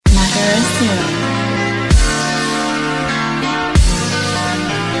soon.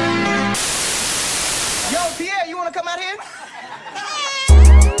 Come out here.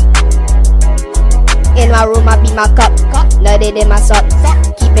 In my room, I beat my cup. Nutted in my sock.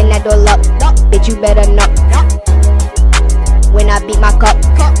 Keeping that door locked. Bitch, you better knock. When I beat my cup.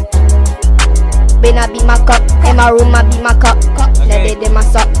 When I beat my cup. In my room, I beat my cup. Nutted in my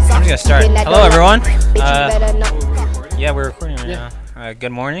sock. I'm just gonna start. Hello, everyone. Bitch, you better knock. Yeah, we're recording right now.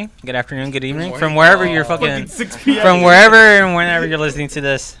 Good morning, good afternoon, good evening, morning. from wherever you're fucking, 6 p.m. from wherever and whenever you're listening to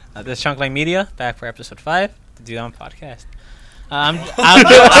this. This Chunk Like Media, back for episode 5, the Dude On Podcast. I'm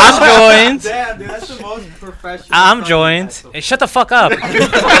joined. Damn, dude, that's the most professional. I'm joined. Hey, shut the fuck up. Hey,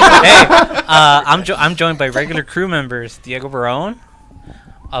 I'm joined by regular crew members: Diego Barone,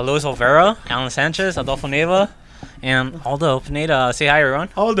 Luis Olvera, Alan Sanchez, Adolfo Neva, and Aldo Pineda. Say hi, everyone.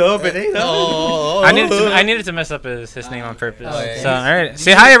 Aldo Pineda. Oh. I needed to mess up his name on purpose. Okay. So, all right,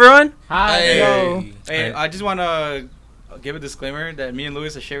 say hi, everyone. Hi. Hey. Hey, I just want to give a disclaimer that me and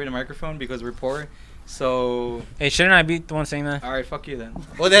Luis are sharing a microphone because we're poor. So. Hey, shouldn't I be the one saying that? All right, fuck you then.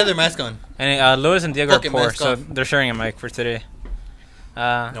 Well, they have their mask on. And Luis and Diego are Fucking poor, mask so off. they're sharing a mic for today.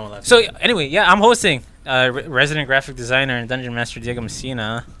 No one laughs. So anyway, yeah, I'm hosting. Resident graphic designer and dungeon master Diego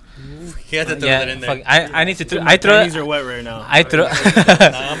Messina. He had to throw that in there. Fuck, I need to. I throw. These are wet right now. I throw.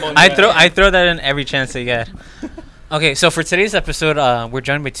 I throw that in every chance I get. Okay, so for today's episode, we're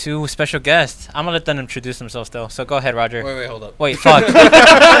joined by 2 special guests. I'm gonna let them introduce themselves though. So go ahead, Roger. Wait, hold up. Wait, fuck. You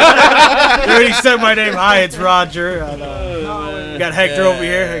already said my name. Hi, it's Roger. And, we got Hector over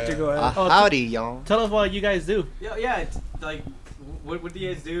here. Hector, go ahead. Howdy, y'all. Tell us what you guys do. Yeah, it's like, what do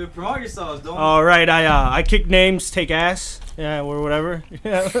you guys do? Promote yourselves. Don't. All right, I kick names, take ass, yeah, or whatever.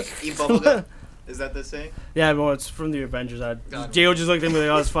 Yeah, Eat bubblegum. Is that the saying? yeah, well, it's from the Avengers. God. J.O. just looked at me like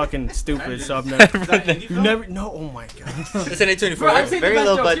I was fucking stupid, so I've never. You never. No, oh my god. It's an A24. Bro, I'm saying Very the best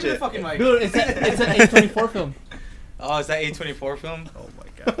low jokes. budget. Give me the fucking mic. Dude, it's an A24 film. Oh, is that A24 film? Oh my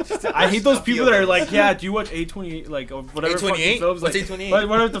god. I hate those people that are like, yeah, do you watch A28, like, or whatever fucking A28? films? What's Like, A28?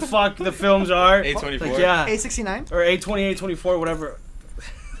 whatever the fuck the films are. A24? Like, yeah. A69. Or A28, 24, whatever.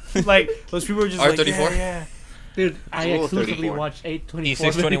 Like, those people are just R34? like, yeah. Dude, I Rule exclusively 34. watch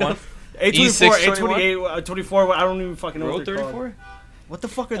 824. E621. A24, A28, 24, I don't even fucking know Rule what they're called. 34? What the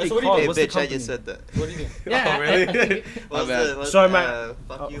fuck are That's they what he called? did. Hey, What's the bitch, I company? just said that. What do you do? Yeah, Oh, really? What's bad. the, what's Sorry,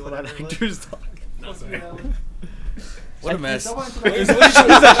 fuck you, hold on, whatever it was? Hector's talking. What a mess. It's a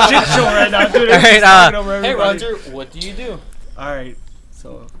shit show right now, dude. All right, Talking over everybody. what do you do? Alright,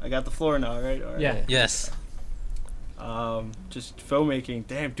 so I got the floor now, right? All right. Yeah. Yes. Just filmmaking.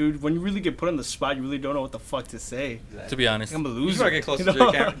 Damn, dude, when you really get put on the spot, you really don't know what the fuck to say. To be honest. I'm a You loser. just gotta get closer you to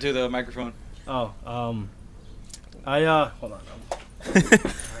know? the to the microphone. Oh, hold on.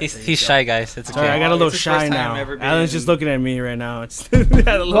 He's shy, guys. It's Sorry, I okay. got a little It's his shy first time now. ever being- Alan's just looking at me right now. It's that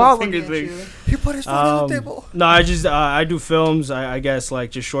little finger thing. He put his phone on the table. No, I just I do films. I guess like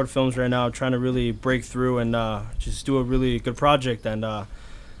just short films right now. Trying to really break through and just do a really good project and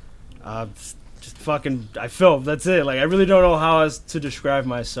just fucking I film. That's it. Like I really don't know how else to describe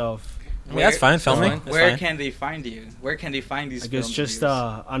myself. I mean, that's fine. Filming. fine. That's Where fine. can they find you? Where can they find these I guess films just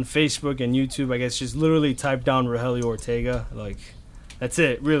of on Facebook and YouTube. I guess just literally type down Rogelio Ortega. Like that's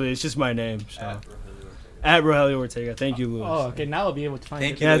it. Really, it's just my name. So. At Rogelio Ortega. Thank you, Louis. Oh, okay, now I'll be able to find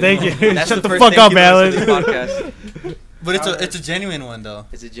Thank it. you. Yeah, thank you. That's Shut the first fuck thank up, you to Alan. this podcast. But it's a genuine one, though.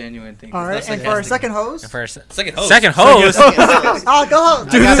 It's a genuine thing. All right, That's and like for our asking- second host. For our Second host. second host. Oh, go home.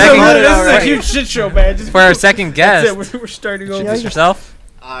 Dude, this Second- is a Alright. huge shit show, man. Just For our second that's guest. it. We're starting over. Introduce yourself.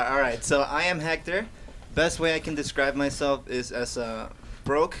 All right, so I am Hector. Best way I can describe myself is as a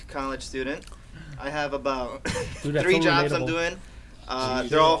broke college student. I have about Dude, that's 3 so jobs I'm relatable. doing.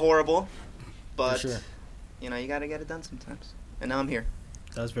 They're all horrible, but sure. you know you gotta get it done sometimes. And now I'm here,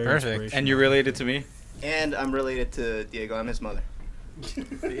 That's very Perfect. inspirational. And you're related to me? and I'm related to Diego. I'm his mother.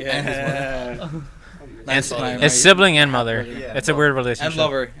 Yeah. Nice My- It's sibling and mother. Yeah. It's a weird relationship. And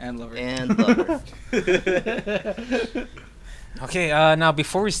lover. And lover. And lover. Okay, now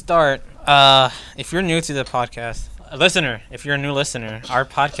before we start, if you're new to the podcast, a listener, if you're a new listener, our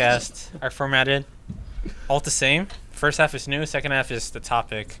podcasts are formatted all the same. First half is news, second half is the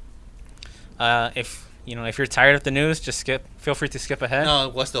topic. If you're tired of the news, just skip. Feel free to skip ahead, No,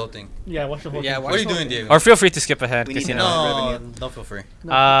 what's the whole thing? Yeah, watch the whole Yeah, thing. What are you doing, Diego? or feel free to skip ahead. We 'Cause, need you to know. know. No, don't feel free.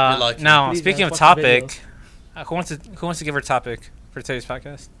 No. You're lucky. Now Please, speaking of guys, watch the topic, who wants to give her topic for today's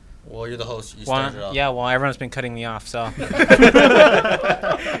podcast? Well, you're the host. You Well, started it off. yeah, well, everyone's been cutting me off, so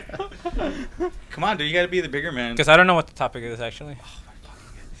Come on, dude. You gotta be the bigger man. because I don't know what the topic is actually.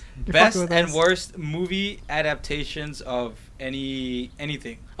 Best fucking with and us. worst movie adaptations of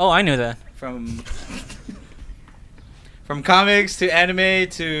anything. Oh, I knew that. From comics to anime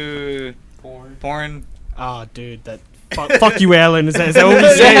to Porn. Oh, dude, that fuck you, Alan. Is that what we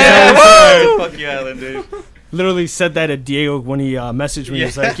say? Fuck you, Alan, dude. Literally said that to Diego when he messaged me.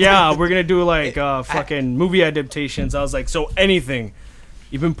 He's like, "Yeah, we're gonna do like fucking movie adaptations." I was like, "So anything,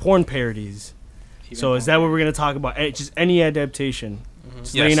 even porn parodies." So is that what we're gonna talk about? Just any adaptation,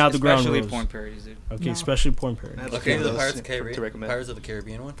 just laying out the ground Especially rules. porn parodies, dude. Okay, especially porn parodies. I have a Okay, few the of Pirates those of, Caribbean, to recommend. Pirates of the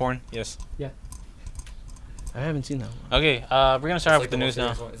Caribbean one. Porn. Yes. I haven't seen that one. Okay. We're gonna start off with the news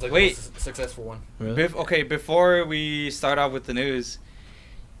now. It's like Wait. the most successful one. Really? Okay, before we start off with the news,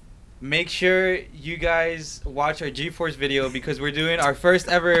 make sure you guys watch our GeForce video because we're doing our first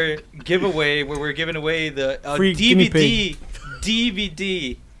ever giveaway where we're giving away the Free guinea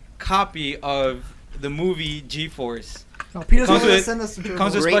DVD copy of the movie GeForce. No, Peter's Comes gonna with- send us the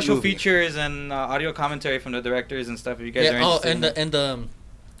Comes with Great special movie. features and audio commentary from the directors and stuff. If you guys are Yeah. Oh, interested. and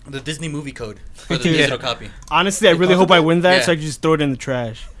the Disney movie code for the Yeah. digital copy. Honestly, I It really comes hope with I it? win that, Yeah. so I can just throw it in the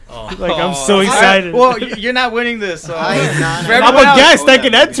trash. Oh. Like I'm Oh, so I- excited. well, you're not winning this. So I am not. For I'm everyone a else- guest. I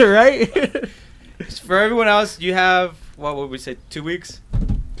can enter, right? For everyone else, you have what would we say? 2 weeks.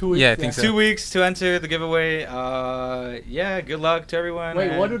 2 weeks. Yeah, I think so. 2 weeks to enter the giveaway. Yeah, good luck to everyone.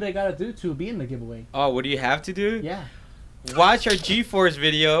 Wait, what and- do they gotta do to be in the giveaway? Oh, what do you have to do? Yeah. Watch our GeForce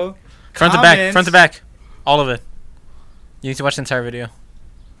video. Front to back. comments- Front to back. All of it. You need to watch the entire video.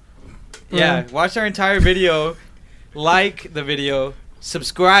 Yeah, watch our entire video, like the video,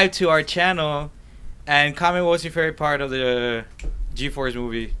 subscribe to our channel, and comment what's your favorite part of the GeForce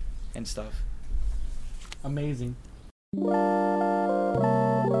movie and stuff. Amazing.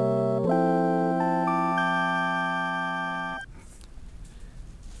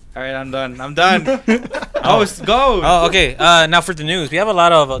 All right, I'm done. I'm done. Host, go. Oh, okay. Now for the news, we have a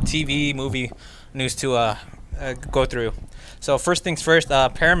lot of TV, movie news to go through. So first things first,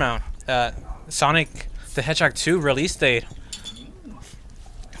 Paramount, Sonic the Hedgehog 2 release date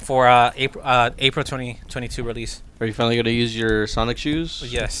for April 2022 release. Are you finally gonna use your Sonic shoes?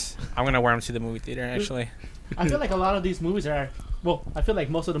 Yes, I'm gonna wear them to the movie theater actually. I feel like a lot of these movies are. Well, I feel like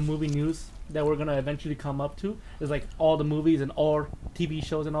most of the movie news that we're gonna eventually come up to is like all the movies and all TV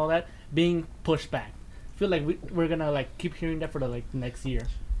shows and all that being pushed back. I feel like we're gonna like keep hearing that for the like next year.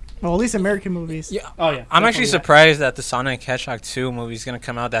 Well, at least American movies. Yeah. Oh yeah. I'm actually definitely that. surprised that the Sonic Hedgehog 2 movie is gonna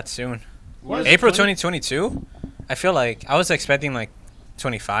come out that soon. What? April 2022. I feel like I was expecting like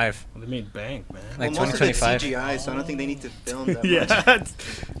 25. They made bank, man. Like Well, most of it's 2025. CGI, so I don't think they need to film that much. Yeah.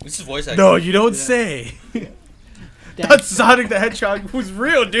 This is voice acting. No, you don't say. Damn. That's Sonic the Hedgehog who's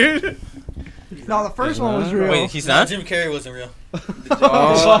real, dude. No, the first one was real. Wait, he's No, not? Jim Carrey wasn't real.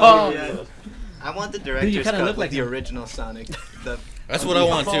 Oh. Yeah. I want the director's kinda cut look with like the him. original Sonic. The That's what I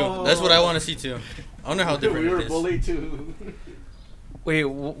want too. That's what I want to see too. I wonder how different it is. too. Wait,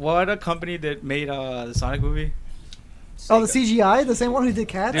 what a company that made the Sonic movie? Oh, the CGI, the same one who did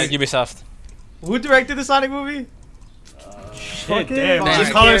Cats. Ubisoft. Who directed the Sonic movie? Shit, Fucking damn. fine.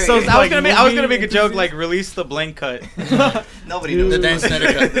 Just call ourselves I was like gonna make a movie joke like release the blank cut. Nobody knows. The Dan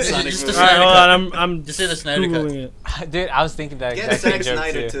Snyder cut. The Sonic Just the movie. Alright, Snyder hold cut. on. I'm Just say the Snyder Googling cut. it. Dude, I was thinking that Get exact Zack same joke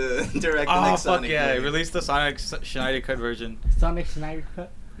Snyder too. to direct the Oh next fuck Sonic yeah! movie. Release the Sonic Schneider cut version. Sonic Snyder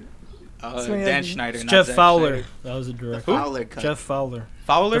cut. Dan Schneider, It's not Jeff Zack Fowler. Schneider. That was the director. Fowler cut. Jeff Fowler.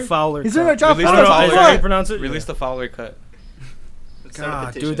 Fowler. The Fowler. He's cut. doing a job. Release I the don't know. Fowler. Is that how you pronounce it? Release the Fowler cut. Let's start a God,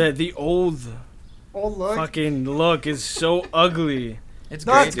 petition. dude, that the old Oh, look. fucking look is so ugly. It's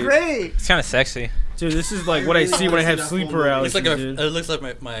No, great, it's dude. great. It's kind of sexy. Dude, this is like what I see when I have sleep paralysis, dude. It looks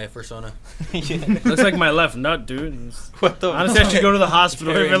like my persona. Looks like my left nut, dude. It's- What the? Honestly, I should go to the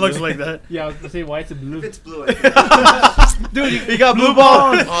hospital if it looks like that. Yeah, I was gonna say why it's If blue. it's blue, I think. Dude, you got blue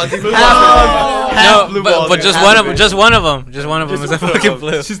balls. Oh, dude, No, blue but, balls, but yeah. just Half one of of it. just one of them. Just one of them Just is a one of fucking them.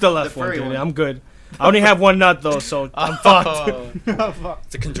 blue. It's just the left The one, furry dude. one. I'm good. I only have one nut though, so I'm fucked. Oh.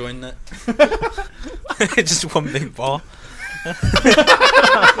 it's a conjoined nut. Just one big ball.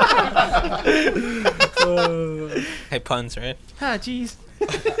 Hey, puns, right? Ah, jeez.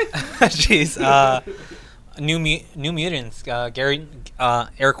 Jeez. New Mutants. Gary.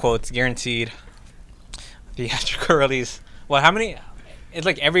 Air quotes guaranteed. Theatrical release. Well, how many? It's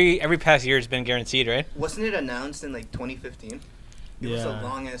like every past year has been guaranteed, right? Wasn't it announced in like 2015? It was a Yeah.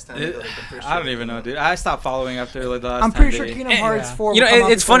 long ass time ago. Like the first I don't trailer even came know, out. dude. I stopped following after like the last. I'm 10 pretty sure days. Kingdom Hearts 4 You know, will come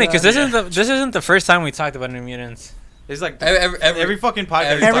out it's before funny because that. this isn't the first time we talked about New Mutants. It's like Every fucking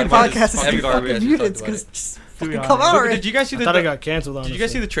podcast. Every talk about podcast this is fucking fucking garbage. we mutants talked about because it. just be fucking honest. come out Look, already. did you guys see I the? thought I got canceled. Did you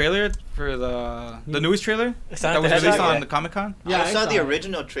guys see the trailer for the newest trailer Sonic that the was released Hedgehog? on the Comic Con? Yeah, I saw the it.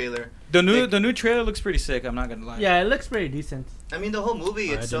 original trailer. The new trailer looks pretty sick. I'm not gonna lie. Yeah, it looks pretty decent. I mean, the whole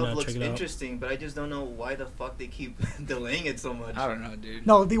movie I did itself not looks check it out. interesting, but I just don't know why the fuck they keep delaying it so much. I don't know, dude.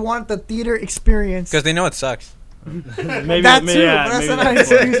 No, they want the theater experience. Because they know it sucks. Maybe That maybe, too, yeah, but that's maybe not an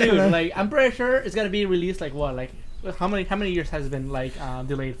that's excuse. why. Dude, like I'm pretty sure it's gonna be released like what, like how many years has it been like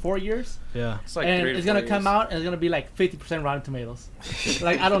delayed? 4 years. Yeah. It's like And 3 to it's gonna 4 come years. out and it's gonna be like 50% Rotten Tomatoes.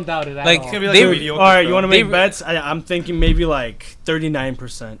 Like I don't doubt it at Like, all. It's gonna be like They- a All mediocre right, you want to film. make bets? I'm thinking maybe like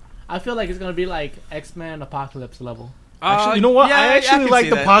 39%. I feel like it's gonna be like X-Men Apocalypse level. Actually, you know what? yeah, I actually can liked see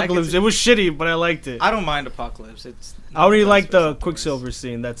that. I can Apocalypse. see- It was shitty, but I liked it. I don't mind Apocalypse. It's I only not liked best, the but Quicksilver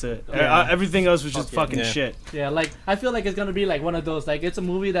scene. That's it. Yeah. Everything else was just Fuck yeah. fucking Yeah. shit. Yeah, like I feel like it's gonna be like one of those, like it's a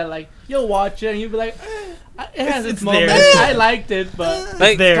movie that like you'll watch it and you'll be like, it has its It's moments. there. I liked it, but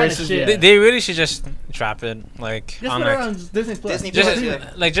Like, there, kinda it's just- shit. yeah. They really should just drop it, like, just on put it like, on Disney Plus. Disney just, Plus,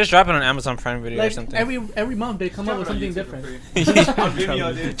 yeah. like, just drop it on Amazon Prime Video or Like something. every month they come up with something different. On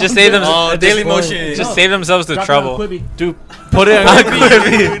Vimeo, dude. Just save them. Oh, Daily point- Motion. Just No. save themselves the Drop trouble. it on Quibi. Dude, put it on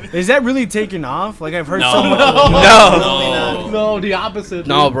Quibi. Is that really taking off? Like I've heard No. so much. No. No, the opposite.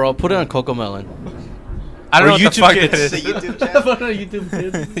 No, bro, put it on Coco Melon. I don't Or know what the YouTube fuck Kids. it The is. YouTube Put channel. it on YouTube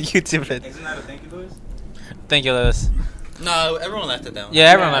Kids. YouTube it. Isn't that a thank you, Louis? Thank you, Lewis. No, everyone laughed it down. Yeah,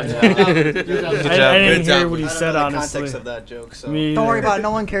 everyone laughed it. Yeah. Good Good job. I, job. I Good didn't hear job. what he I don't said, know the honestly. context of that joke, so. Me Don't worry either. about it.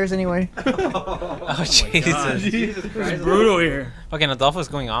 No one cares anyway. Oh, Jesus. It's brutal here. Fucking Adolfo's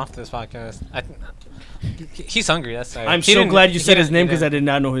going off this podcast. He's hungry. That's sorry. I'm He so didn't- glad you he said his didn't name eat because it. I did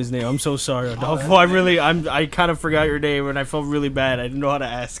not know his name. I'm so sorry, Adolfo. I kind of forgot your name and I felt really bad. I didn't know how to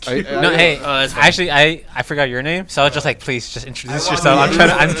ask you. No, hey, that's fine. actually, I forgot your name, so I was just like, please, just introduce I yourself. walked I'm in-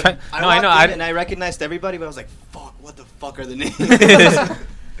 trying. I'm trying. No, I know. walked in I. and I recognized everybody, but I was like, fuck, what the fuck are the names?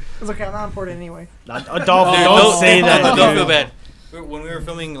 It's okay. I'm not important anyway. Adolfo, Dude, don't say that. Don't dude. feel bad. When we were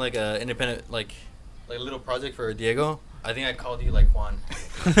filming like a independent like a little project for Diego, I think I called you like Juan.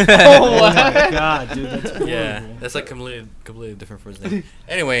 Oh my god, dude, that's horrible. Yeah, that's like completely different for his name.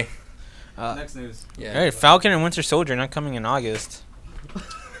 Anyway, Next news. yeah. All right, Falcon and Winter Soldier not coming in August.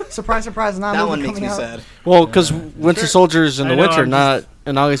 Surprise, surprise! Not That movie one makes coming me out. sad. Well, because Winter Soldier's in I the know, winter, I'm not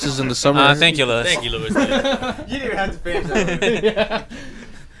and August is in the summer. Thank you, Lewis. Thank you, Louis. You didn't even have to finish that. Yeah.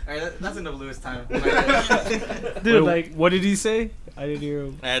 Alright, that's enough Lewis time. Dude, Wait, like, what did he say? I didn't hear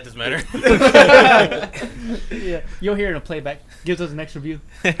him. That doesn't matter. yeah, you'll hear it in a playback. Gives us an extra view.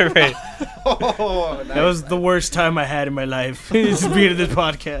 Right. Oh, That was the worst time I had in my life. Just being in this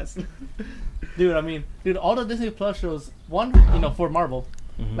podcast. Dude, I mean, all the Disney Plus shows, one, for Marvel,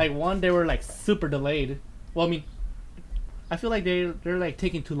 like one, they were like super delayed. Well, I mean, I feel like they're like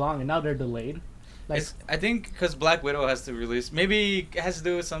taking too long, and now they're delayed. Like, I think because Black Widow has to release. Maybe it has to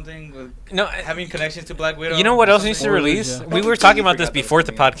do with something with No, having connections to Black Widow. you know what or else needs to something. release? Yeah. We were talking about this Forgot that before was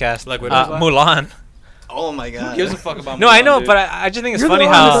the coming podcast. Black Widow. Mulan. Oh my Who god. gives a fuck about No, Mulan, I know, dude? but I just think it's You're the funny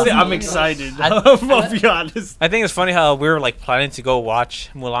one how who I'm excited. I- I'll be honest. I think it's funny how we were like planning to go watch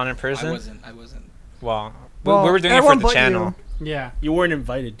Mulan in person. I wasn't. Well, Well, we were doing it for everyone the but channel. yeah. You weren't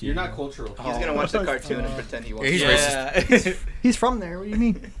invited, dude. You're not cultural. He's gonna watch the cartoon and pretend he wants. He's yeah. He's from there. What do you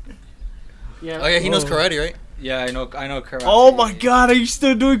mean? Yeah. Oh yeah, he knows Whoa. karate, right? Yeah, I know karate. Oh my god, are you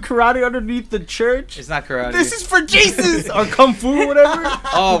still doing karate underneath the church? It's not karate. This is for Jesus! Or kung fu, whatever.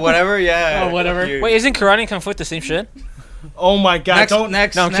 Oh, whatever. Yeah. Oh, whatever. You- Wait, isn't karate and kung fu the same shit? Oh my god, Next, don't.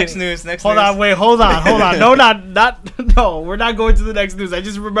 next, No, I'm next kidding. news. Next Hold news. on, wait, hold on. No, no, we're not going to the next news. I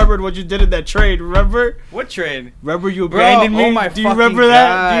just remembered what you did in that trade, remember? What train? Remember you Bro, abandoned me? oh my Do you fucking remember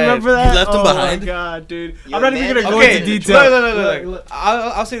that? Do you God. remember that? You left him oh behind? my god, dude. Yo, I'm not even man. gonna go Okay, into detail. Look.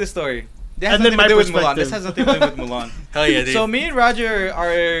 I'll say the story. This has And then nothing to my do with Mulan. This perspective. has nothing to do with Mulan. Hell yeah, dude. So me and Roger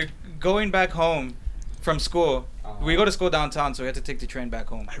are going back home from school. We go to school downtown, so we have to take the train back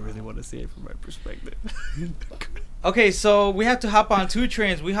home. I really want to see it from my perspective. Okay, so we have to hop on 2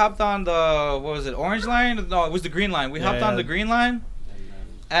 trains. We hopped on the, what was it, orange line? No, it was the green line. We Yeah, hopped on yeah. the green line,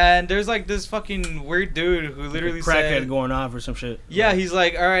 and there's like this fucking weird dude who literally Crackhead said, going off or some shit. yeah, he's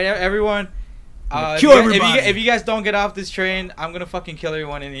like, all right, everyone, Kill everybody. if you guys don't get off this train, I'm gonna fucking kill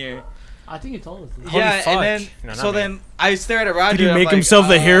everyone in here. I think he told us. This. Holy Yeah, fuck. and then No, not so me. then I stared at Roger. Did he I'm make like, himself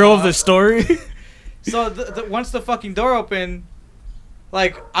the hero of the story? So once the fucking door opened,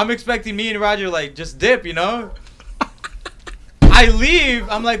 like I'm expecting me and Roger like just dip, you know. I leave.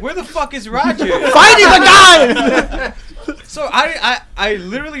 I'm like, where the fuck is Roger? Finding the guy! So I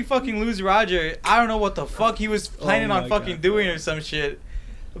literally fucking lose Roger. I don't know what the fuck he was planning Oh on my fucking God. doing or some shit.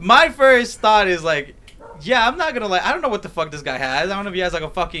 My first thought is like, yeah, I'm not gonna like. I don't know what the fuck this guy has. I don't know if he has like a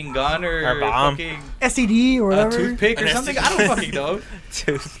fucking gun or Or a bomb. fucking STD or a whatever. toothpick or An something. STD. I don't fucking know.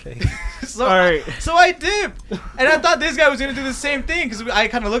 Toothpick. So, Alright. so I dipped, and I thought this guy was gonna do the same thing because I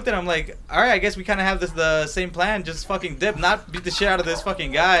kind of looked at him like, all right, I guess we kind of have the same plan, just fucking dip, not beat the shit out of this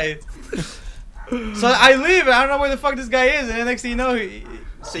fucking guy. So I leave, and I don't know where the fuck this guy is, and the next thing you know,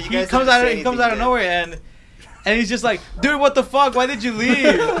 So you he guys comes didn't out say he comes anything out of then? nowhere, and And he's just like, dude, what the fuck? Why did you leave?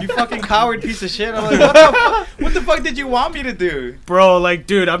 You fucking coward piece of shit. I'm like, what the fuck did you want me to do? Bro, like,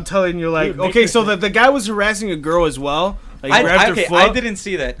 dude, I'm telling you, like, okay, so the guy was harassing a girl as well. Like, grabbed her foot. I didn't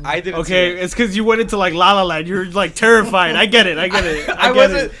see that. Okay, it's because you went into, like, La La Land. You're, like, terrified. I get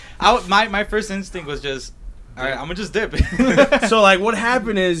it. My first instinct was just, all right, I'm gonna just dip. So, like, what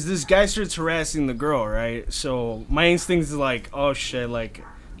happened is this guy starts harassing the girl, right? So my instinct is like, oh shit, like,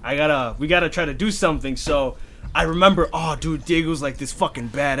 we gotta try to do something. So I remember, oh dude, Diego's like this fucking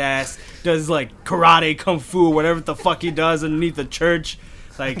badass, does like karate, kung fu, whatever the fuck he does underneath the church.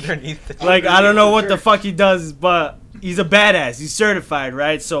 Like, I don't know what the fuck he does, but he's a badass. He's certified,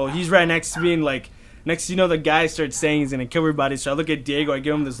 right? So he's right next to me, and like, next thing you know, the guy starts saying he's gonna kill everybody. So I look at Diego, I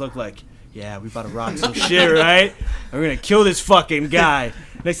give him this look like, yeah, we about to rock some shit, right? We're gonna kill this fucking guy.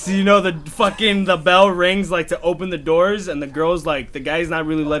 Next thing you know, the bell rings like to open the doors, and the girl's like, the guy's not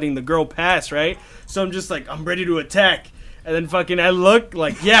really letting the girl pass, right? So I'm just like, I'm ready to attack. And then fucking I look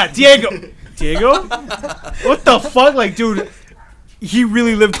like, yeah, Diego? What the fuck? Like, dude, he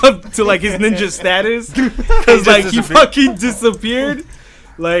really lived up to like his ninja status. Because like he fucking disappeared.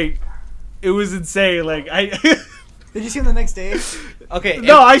 Like, it was insane. Like, Did you see him the next day? Okay.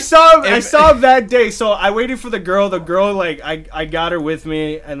 No, I saw him that day. So I waited for the girl. The girl, like, I got her with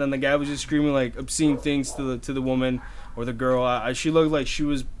me, and then the guy was just screaming like obscene things to the woman or the girl. She looked like she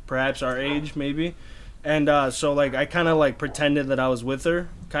was perhaps our age, maybe. And so like I kind of like pretended that I was with her,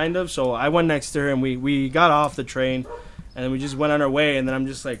 kind of. So I went next to her, and we got off the train, and then we just went on our way. And then I'm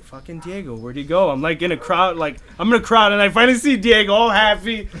just like, fucking Diego, where'd he go? I'm like in a crowd, like I'm in a crowd, and I finally see Diego all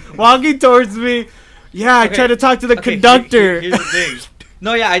happy, walking towards me. Yeah, I tried to talk to the conductor. Here's the thing.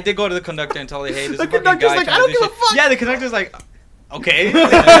 No, yeah, I did go to the conductor and tell him, hey, there's the a fucking conductor's guy like, trying I don't to do give a shit. fuck. Yeah, the conductor's like, okay.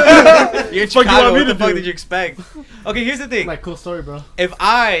 You're in Fuck you Chicago, want me what the to fuck do? did you expect? Okay, here's the thing. Like, cool story, bro. If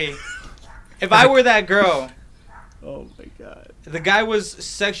I were that girl, oh my god, the guy was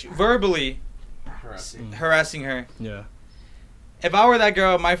verbally harassing her. Yeah. If I were that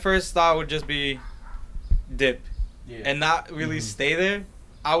girl, my first thought would just be dip and not really stay there.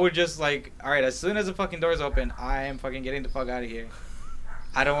 I would just like, all right, as soon as the fucking doors open, I am fucking getting the fuck out of here.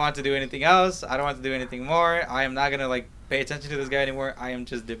 I don't want to do anything else. I don't want to do anything more. I am not going to like pay attention to this guy anymore. I am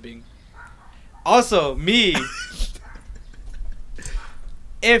just dipping. Also, me,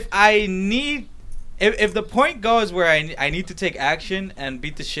 if the point goes where I need to take action and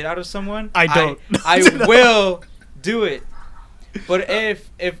beat the shit out of someone, I will do it. But if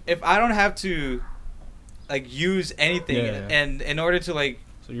I don't have to like use anything and in order to like,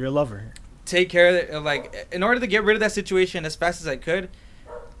 so you're a lover, take care of it, like in order to get rid of that situation as fast as I could,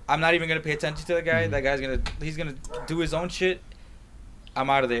 I'm not even gonna pay attention to the guy. That guy's he's gonna do his own shit.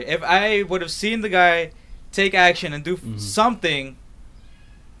 I'm out of there. If I would have seen the guy take action and do something,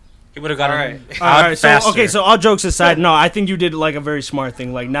 he would have got all right. So okay, so all jokes aside, no, I think you did like a very smart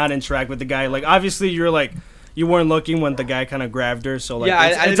thing, like not interact with the guy. Like obviously you're like, you weren't looking when the guy kind of grabbed her, so like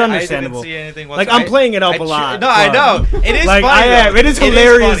it's understandable. I didn't see anything. Like I'm playing it up a lot. No, I know it is like funny. It is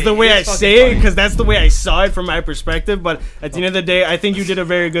hilarious the way I say it because that's the way I saw it from my perspective. But at the end of the day, I think you did a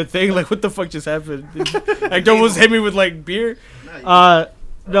very good thing. Like what the fuck just happened? Like almost hit me with like beer.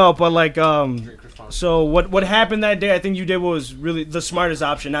 No, but like so what happened that day? I think you did what was really the smartest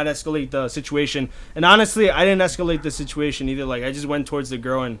option, not escalate the situation. And honestly, I didn't escalate the situation either. Like I just went towards the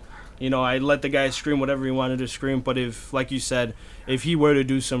girl and. You know, I let the guy scream whatever he wanted to scream. But if, like you said, if he were to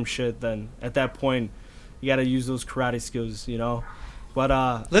do some shit, then at that point, you got to use those karate skills, you know? But,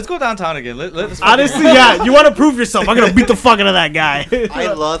 let's go downtown again. Let's honestly, yeah, you want to prove yourself. I'm going to beat the fuck out of that guy.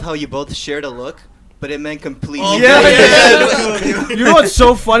 I love how you both shared a look, but it meant completely You know what's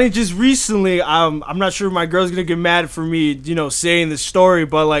so funny? Just recently, I'm not sure my girl's going to get mad for me, you know, saying this story.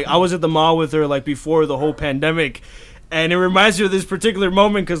 But, like, I was at the mall with her, like, before the whole pandemic. And it reminds me of this particular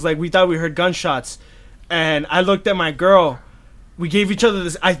moment because, like, we thought we heard gunshots. And I looked at my girl. We gave each other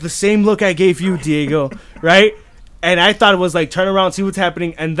the same look I gave you, Diego, right? And I thought it was, like, turn around, see what's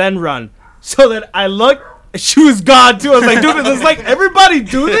happening, and then run. So that I looked, she was gone, too. I was like, dude, it's like, everybody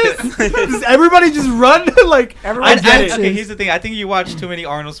do this? Does everybody just run? Like, okay, here's the thing. I think you watch too many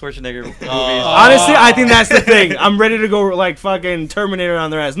Arnold Schwarzenegger movies. Honestly, I think that's the thing. I'm ready to go, like, fucking Terminator on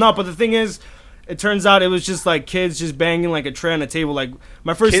their ass. No, but the thing is... It turns out it was just like kids just banging like a tray on a table. Like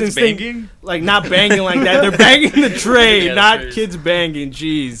my first kids instinct, banging? like not banging like that. They're banging the tray, not kids banging.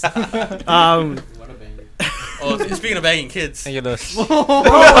 Jeez. What a bang. Oh, speaking of bagging kids. Thank you, Lewis. Wait, how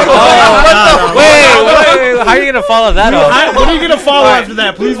are you gonna follow that up? What are you gonna follow after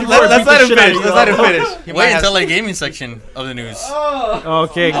that? Please, let's let him finish. Let's let him finish. Wait until like gaming section of the news.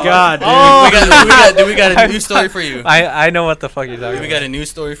 Okay, God, dude. We got a news story for you. I know what the fuck you're talking We about. got a news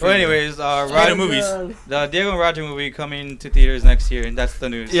story for Well, you. anyways, Roger movies. the Diego and Roger movie coming to theaters next year, and that's the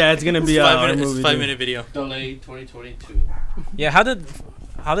news. Yeah, it's gonna be a movie. 5-minute video. Delayed 2022. Yeah, how did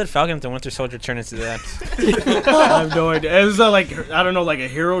Falcon and the Winter Soldier turn into that? I have no idea. It was like I don't know, like a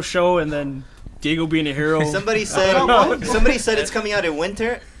hero show, and then Diego being a hero. Somebody said it's coming out in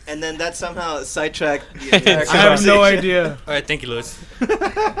winter, and then that somehow sidetracked the entire I have no conversation. idea. All right, thank you, Lewis.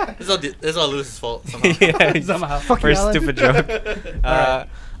 It's all Lewis's fault somehow. Yeah, Somehow. Fuck for you, a Alan. stupid joke.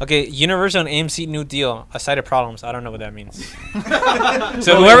 Okay, Universal and AMC New Deal. A side of problems. I don't know what that means.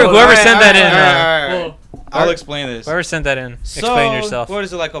 So whoever sent that in, Alright. I'll explain this. whoever sent that in, explain yourself. What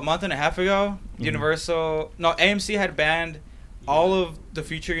is it, like a month and a half ago? AMC had banned all of the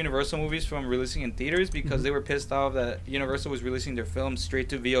future Universal movies from releasing in theaters because they were pissed off that Universal was releasing their films straight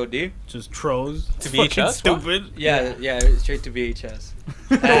to VOD. Just trolls. To Fucking VHS? Stupid. Yeah, straight to VHS.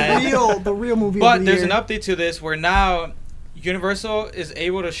 The real movie. But of the there's year. an update to this where now Universal is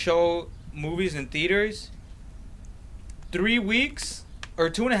able to show movies in theaters 3 weeks or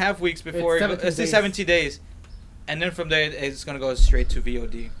 2.5 weeks before It's 17 days, and then from there it's gonna go straight to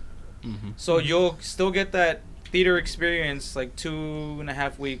VOD. So you'll still get that theater experience like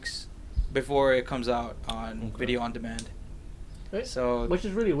 2.5 weeks before it comes out on video on demand. Right. So Which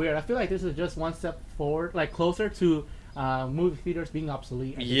is really weird. I feel like this is just one step forward, like closer to movie theaters being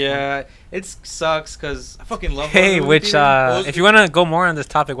obsolete. at this yeah, it sucks because I fucking love. Hey, movie which theater. if you want to go more on this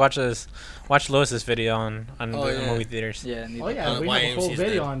topic, watch Lewis's video on Oh, the yeah. movie theaters. Yeah, point. Oh yeah, we why have a full AMC's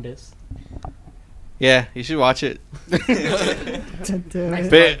video dead. on this. Yeah, you should watch it. Dun-dun.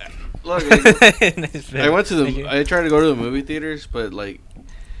 But look, like, Nice I went to Thank you. I tried to go to the movie theaters, but like,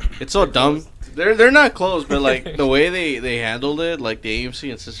 it's so dumb. They're not closed, but like the way they handled it, like the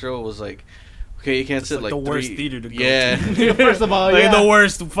AMC and Cicero was like, okay, you can't sit like like the worst three- theater to go Yeah. to. First of all, Like yeah. the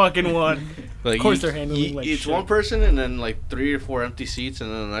worst fucking one. Like Of course each- they're handling like each shit. one person and then like 3 or 4 empty seats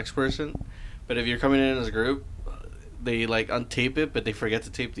and then the next person. But if you're coming in as a group, they like untape it, but they forget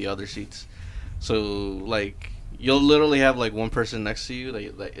to tape the other seats. So like you'll literally have like one person next to you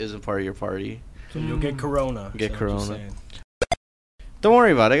that isn't part of your party. So you'll get corona. Get so I'm just corona. saying. Don't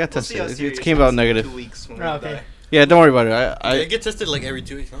worry about it. I got We'll see how tested. serious It came out in negative. 2 weeks when Oh, we're okay. back. Yeah, don't worry about it. I get tested like every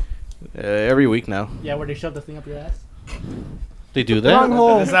 2 weeks, no? Every week now. Yeah, where they shove the thing up your ass. They do Wrong that.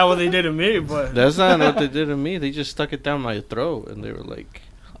 hole. That's not what they did to me, but That's not what they did to me. They just stuck it down my throat and they were like,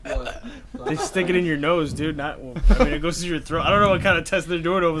 they stick it in your nose, dude. Not, I mean, it goes through your throat. I don't know what kind of test they're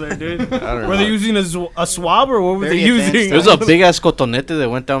doing over there, dude. I don't Were they know. using a swab or what were Very they using? advanced It was a big ass cotonete that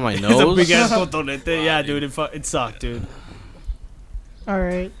went down my It's a nose. big ass cotonete. Yeah, dude. It sucked, dude. All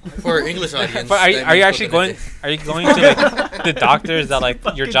right. For English audience. But are that you means actually going? cotonete. Are you going to like, the doctors that like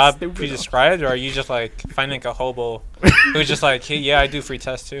your Fucking job stupid. pre-described, or are you just like finding like a hobo who's just like, hey, yeah, I do free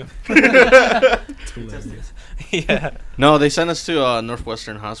tests too. Yeah. No, they sent us to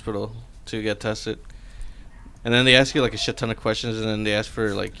Northwestern Hospital to get tested. And then they ask you like a shit ton of questions and then they ask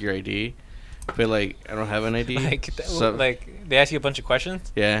for like your ID. But like, I don't have an ID. So- Like they ask you a bunch of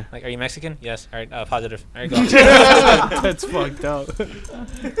questions. Yeah. Like, are you Mexican? Yes. All right. Positive. All right, go. That's fucked up.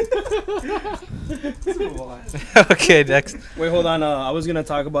 Okay, next. Wait, hold on. I was gonna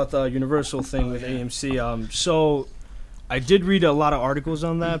talk about the Universal thing with AMC. So I did read a lot of articles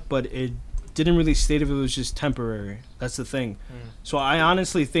on that, but it didn't really state if it was just temporary. That's the thing. So I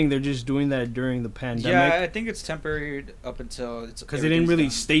honestly think they're just doing that during the Yeah, pandemic I think it's temporary up until it's because they didn't really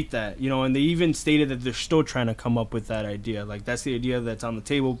everything's state that, you know, and they even stated that they're still trying to come up with that idea. Like that's the idea that's on the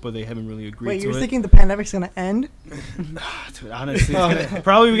table, but they haven't really agreed Wait, to you're it. thinking the pandemic's gonna end? Dude, honestly,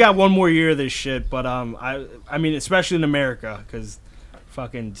 probably we got one more year of this shit, but I mean, especially in America, because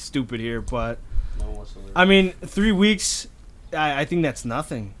fucking stupid here. But I mean, 3 weeks, I think that's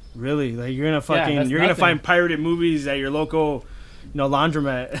nothing, really. Like you're gonna fucking, that's you're gonna nothing. find pirated movies at your local, you know,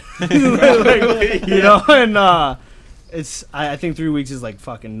 laundromat, like, you know, and it's I think 3 weeks is like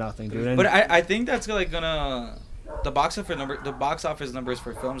fucking nothing, dude. And But I think that's like gonna the box office numbers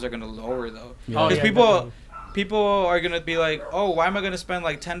for films are gonna lower though, Yeah. because definitely. people are gonna be like, oh, why am I gonna spend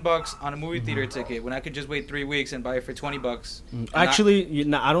like $10 on a movie theater ticket when I could just wait 3 weeks and buy it for $20? actually,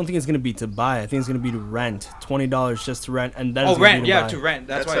 I don't think it's gonna be to buy. I think it's gonna be to rent. $20 just to rent, and then Oh, it's gonna rent, be yeah, buy. to rent.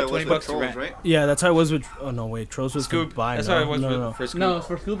 That's why how it was $20 with to Trolls, rent. right? Yeah, that's how it was with. Oh no, wait, Trolls was Scoop. to buy. That's no, how it was no. for Scoop. No,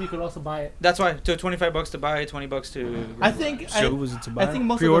 for Scoob you could also buy it. That's why to $25 to buy, $20 to. I think So was it to buy? I think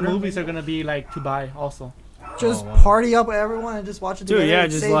most Pre-order? of the movies are gonna be like to buy also. Just Oh, wow. party up with everyone and just watch it together. Dude, yeah,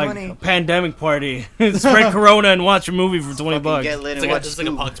 and just save like money. a pandemic party. Spread Corona and watch a movie for 20 Fucking bucks. get lit It's and like, watch it's like a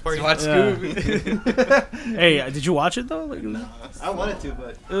Scoob. pox party. Watch Yeah. Scoob. Hey, did you watch it though? Like, I wanted to,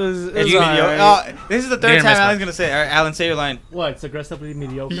 but it was You- alright. oh, this is the third Didn't time miss Alan's much. gonna say it. All right, Alan, say your line. What? It's aggressively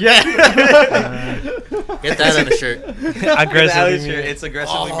mediocre. Yeah. Get that on a shirt. Aggressively. It's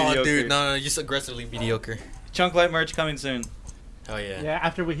aggressively Oh, mediocre. dude, no, just aggressively mediocre. Chunk Light merch coming soon. Oh yeah. Yeah,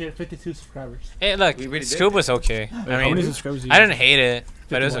 after we hit 52 subscribers. Hey, look, We really did. Scoob was okay. How I many mean, subscribers do you I have? didn't hate it,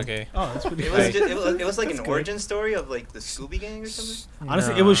 but it was 51. okay. Oh, that's pretty it good. was, it was like That's an good. origin story of like the Scooby Gang or something.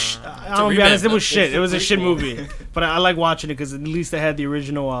 Honestly, it was. I'm gonna be honest, it was shit. It was a shit prequel. movie, but I like watching it because at least they had the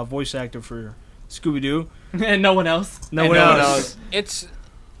original voice actor for Scooby Doo. And no one else. No And one no one else. else.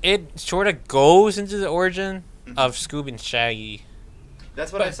 It sort of goes into the origin of Scoob and Shaggy.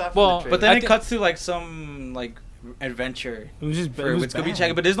 That's what But- I saw from well, the trailer. But then I it thi- cuts to like some like adventure It was just for, it was with Scooby and bad.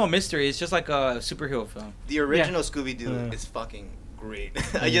 Shaggy, but there's no mystery. It's just like a superhero film. the original Scooby Doo Yeah. is fucking great.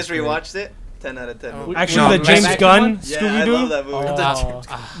 It I is just great. rewatched it. 10 out of 10. movie. Actually, No, the James live Gunn one? Yeah, Scooby I Doo, love that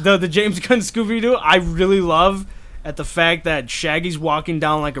movie. Oh. the James Gunn Scooby Doo, I really love at the fact that Shaggy's walking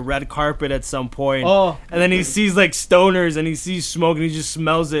down like a red carpet at some point, Oh. and then he sees like stoners and he sees smoke and he just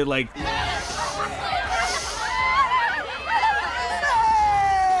smells it like.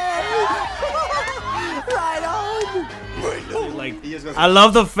 Like, He just goes, I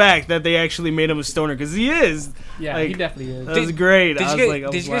love the fact that they actually made him a stoner because he is. Yeah, Like, he definitely is. That was great. Did I you was guys, like, I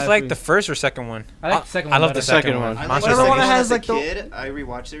did was you guys like laughing. the first or second one? I like the second I one love the better. second Second one. one. I like Monsters Whatever the one second that one has, as a like, the- kid. I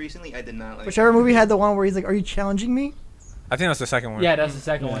rewatched it recently. I did not like Whichever movie had the one where he's like, "Are you challenging me?" I think that's the second one. Yeah, that's the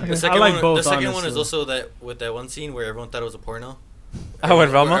second one. The I second like one, both, the second one is honestly. also that with that one scene where everyone thought it was a porno. Oh, with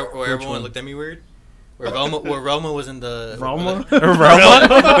Velma? Where everyone one? looked at me weird. Where Velma was in the. Velma? Velma?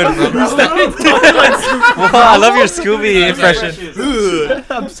 I love your Scooby impression.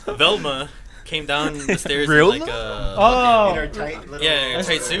 Velma came down the stairs Real? in like a. Oh. in her tight little. Yeah, in a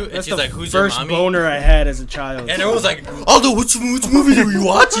tight suit, and That's she's the like, "Who's your first mommy?" boner I had as a child. And everyone was like, "Aldo, which movie are you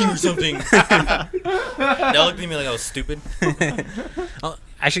watching or something?" They all looked at me like I was stupid. Oh,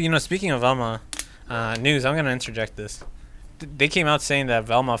 actually, speaking of Velma news, I'm gonna interject this. They came out saying that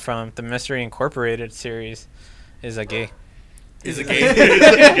Velma from the Mystery Incorporated series is a gay, Is it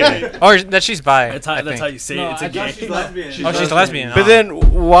gay? or that she's bi. That's I how think. you say No, it. It's a I thought gay. She's lesbian. Oh, she's lesbian. But then,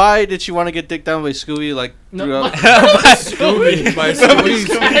 why did she want to get dicked down by Scooby? Like, No. throughout? Scooby. By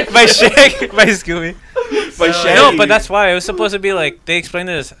Scooby. by Shag, by Scooby. By Shaggy. No, but that's why it was supposed to be like they explained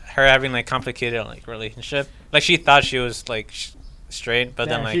it as her having like complicated like relationship. Like she thought she was like straight, but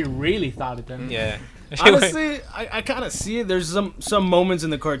then Damn, like she really thought it then. yeah. Honestly, I kind of see it. There's some moments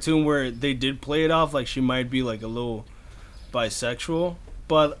in the cartoon where they did play it off like she might be like a little bisexual.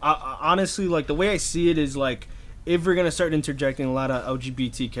 But honestly, like the way I see it is like if we're gonna start interjecting a lot of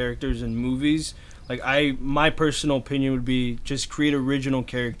LGBT characters in movies, like my personal opinion would be just create original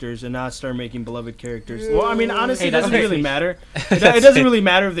characters and not start making beloved characters. Well, I mean, honestly, Hey, it that's doesn't okay. really matter. It doesn't really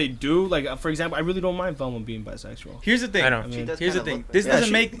matter if they do. Like for example, I really don't mind Velma being bisexual. Here's the thing. I know. mean, does Here's the kinda thing. look This like doesn't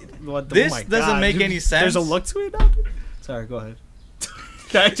she- make What the- this oh my doesn't God, make dude. any sense. There's a look to it now. Sorry, go ahead.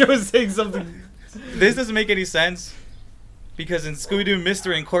 I was saying something. This doesn't make any sense because in Scooby Doo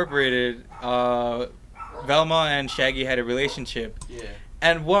Mystery Incorporated, Velma and Shaggy had a relationship. Yeah.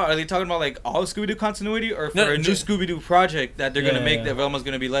 And what are they talking about? Like all Scooby Doo continuity, or for No, a new Scooby Doo project that they're gonna make Yeah. that Velma's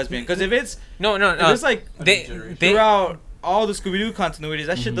gonna be lesbian? Because if it's no. if it's like They throughout all the Scooby Doo continuities,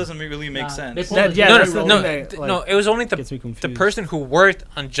 that Mm-hmm. shit doesn't really make Nah, sense. they pulled That- the- yeah, no, that's no, the no, thing that, like, no. It was only gets me the confused. person who worked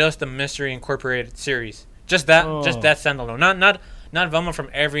on just the Mystery Incorporated series, just that Oh. standalone, not Velma from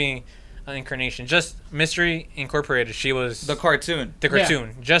every incarnation, just Mystery Incorporated. She was The cartoon. the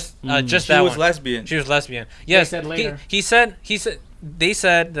cartoon, just She that was one. lesbian. She was lesbian. Yes, said later. he said they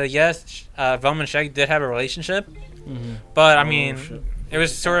said that yes, Velma and Shaggy did have a relationship, but I mean, shit. it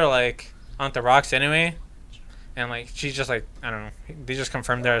was sort of like on the rocks anyway, and like she's just like I don't know. They just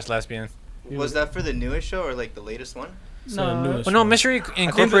confirmed her as lesbian. Was that for the newest show or like the latest one? No. newest Well, no, one. Mystery the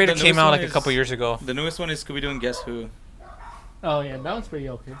Incorporated came newest out one like a is- couple years ago. The newest one is Scooby Doo and Guess Who. Oh yeah, that one's pretty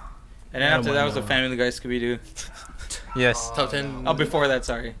okay. And then I after don't that mind was the that Family Guy Scooby Doo. Yes. Top 10. Oh, before that,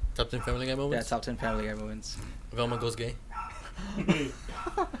 sorry. Top 10 Family Guy Yeah, moments. top 10 Family Guy moments. Velma goes gay.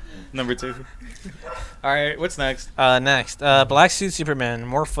 Number 2. All right, what's next? Next, Black Suit Superman.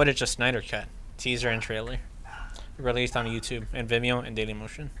 More footage of Snyder Cut teaser and trailer released on YouTube and Vimeo and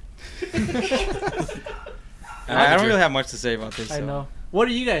Dailymotion. I don't really have much to say about this. I so. know. What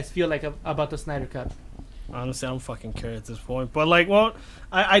do you guys feel like about the Snyder Cut? Honestly, I don't fucking care at this point. But like, well,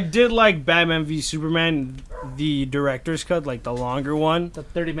 I did like Batman v Superman, the director's cut, like the longer one. The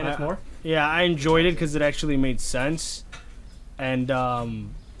 30 minutes more? Yeah, I enjoyed it because it actually made sense. And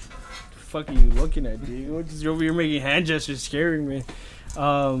fuck are you looking at, Diego? Just over here making hand gestures, scaring me.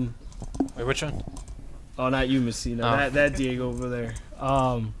 Wait, which one? Oh, not you, Messina. Oh. That Diego over there.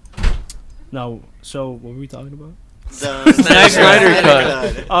 No. So what were we talking about? The Snyder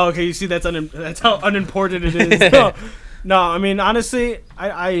Cut. Oh, okay. You see, that's how unimportant it is. No, I mean honestly,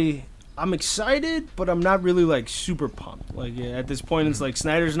 I'm excited, but I'm not really like super pumped. Like at this point, it's like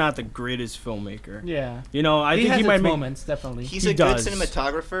Snyder's not the greatest filmmaker. Yeah. You know, I he think has he might its make moments, definitely. He's He a does. good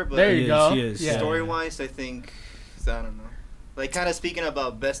cinematographer, but There you go. He is. Yeah. story-wise, I think, I don't know. Like, kind of speaking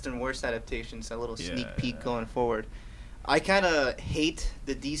about best and worst adaptations, a little sneak peek going forward. I kind of hate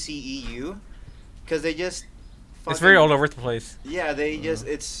the DCEU because they just. It's very all over the place. Yeah, they just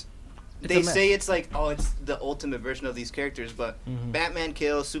they say it's like, oh, it's the ultimate version of these characters, but Batman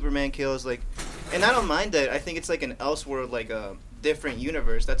kills, Superman kills, like, and I don't mind that. I think it's like an Elseworld, like a different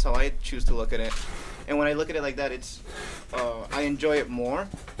universe. That's how I choose to look at it. And when I look at it like that, it's I enjoy it more.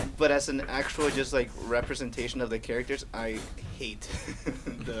 But as an actual just like representation of the characters, I hate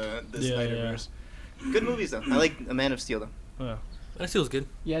the Snyderverse. Good movies though. I like A Man of Steel though. Yeah. That feels good.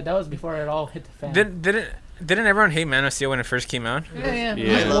 Yeah, that was before it all hit the fan. Didn't everyone hate Man of Steel when it first came out? Yeah.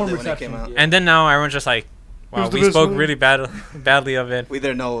 I loved it when it came out. And then now everyone's just like, wow, we spoke really badly of it. We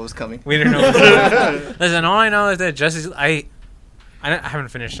didn't know what was coming. We didn't know. Listen, all I know is that I haven't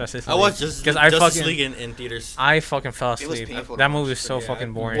finished Justice League. I watched Justice League in theaters. I fucking fell It was asleep. painful to That watch, movie was so Yeah.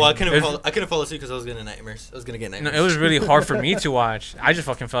 fucking boring. Well, I couldn't fall asleep because I was getting nightmares. I was gonna get No, nightmares. it was really hard for me to watch. I just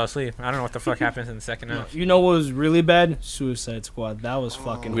fucking fell asleep. I don't know what the fuck happens in the second half. You know what was really bad? Suicide Squad. That was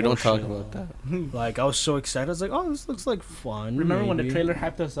fucking. We don't talk horseshit. about that. Like I was so excited. I was like, oh, this looks like fun. Remember when the maybe. trailer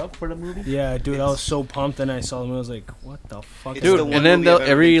hyped us up for the movie? Yeah, dude, I was so pumped. And I saw the movie. I was like, what the fuck? It's is the Dude, one and then movie I've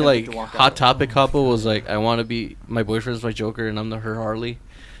ever every been tempted like to walk hot out. topic couple was like, I want to be my boyfriend's my Joker and I'm her Harley.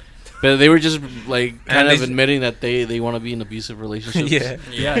 But they were just like kind of admitting that they want to be in abusive relationships.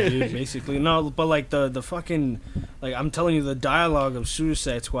 Yeah, dude, basically. No, but like the fucking, like I'm telling you, the dialogue of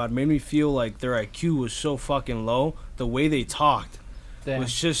Suicide Squad made me feel like their IQ was so fucking low. The way they talked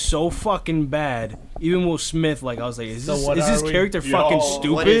was just so fucking bad. Even Will Smith, like I was like, is this character fucking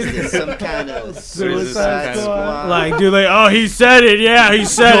stupid? What is this? Some kind of Suicide Squad? Like, dude, like, oh, he said it. Yeah, he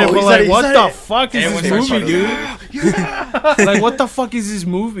said it. But like, what the fuck is this movie, dude? Like, what the fuck is this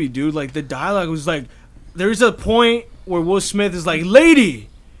movie, dude? Like, the dialogue was like, there's a point where Will Smith is like, lady,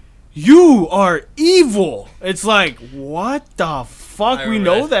 you are evil. It's like, what the fuck? We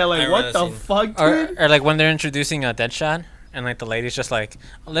know that. Like, what the fuck, dude? Or like when they're introducing a Deadshot, and like the lady's just like,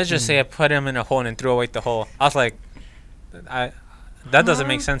 let's just say I put him in a hole and threw away the hole. I was like, that doesn't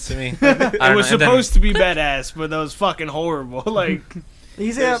make sense to me. It was supposed to be badass, but that was fucking horrible. Like,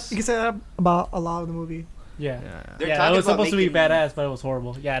 you can say that about a lot of the movie. Yeah, They're it talking was about supposed to be making- badass, but it was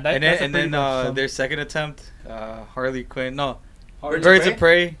horrible. Yeah, And that's then their second attempt, Harley Quinn. No, Birds Birds of of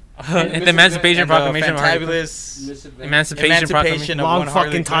Prey. the Emancipation And Proclamation. of Harley Quinn. Fantabulous Emancipation Proclamation. of long one Harley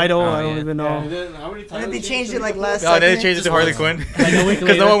fucking Quinn. title. Oh, I don't yeah. even know. And then they changed it like last Oh, second. they changed it to Harley Quinn Like a week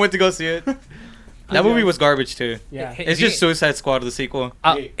because no later. one went to go see it. That movie was garbage too. Yeah. It's just Suicide Squad, the sequel.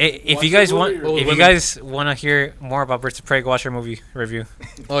 If you guys want to hear more about Birds of Prey, go watch our movie review.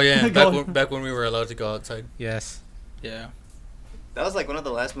 Oh yeah, back when we were allowed to go outside. Yes. Yeah. That was like one of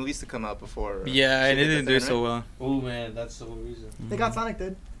the last movies to come out before. Yeah, and it Shit hit didn't the do fan, so right? well. Oh man, that's the whole reason. They got Sonic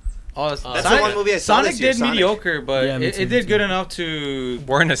did. Oh, That's the one movie I saw Sonic this year, did Sonic. mediocre, but Yeah, me it too, did good enough to.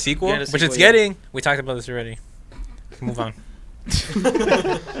 We're in a sequel, Yeah, the which sequel, it's yeah. getting. We talked about this already. Move on.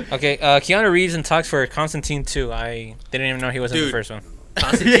 Okay, Keanu Reeves in talks for Constantine 2. I didn't even know he was in the Dude. first one.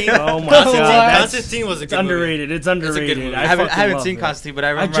 Constantine. Oh my god, Constantine was a it's good movie. underrated. It's a good underrated. movie. I haven't fucking love seen it. Constantine, but I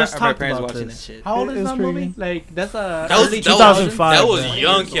remember just my talked parents about watching this. that shit. How old It is was that pretty- movie? Like that's a That was early 2005. That was Yeah.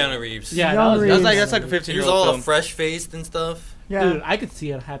 young Keanu Reeves. Yeah, Young that was, Reeves. That's like a He was 15-year-old all film. fresh faced and stuff. Yeah. Dude, I could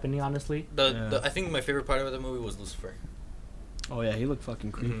see it happening. Honestly, I think my favorite part of the movie was Lucifer. Oh yeah, he looked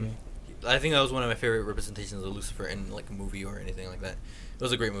fucking creepy. Mhm. I think that was one of my favorite representations of Lucifer in like a movie or anything like that. It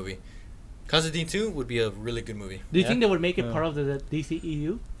was a great movie. Constantine 2 would be a really good movie. do you think they would make it Yeah. part of the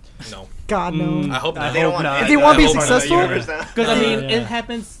DCEU? No, God no. Mm. I hope not. They don't want. not. If they want to be I hope not. successful, Because I mean, Yeah. it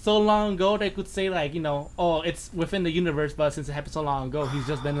happened so long ago. They could say like, oh, it's within the universe, but since it happened so long ago, he's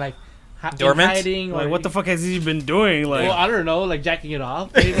just been like in Dormant? hiding. Like, or what the fuck has he been doing? Like, Well, I don't know, like jacking it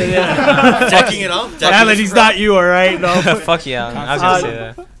off. Jacking it off. Alan, he's not you, all right? No. Fuck yeah, I was gonna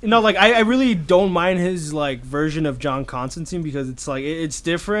say that. Like I really don't mind his like version of John Constantine because it's like it's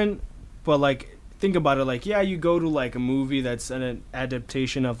different, but like think about it, like yeah, you go to like a movie that's an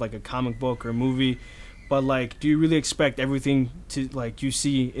adaptation of like a comic book or a movie, but like do you really expect everything to like you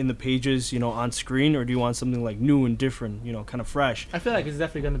see in the pages, on screen, or do you want something like new and different, kind of fresh? I feel like it's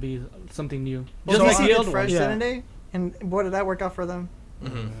definitely gonna be something new. Just Just like like he the did old Fresh one. Yeah. Saturday, and boy, did that work out for them.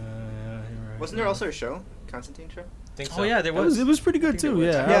 Mhm. Wasn't there also a show, Constantine show? Think Oh yeah, there was. It was pretty good too.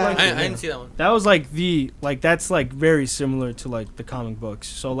 Yeah, Yeah. I liked I it. didn't see that one. That was like that's like very similar to like the comic books.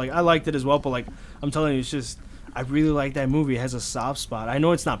 So like I liked it as well. But like I'm telling you, it's just I really like that movie. It has a soft spot. I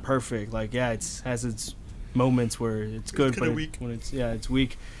know it's not perfect. Like yeah, it has its moments where it's good, but when it's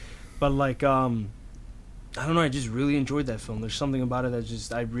weak. But like I don't know. I just really enjoyed that film. There's something about it that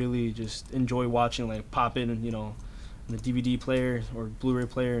just I really just enjoy watching. Like pop in, in the DVD player or Blu-ray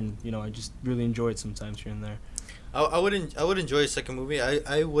player, and I just really enjoy it sometimes here and there. I would enjoy a second movie.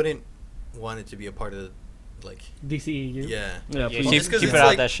 I wouldn't want it to be a part of like DCEU. yeah. Yeah, Yeah, please. keep it's it out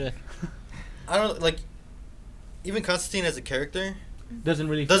like- that shit. I don't like even Constantine as a character Doesn't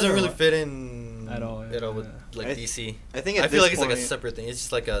really fit in At all, yeah. with like I- DC. I think I at feel this like it's like a point- separate thing. It's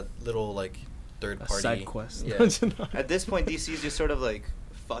just like a little like third A party side quest. Yeah. At this point, DC's just sort of like,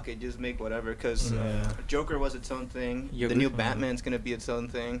 fuck it, just make whatever. Because Yeah. Joker was its own thing. Yeah, The we- new Batman's gonna be its own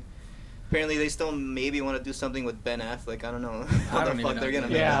thing. Apparently, they still maybe want to do something with Ben Affleck. I don't know how I the don't even fuck know. they're gonna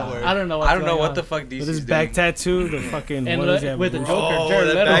Yeah, make that work. I don't know. I don't know going what on. the fuck DC's With his doing. back tattoo, the fucking And what look, is that? with the movie? Joker, Oh, Jared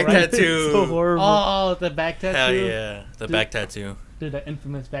the Leto, back right? tattoo. So horrible. Oh, the back tattoo. Hell yeah, the Dude. back tattoo. Dude, the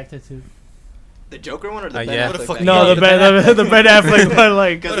infamous back tattoo. The Joker one or the Ben yeah. Affleck? What the fuck- back? No, Yeah, the Ben Affleck one,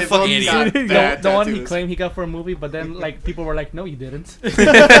 like Because What a they fucking both idiot. got The, bad the one he tattoos. claimed he got for a movie, but then like people were like, no, you didn't.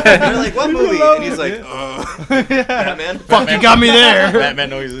 They're like, what movie? And he's like, Batman. fuck, you got me there.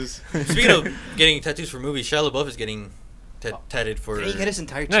 Batman noises. Speaking of getting tattoos for movies, Shia LaBeouf is getting tatted for. Did he get his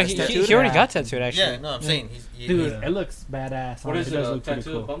entire No, chest he tattooed? already Yeah. got tattooed actually. Yeah, no, I'm saying he Dude, Yeah. it looks badass. What is it it? does A look pretty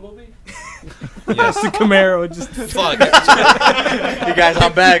tattoo of cool. Bumblebee? Yes, the Camaro just. fuck. You guys,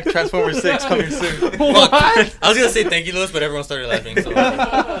 I'm back. Transformers 6 coming soon. Fuck. I was gonna say thank you, Lewis, but everyone started laughing. So.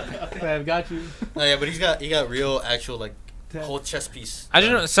 I've got you. No, yeah, but he got real actual like whole chest piece. I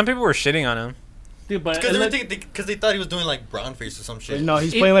don't know. Some people were shitting on him. Dude, but Because they thought he was doing like brown face or some shit. No,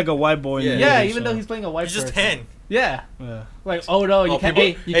 he's playing like a white boy. In the yeah, movie, even so. though he's playing a white He's just person. tan. Yeah. Yeah. Like, oh no, you Oh, can't.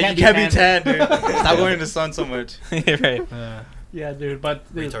 people- You hey, can't, you can't be be tan, dude. Stop going in the sun so much. Right. Yeah. Yeah, dude,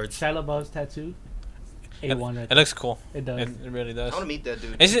 but dude, Retards. Shia LaBeouf's tattoo, A1 right It looks cool. It does. It really I does. want to meet that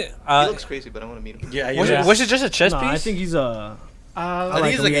dude. Is it? He looks crazy, but I want to meet him. Yeah, Was, yeah. it, was it just a chest No, piece? I think he's Uh, I like think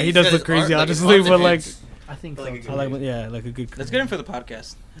he's him, like yeah, he he's does got look his crazy, arm- like his honestly, arms but, and like, hands. I think so. Like a too. I like like a good. Let's get him for the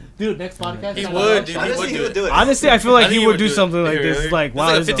podcast. Dude, next podcast. He I'm would, gonna- dude. Honestly, he would do it. Honestly, I feel like I think he he would would do do it. something like Really? this. Like, It's wow,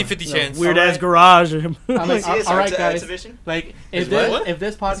 like a this is 50-50 chance. weird ass Alright. garage. I'm Did like, you see his all right, art guys. exhibition? Like, His if this what? if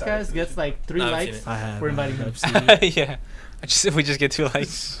this podcast gets like 3 No, I haven't likes, seen I have. we're inviting him. I've seen it. Yeah. If we just get 2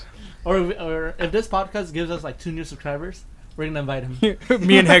 likes. or if this podcast gives us like 2 new subscribers, we're gonna invite him.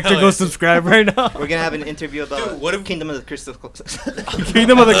 Me and Hector go subscribe right now. We're gonna have an interview about Dude, what if- Kingdom of the Crystal Skull.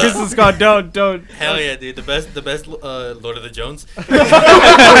 Kingdom of the Crystal Skull. Don't. Hell yeah, dude. The best Lord of the Jones. That's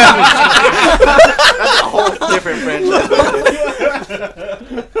a whole different franchise.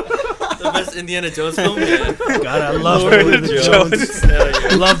 The best Indiana Jones film. Yeah. God, I love Lord of the Jones. Hell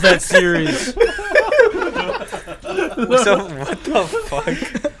yeah. Love that series. So what the fuck?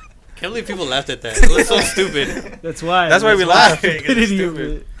 Can't believe people laughed at that. It was so stupid. That's why. That's why we laugh. Stupidity of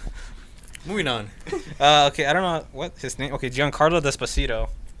it. Moving on. Okay, I don't know what his name. Okay, Giancarlo Despacito.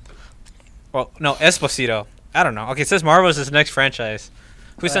 Well, no, Esposito. I don't know. Okay, it says Marvel is his next franchise.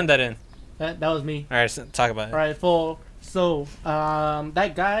 Who sent that in? That was me. All right, talk about it. All right, so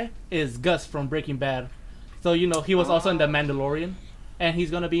that guy is Gus from Breaking Bad. So he was also in The Mandalorian, and he's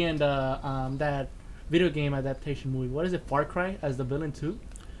gonna be in the that video game adaptation movie. What is it? Far Cry as the villain too.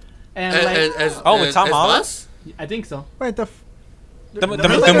 And with Tom Holland? Boss? I think so. Wait, The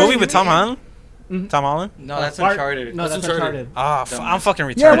movie with Tom Holland? Mhm. Tom Holland? No, that's Far- Uncharted. No, that's Uncharted. Ah, I'm fucking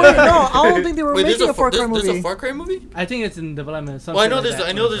retarded. Yeah, wait, no, I don't think they were Wait, making a Far Cry there's movie. a Far Cry movie? I think it's in development. Well, I know something there's like that.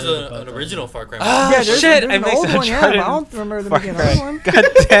 I know there's an original Far Cry movie. Ah, Yeah, there's shit! an I mixed old one, yeah, Uncharted but I don't remember them Far making Cry. another one. God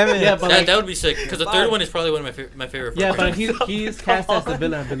damn it! Yeah, but like, that would be sick because the third one is probably one of my favorite. Far yeah, Cry but he's cast as the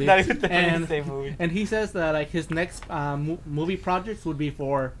villain, I believe. Not even the and same movie. and he says that like his next movie projects would be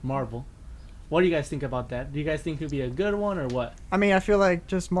for Marvel. What do you guys think about that? Do you guys think it'd be a good one or what? I mean, I feel like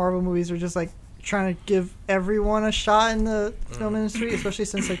just Marvel movies are just like trying to give everyone a shot in the film industry, especially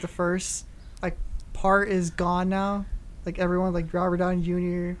since like the first like part is gone now. Like everyone, like Robert Downey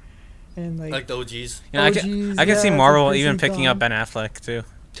Jr. and like the OGs. Yeah, I can see yeah, Marvel it's even basically picking up gone. Ben Affleck too.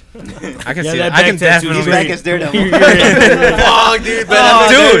 I can Yeah, see that that. I can back tattoo, He's definitely. back as Daredevil. Fuck, dude,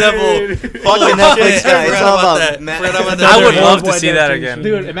 dude. Fuck the Netflix guy. It's all about that. Matt. Forgot about that. I would Daredevil. love to Boy see that adaptation. again.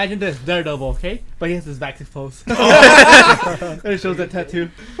 Dude, imagine this Daredevil, okay? But he has his back exposed. And it shows that tattoo.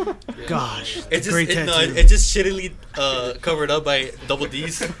 Gosh, It's just great tattoo. it's just shittily covered up by double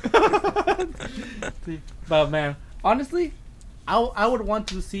D's. But man, honestly, I would want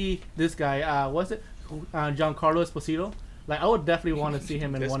to see this guy. Was it Giancarlo Esposito? Like I would definitely want to see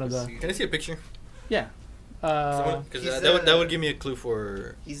him in one of the. Can I see a picture? Yeah. Because that would give me a clue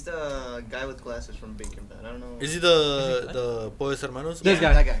for. He's the guy with glasses from Breaking Bad. I don't know. Is he the Boys Hermanos? This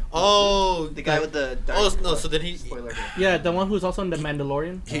guy. That guy. Oh, The guy with the. no. So then he. Spoiler. Yeah, the one who's also in the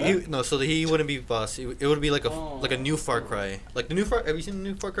Mandalorian. So he wouldn't be boss. It would be like a new Far Cry. Like the new Far. Have you seen the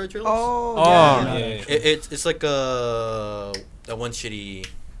new Far Cry trailers? Yeah. It's like a one shitty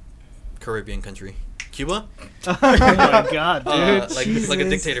Caribbean country, Cuba. Oh my god, dude. Like a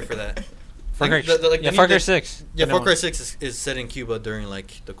dictator for that. Far Cry, Like Far Cry 6. Yeah, Far Cry 6 is set in Cuba during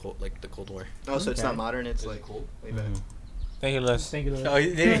the Cold War. Oh, so it's not modern. It's like cold. way back. Thank you, Les. Thank you. Oh,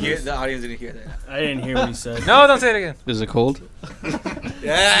 you didn't hear. The audience didn't hear that. I didn't hear what he said. No, don't say it again. Is it cold?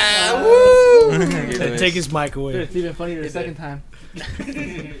 Yeah, woo! Take his mic Dude, away. it's even funnier the second time.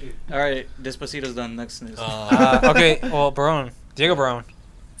 All right, Despacito's done. Next news. Okay, well, Diego Barone,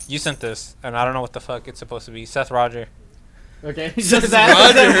 you sent this, and I don't know what the fuck it's supposed to be. Seth Roger. Okay. Seth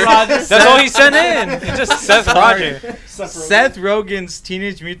Roger. That's all he sent in. It's just Seth Roger. Seth Rogen's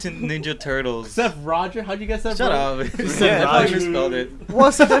Teenage Mutant Ninja Turtles. Seth Roger? How'd you get Seth Shut Roger? up. Seth I Roger. misspelled it.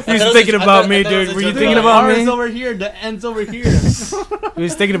 What's the difference? He was thinking about me, dude. Were you thinking about The R is me? over here, the N's over here. He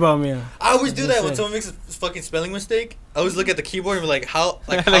was thinking about me. I always do that when someone makes a fucking spelling mistake. I always look at the keyboard and be like, how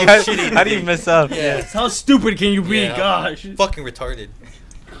Like, shitty. how do you mess up? Yeah, How stupid can you be? Yeah. Gosh. fucking retarded.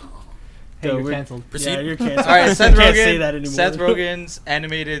 Hey, Yo, you're we're- canceled. Proceed. Yeah, you're canceled. All right, I Seth can't say that Rogen. anymore. Seth Rogen's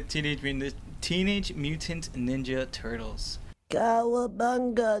animated Teenage Mutant Ninja Turtles.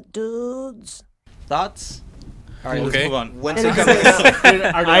 Cowabunga, dudes. Thoughts? All right, Okay. let's move on. When's it coming out? Dude,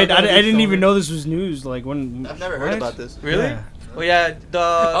 are I they- didn't even know this was news. Like when. I've never heard about this. Really? Yeah. Well, yeah.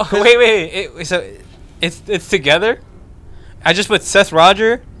 Oh, wait. So it's together? I just put Seth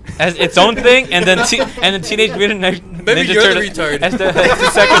Roger as its own thing, and then Teenage Mutant Maybe Ninja you're the Turtles retard. as the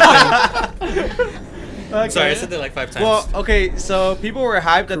second thing. Okay. Sorry, I said that like 5 times. Well, okay, so people were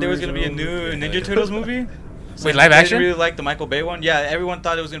hyped that there was going to be a Cruise new over. Ninja Turtles movie. So Wait, live they action? didn't really like the Michael Bay one. Yeah, everyone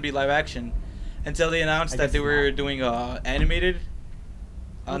thought it was going to be live action until they announced I that guess they were doing a animated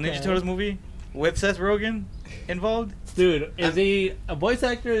Ninja Okay. Turtles movie with Seth Rogen involved. Dude, is he a voice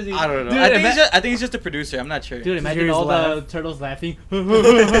actor? Is he? I don't know. Dude, I think he's just a producer. I'm not sure. Dude, imagine Here's all laugh. the turtles laughing. he's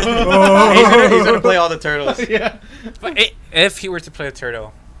gonna play all the turtles. Yeah. But if he were to play a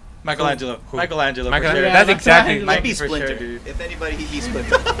turtle, Michelangelo. Who? Michelangelo. For Michelangelo. sure. Yeah, That's exactly Might He'd be be for Splinter. sure, dude. If anybody, he'd be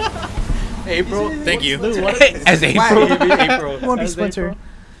Splinter. April. Thank you. Dude, what? as April. April. Won't be As Splinter.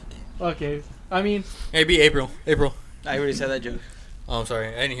 April? Okay. I mean, Maybe April. I already said that joke. Oh, I'm sorry.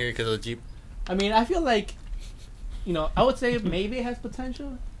 I didn't hear it because of the Jeep. I feel like, I would say maybe it has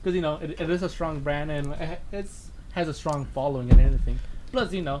potential because it is a strong brand and it has a strong following and everything.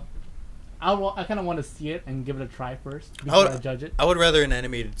 Plus, I kind of want to see it and give it a try first before I judge it. I would rather an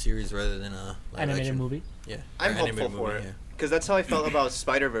animated series rather than a live Animated action. movie. Yeah. I'm or hopeful animated for movie, it. yeah. Because that's how I felt about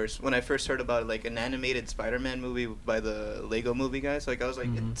Spider-Verse when I first heard about like an animated Spider-Man movie by the Lego movie guys. Like I was like,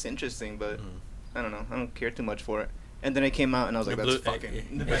 it's interesting, but I don't know. I don't care too much for it. And then it came out, and I was like, The that's blue-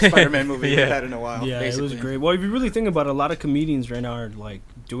 fucking the best Spider-Man movie Yeah. we've had in a while. Yeah, it was basically. great. Well, if you really think about it, a lot of comedians right now are like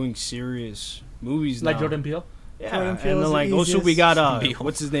doing serious movies Like now. Jordan Peele. Yeah, Jordan and Peele is then the like also we easiest. got Beale.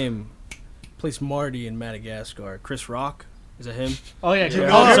 what's his name? Plays Marty in Madagascar. Chris Rock. Is that him? Oh yeah, Yeah.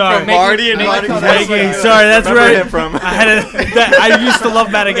 Oh, I'm sorry. from Marty and Making- Madagascar. Making- sorry, that's Remember right. him from- I had I used to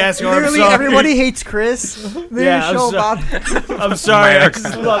love Madagascar. I'm Literally sorry. everybody hates Chris. They Yeah, yeah, I'm show sorry. about it. I'm sorry. I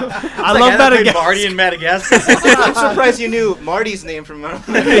just love. I love Madagascar. Marty in Madagascar. I'm surprised you knew Marty's name from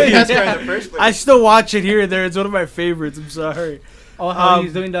Madagascar in the first place. I still watch it here and there. It's one of my favorites. I'm sorry. Oh, how Um,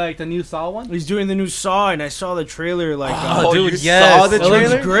 he's doing the new Saw one? He's doing the new Saw, and I saw the trailer. Like, Oh, dude, you yes. saw the it looks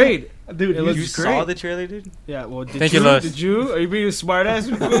trailer? great. Dude, It looks You great. saw the trailer, dude? Yeah. Well, did Thank you? you, Lewis. Did you? Are you being a smartass?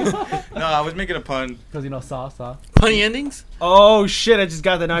 No, I was making a pun. because Saw. Funny endings? Oh shit! I just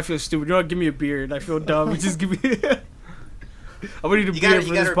got that. Now I feel stupid. You know what? Give me a beer, and I feel dumb. Just give me. I'm gonna need a You beer gotta, for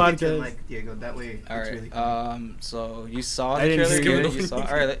you this gotta repeat to podcast. the mic, Diego. That way, All it's right. really cool. So you saw I the didn't trailer? hear Good? you. You saw? All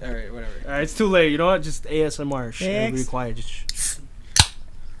right, whatever. All right, it's too late. You know what? Just ASMR. Shh, everybody Thanks. quiet. Just.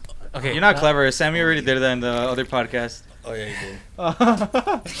 Okay. You're not clever. Sammy already did that in the other podcast. Oh, yeah, you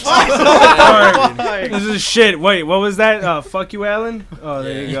did. Sorry. This is shit. Wait, what was that? Fuck you, Alan. Oh,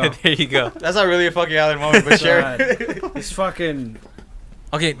 there you go. there you go. That's not really a fucking Allen moment, but sure. God. This fucking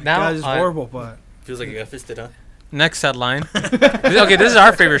Okay, now guy is horrible, but Feels like you got fisted, huh? next headline. Okay, this is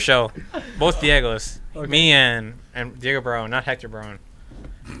our favorite show. Both Diegos. Me and Diego Brown, not Hector Brown.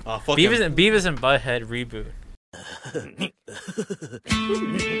 Oh, fuck Beavis him. and Butthead reboot.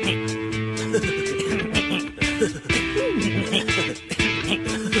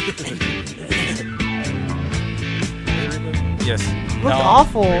 Yes. Looked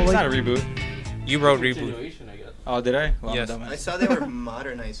awful. It's Like, not a reboot. You wrote reboot. Oh, did I? Well, Yes. I'm a dumbass. I saw they were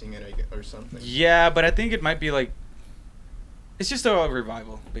modernizing it or something. Yeah, but I think it might be like. It's just a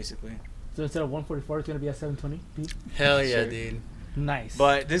revival, basically. So instead of 144, it's gonna be at 720p. Hell yeah, Sure. dude. Nice.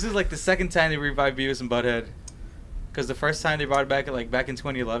 But this is like the second time they revived Beavis and Butthead. Because the first time they brought it back back in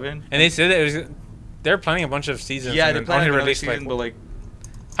 2011. And they said it was. They're planning a bunch of seasons. Yeah, and they're then planning only another released, season, but like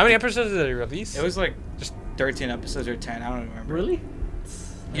how many episodes did they release? it was like just 13 episodes or 10. I don't remember. really?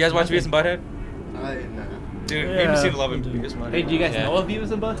 You guys watch Beavis and Butthead? Nah. Dude, Yeah, people seem to love I it. do. Beavis and Butthead. Hey, do you guys Yeah. know of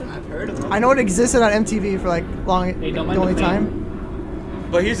Beavis and Butthead? I've heard of them. I know it existed on MTV for like long, Hey, the don't mind only the fame. time.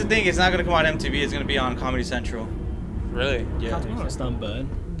 But here's the thing: it's not gonna come on MTV. It's gonna be on Comedy Central. Really? Yeah. Oh, it's not bad.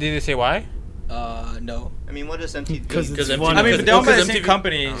 Did they say why? No. I mean, what does MTV? Because Because it's MTV one. I mean, but they're owned by the because same MTV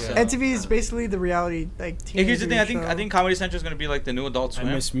company. Oh. So. MTV is basically the reality like. Yeah, here's the thing. teenager I show. think Comedy Central is gonna be like the new Adult I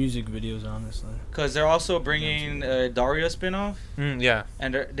Swim. miss music videos, honestly. Because they're also bringing Daria spinoff, Yeah.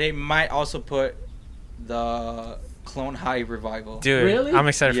 and they might also put the Clone High revival. Dude, Really? I'm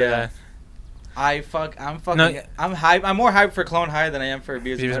excited Yeah. for that. I'm fucking. No. I'm hype. I'm more hyped for Clone High than I am for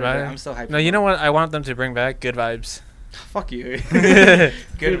Beavis and Beavis and Butthead. Butthead? I'm still hyped. No, you know what? I want them to bring back good vibes. Fuck you. Good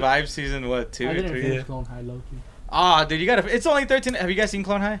Good Vibes season what 2 I or didn't 3? finish Clone High low key. Ah, dude, you gotta. It's only 13. Have you guys seen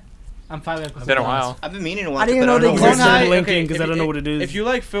Clone High? I'm 5 episodes. It's been a while. I've been meaning to watch didn't it, even but know I don't they know where existed. it's at. Clone High? Linking, 'cause if I don't know you- what it is. If you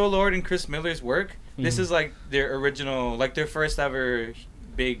like Phil Lord and Chris Miller's work, this Mhm. is like their original, like their first ever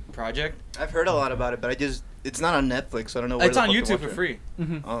big project. I've heard a lot about it, but it's not on Netflix, so I don't know where It's the on fuck to YouTube watch for it. free.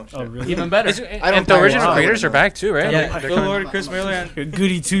 Mm-hmm. Oh, shit. Oh, really? Even better. And the pirate original it. creators are back too, right? Yeah, They're Phil coming- Lord, Chris Miller, and,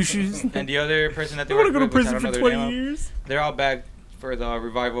 Goody two shoes. and the other person that they I want to work go to with, which I prison don't for know their 20 name of. years. They're all back for the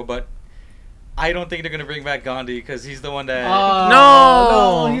revival, but I don't think they're gonna bring back Gandhi because he's the one that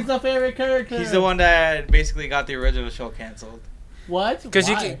No, he's the favorite character. he's the one that basically got the original show canceled. What? Because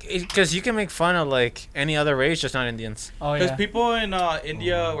Why? you can make fun of like any other race, just not Indians. Oh Because yeah. people in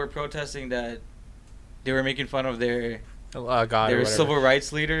India were protesting that they were making fun of their God, or whatever. civil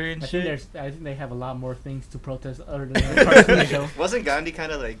rights leader and I think shit. I think they have a lot more things to protest other than the cartoon show. Wasn't Gandhi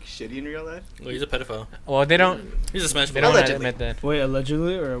kind of like shitty in real life? Well, he's a pedophile. Well, they don't. He's a smash They ball. don't Allegedly. admit that. Wait,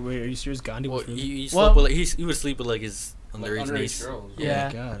 allegedly? Or wait, are you serious? Gandhi Well, was really? he Well- slept with, like, he would sleep with like his underage niece. Yeah.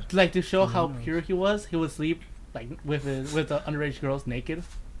 Oh my God. Like to show how Mhm. pure he would sleep like with the underage girls naked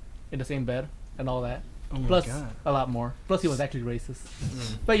in the same bed and all that. Oh my Plus God. a lot more. Plus he was actually racist.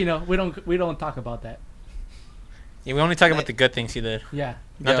 Mm. But you know, we don't talk about that. Yeah, we only talk about the good things he did, Yeah.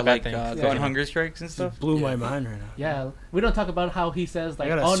 not the bad like things. go on hunger strikes and stuff. Blew my mind right now. Yeah. We don't talk about how he says like,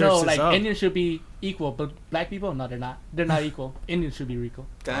 gotta oh search no, this like up. Indians should be equal, but black people, no, they're not. They're not equal. Indians should be equal.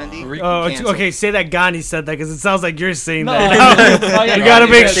 Gandhi. Oh, canceled. okay. Say that Gandhi said that because it sounds like you're saying No, that. oh, yeah, You gotta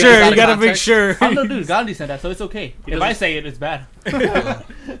Gandhi make said it. sure. It's out You of gotta make context. sure. I'm no dude. Gandhi said that, so it's okay. If I say it, it's bad.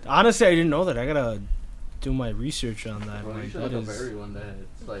 Honestly, I didn't know that. I gotta do my research on that. Bro, you Like, should that look up is- everyone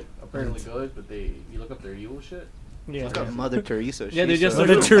that's like apparently good, but you look up their evil shit. Yeah. Look up Mother Teresa. Yeah, they She's just so-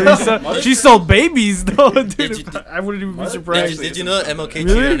 Mother Teresa. She sold babies though, dude. I wouldn't even be Did surprised. you, did you know that MLK cheated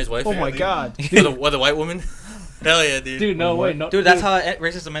Really? on his wife? Oh my God. With a white woman? Hell yeah, dude. Dude, no way, no. Dude, that's how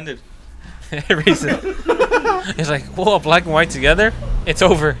racism ended. Reason. It's like, whoa, black and white together. It's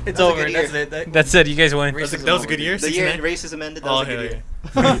over. It's That's a over. good That's year. it. That's it. You guys win. That was a good year. The year 69? racism ended. That Oh was a hell good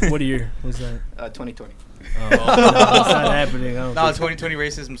yeah. year. What year was that? 2020. Oh, that's not happening. I don't No, think so. 2020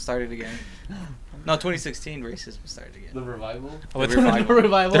 racism started again. No, 2016 racism started again. The revival. With The The revival.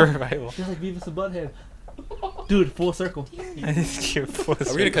 revival. the revival. Just like Beavis and Butthead. Dude, full circle. It's cute. Are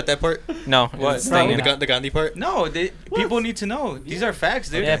we gonna cut that part? No, What? it's staying in. The Gandhi part? No, people need to know. These are facts,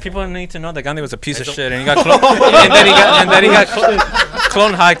 dude. Yeah, people need to know that Gandhi was a piece of don't- shit, and he got and then he got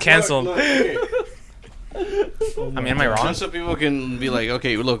Clone High canceled. I mean, am I wrong? Just so people can be like,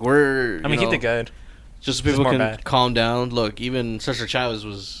 okay, look, we're. I mean, he did good. Just so This is people more can bad. calm down. Look, even Cesar Chavez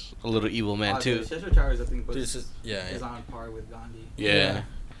was a little evil man too. Cesar Chavez, I think, Dude, it's just, yeah. is on par with Gandhi. Yeah.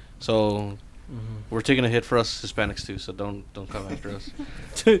 So we're taking a hit for us Hispanics too. So don't come after us.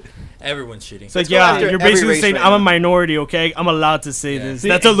 Everyone's cheating. It's like, go yeah, after you're every basically race saying right I'm a now. minority, okay? I'm allowed to say Yeah. this. See,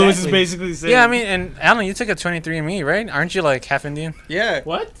 That's what Lewis is exactly. basically saying. Yeah, I mean, and Alan, you took a 23andMe, right? Aren't you like half Indian? Yeah.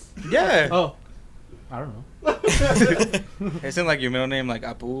 What? Yeah. Oh. I don't know. Isn't like your middle name like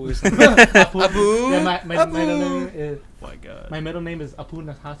Apu or something? Apu. Yeah, my middle name is Oh my God. my middle name is Apu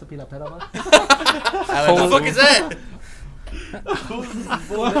Nahasapila Perava. What the fuck is that?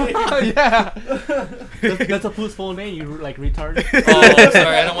 Yeah. That's Apu's full name. You like retard. Oh,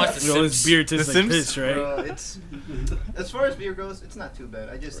 sorry, I don't watch the You know, his Sims. beard tastes The like Sims? piss, right? It's as far as beer goes, it's not too bad.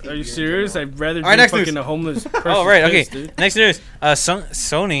 I just. hate Are you beer in serious? general. I'd rather Alright, drink next fucking news. a homeless person. Oh, right. Okay. Dude. Next news.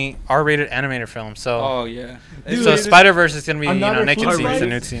 Sony R-rated animator film. So, Oh yeah. Dude, so it is- Spider Verse is gonna be Another naked food scenes fight? and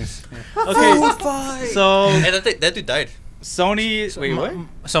nude scenes. Okay. So Hey, that dude died. Sony. Wait,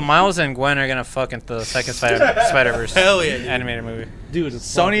 what? So Miles and Gwen are gonna fuck into the second Spider-Verse. Hell yeah, dude. Animated movie. Dude,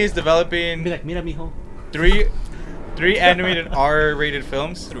 Sony is developing be like, mira, mijo. three animated R-rated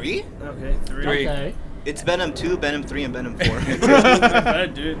films. 3? Okay, 3. Okay. It's Venom 2, Venom 3, and Venom 4.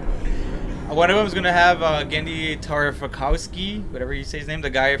 Bad, dude. One of them is gonna have Gendy Tartakovsky, whatever you say his name, the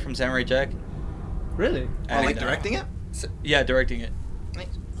guy from Samurai Jack. Really? Oh, like And, directing it? Yeah, directing it. Nice.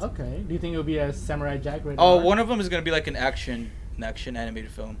 Okay. Do you think it'll be a Samurai Jack rated Oh, R? one of them is gonna be like an action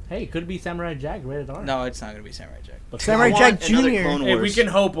animated film. Hey, could be Samurai Jack rated R. No, it's not gonna be Samurai Jack. But Samurai I Jack want another Jr. Clone Hey, we Wars. can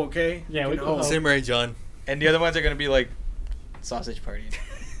hope, okay? Yeah, we can hope. hope. Samurai John. And the other ones are gonna be like Sausage Party.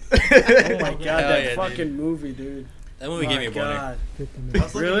 Oh my god, Hell that yeah, fucking dude. movie, dude. That movie My gave me a boner. God. I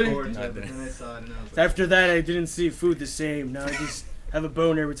was looking Really? forward to I it, but did. then I saw it and I was like, After that, I didn't see food the same. Now I just have a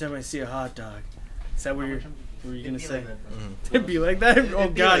boner every time I see a hot dog. Is that what you're gonna it'd be say? like that, bro. It'd be like that? It'd Oh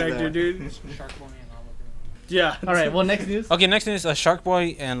be god, like Hector, that. dude. Yeah. All right. Well, next news. Okay, next is Shark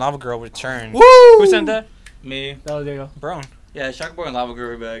Boy and Lava Girl return. Woo! Who sent that? Me. Oh, there you go. Brown. Yeah, Shark Boy and Lava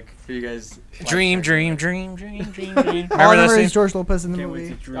Girl are back for you guys. Dream. All Remember I that remember scene? is George Lopez in the Can't wait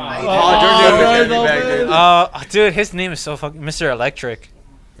movie. to dream. Oh, George Lopez is back, dude. Dude, his name is so fucking Mr. Electric.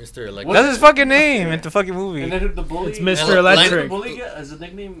 Mr. Electric. That's his fucking name in the fucking movie. And then the bully. It's And Mr. Li- Electric. The bully get as a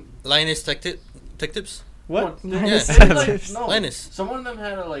nickname. Linus Tech Tips. What? Yeah. Nice. No, Linus. Some of them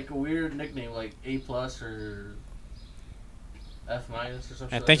had a weird nickname like A plus or F minus or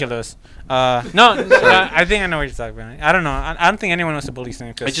something. Yeah, thank you, Lewis. I think I know what you're talking about. I don't know. I don't think anyone knows the bully's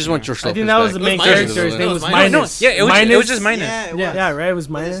name. I just want George I Lopez think that was the back. main It was Minus. character. His It name was was Minus. Minus. Yeah, it was just Minus. Yeah, it was. Yeah. Yeah, right. It was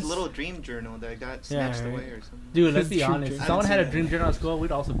With his Minus. little dream journal that got Yeah, snatched right. away or something. Dude, let's be Dream honest. journal. If someone I had a didn't see dream that. journal at school,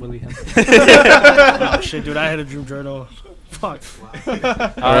 we'd also bully him. Oh shit, dude! I had a dream journal. Fuck. All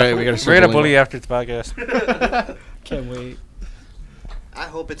right, we gotta We're start gonna bullying. bully you after the podcast. Can't wait. I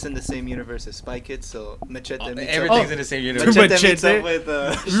hope it's in the same universe as Spy Kids, so Machete meets Everything's up. in the same universe. Machete meets Machete. up with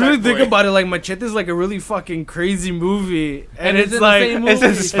If you really Shark think Boy. about it, like Machete is like a really fucking crazy movie, and it's it's in the like same It's in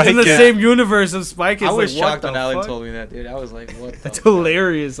movie. it's Spy in the Kids. same universe of Spy Kids. I was like, what shocked when the Alan fuck? told me that, dude. I was like, what the It's fuck?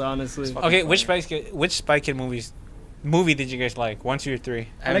 hilarious, honestly. fucking Okay, funny. which Spy Kid movie did you guys like? 1, 2, or 3? I like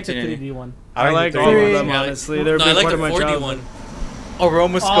the haven't seen any. 3D one. I like the all 3D. of them, Yeah, honestly. They're a No, I big like part the of my 4D childhood. one.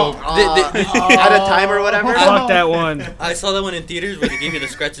 Aromascope. At a time or whatever. Fuck that one. I saw that one in theaters where they gave you the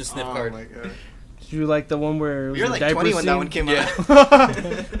scratch and sniff card. Oh my god. Did you like the one where it was You're a like diaper 20 when that scene? one came Yeah. out.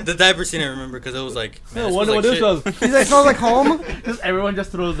 The diaper scene I remember because it was like. Man, I this wonder was what like this shit. was. He's like, smells like home. Just everyone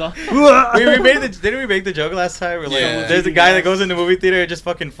just throws up. Didn't we make the joke last time? We're like, Yeah. there's a guy that goes in the movie theater and just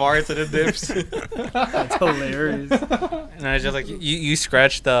fucking farts and it dips. That's hilarious. And I was just like, you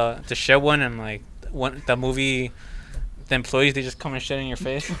scratch the shit one and like the movie. The employees, they just come and shit in your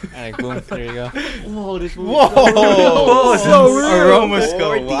face. And like, boom, there you go. Whoa, this movie. Whoa! so real.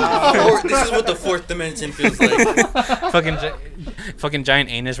 Aromascope. Wow. This is what the fourth dimension feels like. fucking giant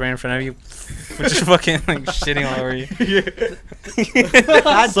anus right in front of you. Just fucking like shitting all over you.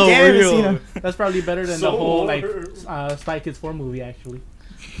 God So damn it, real. Messina. That's probably better than the whole Spy Kids 4 movie, actually.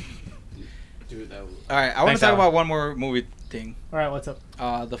 Dude, that was. All right, I want Thanks, to talk Alan. about one more movie thing. All right, what's up?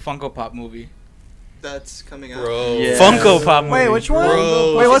 The Funko Pop movie. That's coming out. Bro. Yeah. Funko Pop movie. Wait, which one?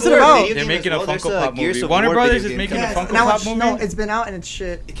 Bro. Wait, what's it Is there a about? video They're game making as a well? There's Funko Pop Gears movie. of Warner War Brothers video is game making coming a out. Funko Now Pop it's, movie. no, it's been out and it's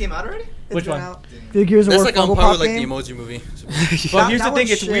shit. It came out already? It's Which been one? out. The Gears of That's War like on Funko par Pop with like the game. Emoji Movie. But here's that the thing,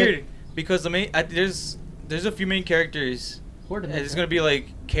 one's it's shit. weird because the main there's a few main characters. And it's gonna be like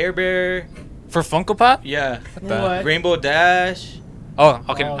Care Bear, For Funko Pop? yeah, What? Rainbow Dash, Oh,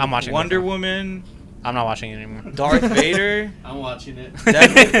 okay, Oh, I'm watching Wonder this. Woman, I'm not watching it anymore. Darth Vader, I'm watching it.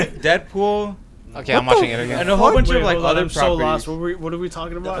 Deadpool, Okay, I'm watching it again. and a whole bunch Wait, of like hold on, other I'm so lost. properties. What are we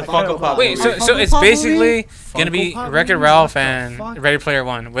talking about? The I kinda Funko Pop lost. Wait, so Funko it's Pop basically movie? gonna be Funko Pop Wreck-It movie? Ralph What the and fuck? Ready Player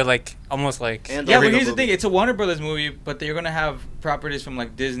One with like almost like And Yeah, but Lego here's the movie. thing: it's a Warner Brothers movie, but they're gonna have properties from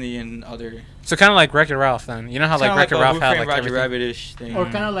like Disney and other. so kind of like Wreck-It Ralph then. You know how like Kinda Wreck-It a Ralph Who had Framed like Roger everything. Rabbit-ish thing. Or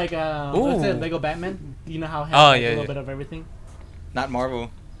kind of like what's it, Ooh. Lego Batman? You know how it has Oh, like, yeah, a little yeah. bit of everything. Not Marvel.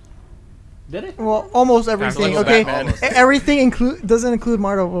 Did it? Well, almost everything. Lego Okay, Batman. everything doesn't include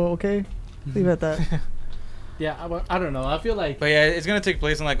Marvel. Okay, leave it at that. Yeah, I don't know. I feel like But yeah, it's gonna take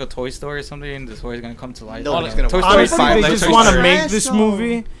place in like a toy store or something. The toy is gonna come to life. Nobody's gonna Toy watch Story it. Honestly, 5. they like just Toy want to Story. make this Trash,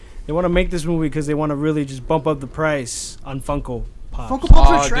 movie. They want to make this movie because they want to really just bump up the price on Funko Pop. Funko Pops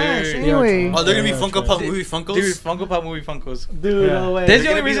Aw, are trash. dude. Anyway, Oh, they're gonna be Yeah, Funko okay. Pop movie Funkos. Dude, Funko Pop movie Funkos. dude, Yeah. no way. There's the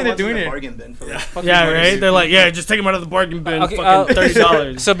They're only gonna be reason the they're ones in doing the it. bargain bin for like Fucking Yeah, money. right. They're like, yeah, just take them out of the bargain bin. Okay, fucking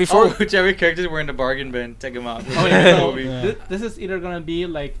 $30. So Oh, before whichever characters were in the bargain bin, take them out. Oh, yeah, so Movie. Yeah. this is either gonna be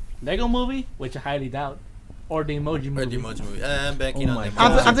like Lego movie, which I highly doubt, or the Emoji Or Movie? the Emoji Movie. I'm banking Oh on my the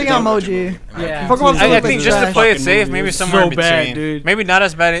God. I'm thinking Emoji. Yeah. Pokemon I Sleep think is just to trash. play it Fucking safe, movie. maybe It's somewhere so in between. bad, dude. Maybe not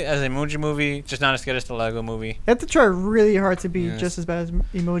as bad as Emoji Movie, just not as good as the Lego Movie. You have to try really hard to be Yes. just as bad as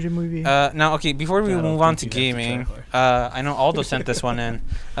Emoji Movie. Now, okay, before we I don't move on to think you'd have to gaming, try I know Aldo sent this one in.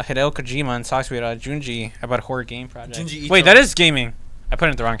 Hideo Kojima and talks with Junji about a horror game project. Junji Ito. Wait, that is gaming. I put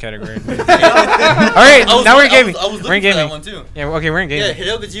it in the wrong category. All right, now we're in gaming. I was We're in looking for that gaming. one too. Yeah, okay, we're in Yeah, gaming.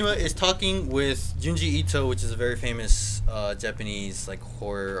 Hideo Kojima is talking with Junji Ito, which is a very famous Japanese like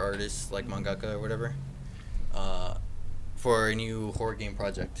horror artist, like mangaka or whatever, for a new horror game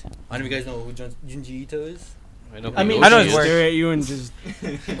project. I don't know if you guys know who Junji Ito is. I mean, I know his work. Stare at you and just.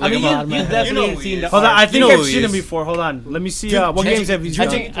 I mean, you definitely You know who seen he the is. Hold on, I art. think know I've who he seen him is. before. Hold on, let me see. Jun- What Junji- games have you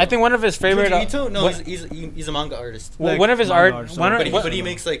Junji- done? I think one of his favorite. Junji Ito? No, what- he's a manga artist. one of his manga art. artist, One okay. of, But he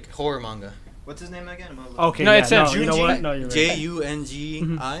makes like horror manga. What's his name again? Okay, No, yeah, it said no, you know Junji what? No, you're right.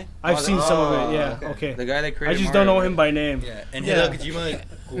 Jungi. I've seen some of Oh, it. Yeah. okay. Okay. The guy that I created just don't know Mario. him by name. Yeah, and Yeah. Hideo Kojima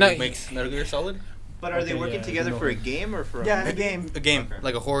who No, makes Metal Gear Solid. But are they Okay, working yeah, together no. for a game or for Yeah, a game. A game, Okay.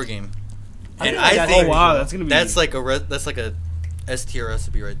 like a horror game. I And think I I got think Oh wow, that's gonna be. that's like a S tier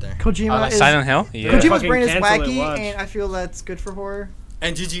recipe right there. Kojima is Silent Hill. Yeah. Kojima's Fucking brain is cancel it, wacky, watch. and I feel that's good for horror.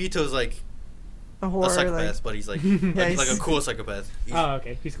 And Junji Ito's like A a horror, psychopath, like but he's like Yeah, like a he's- cool psychopath. He's- Oh,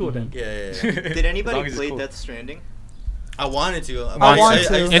 okay. He's cool then. yeah. Did anybody long as it's play cool. Death Stranding? I wanted to. I want to.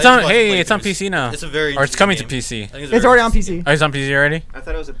 just It's on. watched Hey, playthroughs. it's on PC now. It's a very. Or it's coming to interesting PC. game. I think it's very already on interesting. PC. Oh, it's on PC already. I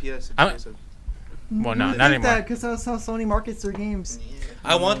thought it was a PS. I'm- PS. Well, no, I not think anymore. that because that's how Sony markets their games.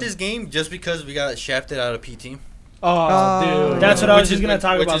 I want this game just because we got shafted out of PT. Oh, dude. That's what I was Which just is gonna like-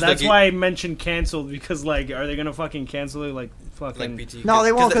 talk which about. is That's like- why I mentioned canceled because like, are they gonna fucking cancel it? Like fucking. Like PT. No,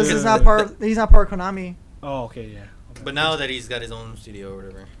 they won't because he's not the- part. He's not part of Konami. Oh, okay, yeah. But now that he's got his own studio or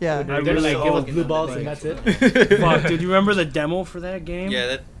whatever. Yeah. They're I gonna really like give us hope blue balls like- and that's it. Fuck, dude, you remember the demo for that game? Yeah,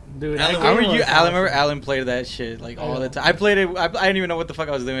 that. Dude, Alan, that I remember game you, was Alan. awesome. Remember Alan played that shit like all the time. I played it. I didn't even know what the fuck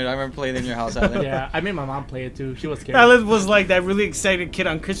I was doing. I remember playing it in your house, Alan. Yeah, I made my mom play it too. She was scared. Alan was like that really excited kid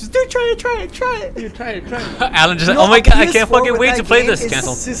on Christmas. Dude, try it. Dude, try it. Alan just. You know, Oh my a god, I can't PS4 fucking with wait that to play game this. is-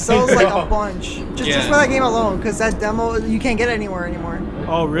 Cancel. It sells like a bunch. Just Yeah. for that game alone, because that demo you can't get anywhere anymore.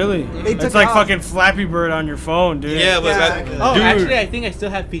 Oh, really? They took It's it like off. fucking Flappy Bird on your phone, dude. Yeah, but Yeah. Oh, Dude. actually, I think I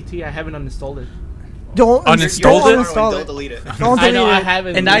still have PT. I haven't uninstalled it. Don't Uninstalled don't it? uninstall Don't it. delete it. Don't I delete know I it.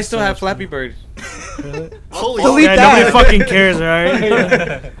 haven't. And I still have Flappy Bird. holy Oh, Delete Yeah, that. nobody fucking cares,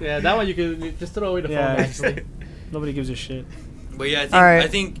 alright? Yeah, that one you can just throw away the phone. Yeah. Actually, Nobody gives a shit. But yeah, Alright. I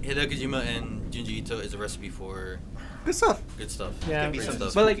think Hideo Kojima and Junji Ito is a recipe for Good stuff. good stuff. yeah. Could be Great some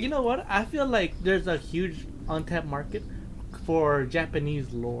stuff. But like, you know what? I feel like there's a huge untapped market for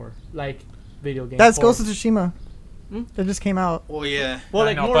Japanese lore, like video games. That's for- Ghost of Tsushima. Hmm? That just came out. Oh yeah. Well, I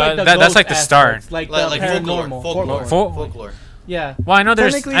like know, more but like the that's ghost like the start. aspects, like, Like the folklore. paranormal, Folklore. Fol- Folklore. Yeah. Well, I know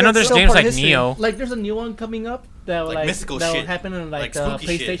there's Technically, that's still games part like of history. Neo. Like there's a new one coming up that Like like mystical that will shit. happen in like, Like the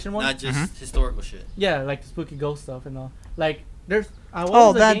spooky PlayStation shit, one. not just Mhm. historical shit. Yeah, like the spooky ghost stuff and all. Like there's what Oh,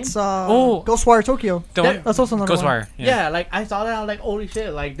 was the that's game? Ghostwire Tokyo. The one- That's also another one. Ghostwire. Yeah. like I saw that. I was like, holy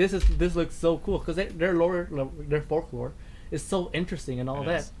shit! Like this looks so cool because their lore, their folklore, is so interesting and all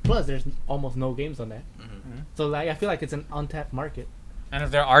that. Plus, there's almost no games on that. Mhm. So like, I feel like it's an untapped market. And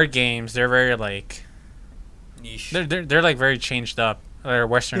if there are games, they're very like Niche. they're like very changed up or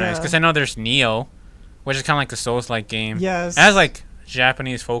westernized. Yeah. Because I know there's Neo, which is kind of like a Souls-like game. Yes. It has like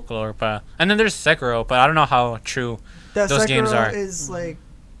Japanese folklore, but and then there's Sekiro, but I don't know how true. that those Sekiro games are. is like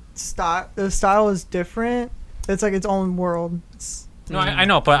style. The style is different. It's like its own world. It's, No, I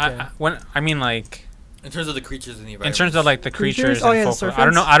know, but Okay. I mean like In terms of the creatures in the in environment. terms of like the Creatures? creatures Oh, and yeah, the folklore.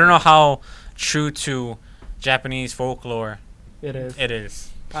 serpents? I don't know how true to Japanese folklore It is. it is.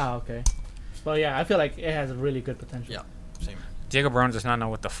 Ah, okay. But yeah, I feel like it has a really good potential. Yeah. Same. Diego Brown does not know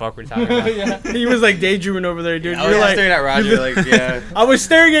what the fuck we're talking about. yeah. He was like daydreaming over there, dude. I You're was like, staring at Roger like, yeah. I was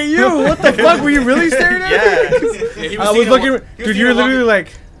staring at you. What the fuck? Were you really staring at me? Yeah, he I was seeing looking, a wa- he was dude. seeing You're a walk- literally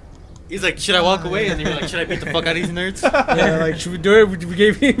like, He's like, should I walk away? And you're like, should I beat the fuck out of these nerds? yeah, like, should we do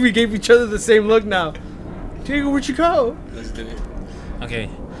it? We gave each other the same look now. Diego, where'd you go? Let's do it. Okay.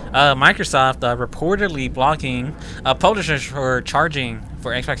 Microsoft reportedly blocking publishers for charging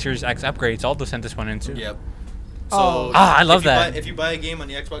for Xbox Series X upgrades. Aldo sent this one in too. Yep. Oh. I love if you that. If you buy a game on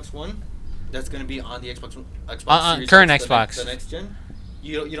the Xbox One, that's gonna be on the Xbox Series current X, Xbox. the next gen.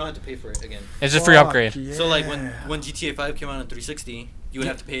 You don't have to pay for it again. It's a free Fuck, upgrade. So like yeah. when GTA 5 came out on 360, you would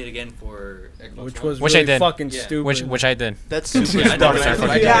have to pay it again for Xbox Which One. was Which I really did. fucking Yeah. stupid. Which I did. That's super Yeah, I know, dumb.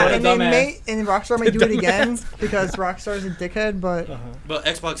 right? yeah, What a and they dumbass. may and Rockstar may do it again because Rockstar's a dickhead, but But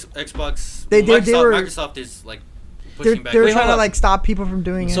Xbox, They Microsoft, were- Microsoft is like they're pushing back. they're Wait, trying hold to up. like stop people from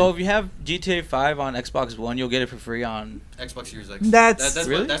doing So it. if you have GTA 5 on Xbox One, you'll get it for free on. Xbox Series X. That's- that's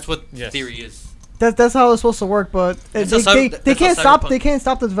Really? what Yes. theory is. That's how it's supposed to work, but they That's how can't stop. Cyberpunk- They can't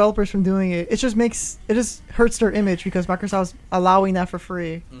stop the developers from doing it. It just hurts their image because Microsoft's allowing that for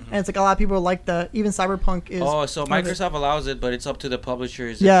free, and it's like a lot of people like that. Even Cyberpunk is. Oh, so part of it. Microsoft allows it, but it's up to the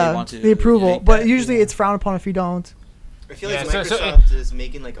publishers if they Yeah, want to. the approval, make but that. usually it's frowned upon if you don't. I feel like Yeah, so Microsoft is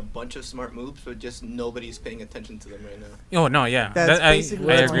making like a bunch of smart moves, but just nobody's paying attention to them right now. Oh no, yeah, That's I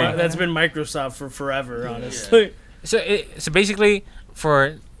basically agree. That's been Microsoft for forever, honestly. So basically,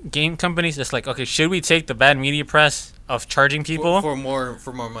 for game companies, it's like, okay, should we take the bad media press of charging people for more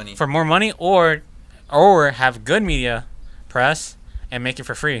money? for more money, or have good media press and make it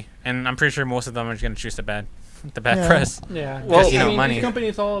for free? And I'm pretty sure most of them are going to choose the bad Yeah. press. Yeah. Well, you know, these money.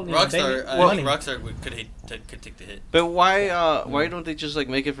 companies all Rockstar, I money. think Rockstar could take the hit. But why don't they just like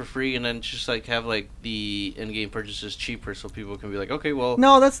make it for free and then just like have like the in-game purchases cheaper so people can be like, okay, well,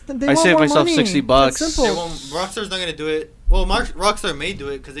 No, they I want saved more myself money. $60. It's simple. Rockstar's not gonna do it. Well, Rockstar may do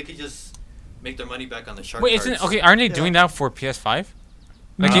it because they could just make their money back on the shark Wait, cards. isn't okay? Aren't they Yeah. doing that for PS5?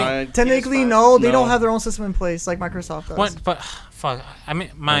 Like, Technically, PS5? no, they No. don't have their own system in place like Microsoft does. what? But fuck, I mean,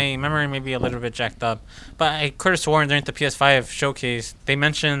 my memory may be a little bit jacked up, but I could have sworn during the PS5 showcase they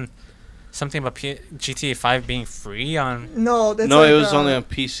mentioned something about GTA 5 being free on. No, that's no, like, it was only on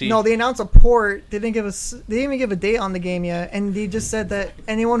PC. No, they announced a port. They didn't even give a date on the game yet, and they just said that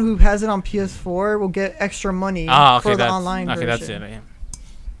anyone who has it on PS4 will get extra money Okay, for the that's online okay. version. That's it. Yeah.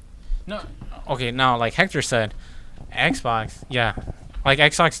 No, okay. Now, like Hector said, Xbox, yeah, like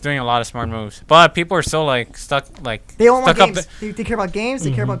Xbox is doing a lot of smart moves, but people are still like stuck, like They don't want stuck up. games. They care about games.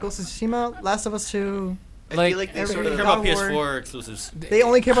 They care about Ghost of Tsushima, Last of Us 2. I Like, feel like they every- sort They of care about God of War. PS4 exclusives. They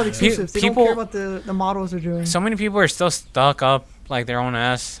only care about the exclusives. They don't people- care about the models they're doing. So many people are still stuck up like their own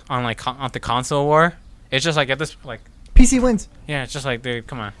ass on like on the console war. It's just like at this like PC wins. yeah, it's just like dude,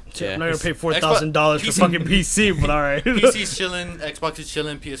 come on. Yeah. I'm not gonna pay $4,000 for PC fucking PC, but all right. PC's chilling, Xbox is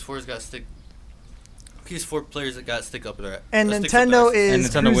chilling, PS4's got stick. PS4 players that got stick up their And sticks up Nintendo their ass.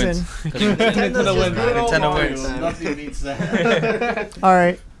 is And Nintendo cruising. Nintendo's just good old Nintendo Mario, wins. man. Nothing beats that. All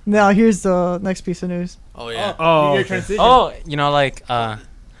right. Now here's the next piece of news. Oh yeah. Oh, Your okay. transition. Oh, you know like Talking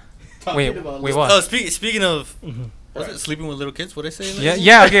wait about wait this- what? Oh, speaking of, was it sleeping with little kids? What did I say?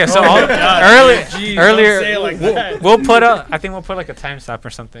 Yeah, okay. So Oh, God, earlier, jeez, earlier, don't say it like that. we'll put up. I think we'll put like a timestamp or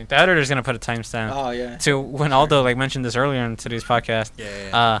something. The editor's gonna put a timestamp Oh yeah. to when Aldo like mentioned this earlier in today's podcast.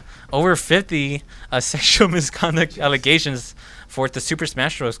 Yeah. Over 50 sexual misconduct allegations for the Super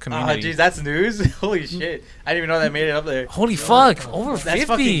Smash Bros. Oh community. jeez, that's news. Holy shit! I didn't even know that made it up there. Holy fuck! Over That's 50.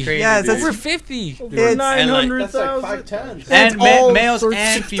 fucking crazy. Yeah, dude. that's Over 50. It's 900,000. That's like 5'10". and all males for-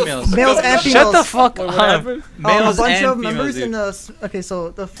 and females. Males and females. Shut the fuck What up. happened? Males a bunch and of females, members dude. in the okay.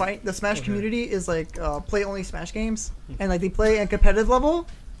 So the Smash community is like play only Smash games, and like they play at competitive level.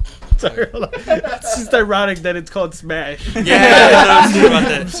 Sorry, hold on. It's just ironic that it's called Smash. Yeah, I was about I'm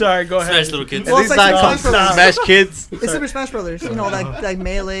that. sorry, go ahead. Smash little kids. Well, At it's least like not Smash called Brothers. Smash Kids. It's Super Smash Brothers. You know, like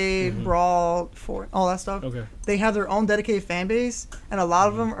Melee, Brawl, all that stuff. Okay. They have their own dedicated fan base, and a lot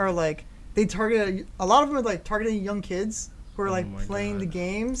of them are like they target. A lot of them are like targeting young kids who are like my playing God. the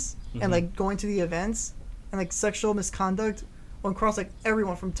games and like going to the events, and like sexual misconduct across like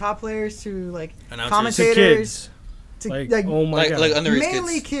everyone from top players to like Announcers. To commentators kids. to Like, oh my Like God. underage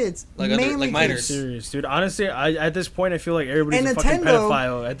mainly kids. kids, Like under- mainly like kids. minors. Serious, dude. Honestly, at this point, I feel like everybody's And a fucking Nintendo-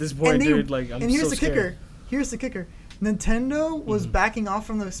 pedophile. At this point, and they- dude, like, I'm and here's so the scared. kicker. Here's the kicker. Nintendo was backing off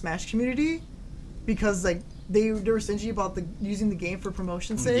from the Smash community because like they were stingy about using the game for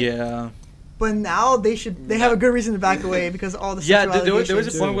promotion's sake. Yeah. But now they have a good reason to back away because all the Yeah, sexual there was a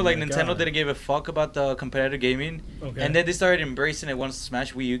allegations. point where like my Nintendo God. didn't give a fuck about the competitive gaming, Okay. and then they started embracing it once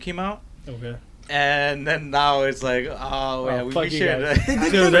Smash Wii U came out, Okay. and then now it's like, oh yeah, we fuck you should. guys. They, I did-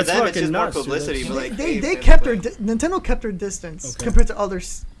 mean, Dude, for that's them, it's fucking just more nuts, dude. publicity. But like, they hey, kept but- their Nintendo kept their distance Okay. compared to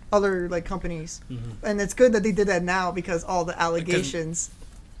other like companies, and it's good that they did that now because all the allegations.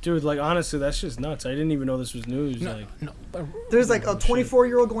 Dude, like, honestly, that's just nuts. I didn't even know this was news. Like, There's like a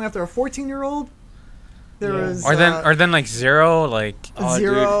 24-year-old going after a 14-year-old. There Yeah. was Or then like zero like Oh,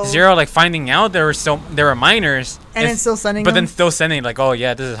 zero, zero like finding out there were minors and then still sending but them. then still sending like, oh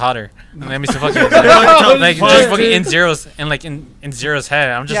yeah, this is hotter. And let me see fucking like just fucking in zeros and like in zero's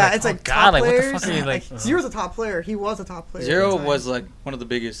head. I'm just yeah, like, it's oh like god, top like what players. the fuck are you like? Zero's a top player. He was a top player. at Zero the time. was like one of the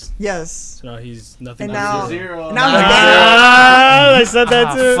biggest. Yes. so now he's nothing. And but now, Zero. and now he's Ah, I said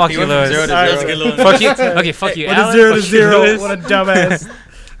that too. Fuck He you, went from Lewis. zero to Alright, That's a good little. Fuck you. Okay, fuck you. What a Alex. 0 to Fuck you, 0. Lewis. What a dumbass.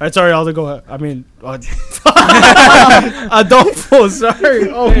 Alright, sorry, Aldo, go ahead. I mean, Adolfo, sorry.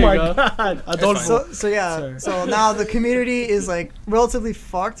 Oh There you my go. god. Adolfo. So yeah. Sorry. So now the community is like relatively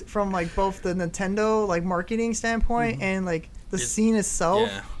fucked from like both the Nintendo like marketing standpoint and like the scene itself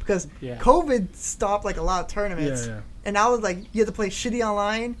Yeah. because Yeah. COVID stopped like a lot of tournaments. Yeah, yeah. And now it's like you have to play shitty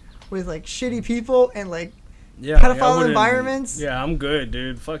online with like shitty people and like Yeah, I pedophile wouldn't- environments. Yeah, I'm good,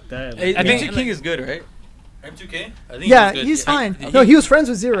 dude. Fuck that. Hey, I think- Ninja King is good, right? M2K? I think Yeah, good. he's fine. He- No, he was friends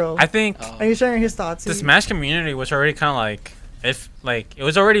with Zero. I think and he's sharing his thoughts. the He- Smash community was already kind of like, if like it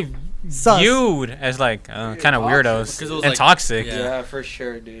was already Sus. viewed as like kind of Because weirdos it was, and like- toxic. Yeah. For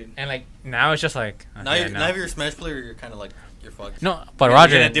sure, dude. And like now it's just like Now, okay, you're, no. now if you're a Smash player, you're kind of like, you're fucked. No, but you're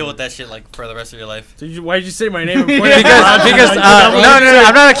Roger- gonna deal with that shit like for the rest of your life. Why did you say my name? because no,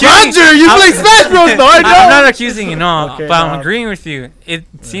 I'm not accusing Roger, you play Smash Bros. No, I know. I'm not accusing you, no, Okay, but I'm no. agreeing with you. It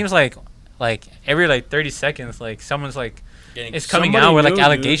seems like every like 30 seconds, like someone's like it's coming Somebody out with like new, dude.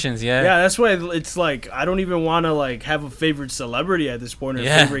 allegations. Yeah, Yeah, that's why it's like I don't even want to like have a favorite celebrity at this point or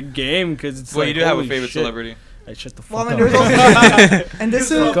Yeah. a favorite game because it's Well, like you do have a holy favorite shit. celebrity. I shut the fuck Well, I up. mean, there's also, and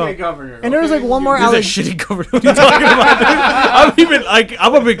this is Okay, governor. and there was like one more He's a allegation. shitty governor. What are you talking about, dude? I'm even like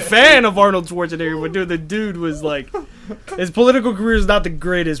I'm a big fan of Arnold Schwarzenegger, but dude, the dude was like his political career is not the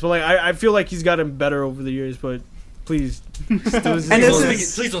greatest, but like I feel like he's gotten better over the years. But please, this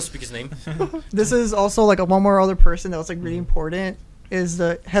is- Please don't speak his name. This is also like one more other person that was like really important. Is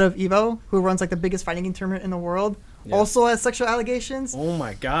the head of Evo, who runs like the biggest fighting game tournament in the world, Yeah. also has sexual allegations. Oh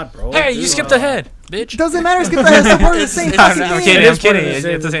my god, bro! Hey, you skipped ahead, bitch. Doesn't matter. Skip that. It's still part of the same fucking I'm game. kidding. I'm kidding. It's It's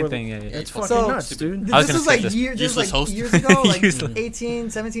the part same of thing. Yeah, yeah. It's fucking So, nuts, dude. I was This gonna is like skip this. years. This is Useless like host. years ago, like Useless. 18,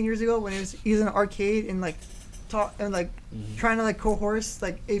 17 years ago, when he's in an arcade and like talk and like trying to like coerce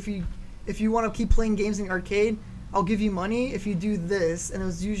like if you want to keep playing games in the arcade, I'll give you money if you do this, and it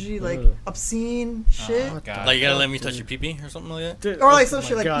was usually like Ugh. obscene shit. Oh, God. Like you gotta let me touch your pee or something like that. Dude, Or like oh some my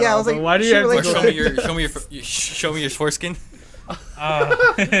shit like God, yeah, I was bro, like why do you shit have to related Or to show me your foreskin.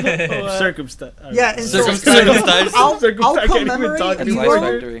 circumstance? Yeah, and so Circumcised. I'll I can't even commemorate talk That's anymore. Life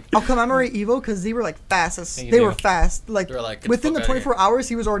Evo. Factory. I'll commemorate Evo because they were like fast as Yeah, you they do. were fast. Like, They were like, "Get the within the fuck outta here." 24 hours,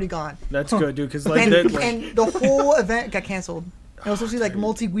 he was already gone. That's good, dude. Because like, And, that, like and the whole event got canceled. It was supposed to be like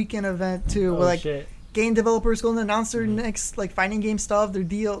multi-weekend event too, where like shit. game developers going to announce their next like fighting game stuff, their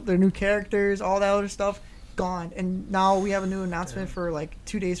new characters, all that other stuff, gone. And now we have a new announcement for like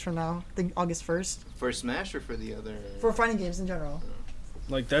 2 days from now. I think August 1st For Smash or for the other? for fighting games in general.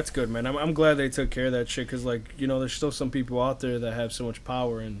 like that's good, man. I'm glad they took care of that shit because like there's still some people out there that have so much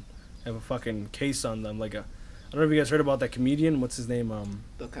power and have a fucking case on them. Like I don't know if you guys heard about that comedian. What's his name?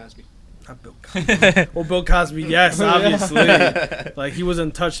 Bill Cosby. Not Bill Cosby. Well, Bill Cosby, yes, obviously. Like he was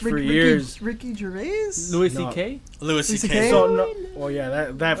untouched for years. Ricky Gervais. Louis No. C.K. Louis Louis C.K. CK? So no, well,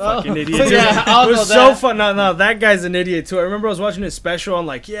 yeah, that fucking idiot. Dude. Yeah, I It was was know so that. fun. No, that guy's an idiot too. I remember I was watching his special. I'm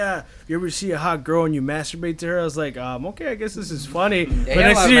like, yeah, you ever see a hot girl and you masturbate to her? I was like, okay, I guess this is funny. But he had a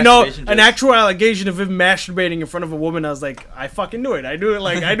next lot thing of you know, masturbation an jokes. actual allegation of him masturbating in front of a woman. I was like, I fucking knew it. I knew it.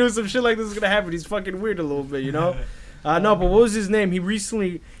 Like I knew some shit like this was gonna happen. He's fucking weird a little bit, No, but what was his name? He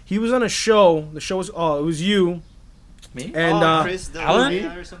was on a show. The show was it was you. Me? And Chris Alan?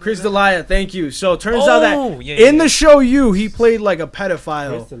 D'Elia or something Chris like that? D'Elia, thank you. So it turns out Oh, that yeah, in yeah. the show he played like a pedophile.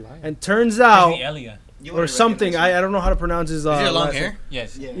 Chris D'Elia. And turns out You or wouldn't something. recognize I don't know how to pronounce his. Is he have long last name. hair?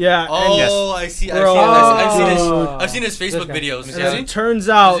 Yes. him. Yeah. Oh, I see. Bro. I've seen his Facebook This guy. videos. And Has it he? turns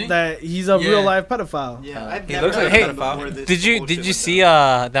out Is he? that he's a Yeah. real life pedophile. Yeah, I've He never looks like heard a of him pedophile. before this Did you bullshit like see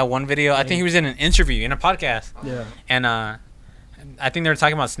that. that one video? I think he was in an interview in a podcast, Yeah. and I think they were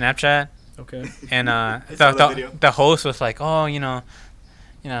talking about Snapchat, Okay. and saw that video. the host was like, oh,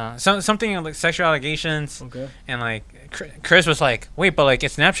 something like sexual allegations, Okay. and like Chris was like, wait, but like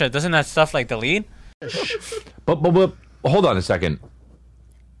it's Snapchat, doesn't that stuff like delete? But hold on a second.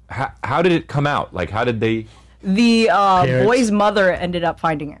 How did it come out? Like, how did they The Parents. boy's mother ended up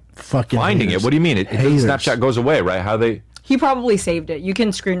finding it. Fucking finding haters. it? What do you mean? Haters. Snapchat goes away, right? How they? He probably saved it. You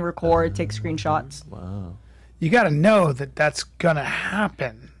can screen record, take screenshots. Wow. You got to know that that's gonna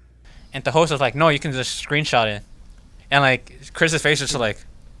happen. And the host was like, no, you can just screenshot it, and like Chris's face was just like,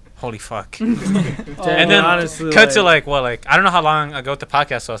 holy fuck. And then honestly, cut to like I don't know how long ago the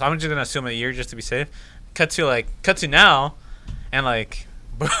podcast was. I'm just gonna assume a year just to be safe. Cut to now, and like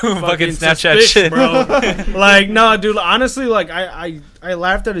boom, fucking Snapchat suspicious, shit, bro. Like, no, dude. Honestly, like, I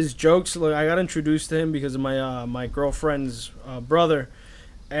laughed at his jokes. Like, I got introduced to him because of my my girlfriend's brother,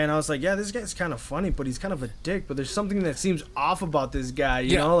 and I was like, yeah, this guy's kind of funny, but he's kind of a dick. But there's something that seems off about this guy.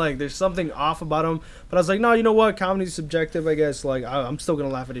 You know, like there's something off about him. But I was like, no, you know what? Comedy's subjective, I guess. Like, I'm still gonna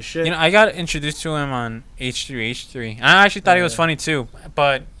laugh at his shit. I got introduced to him on H3H3. And I actually thought he was funny too,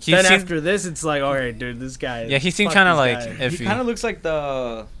 but he then seemed, after this, it's like, all right, dude, this guy. yeah, he seemed fuck kind of this like guy. He iffy. kind of looks like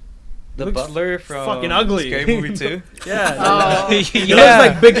the Looks butler from fucking ugly. Scary Movie 2. Yeah. He Yeah. looks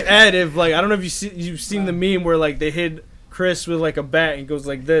like Big Ed. If like I don't know if you've seen the meme where like they hit Chris with like a bat and goes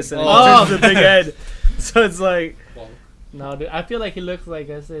like this and it turns to Big Ed. So it's like No, dude, I feel like he looks like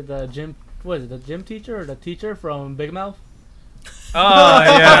I said the gym. What is it? The gym teacher or the teacher from Big Mouth? Oh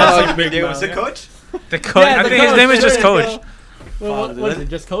yeah. Diego was the coach. The coach. Yeah, I the think his coach, name is just there you Coach. go. What is it?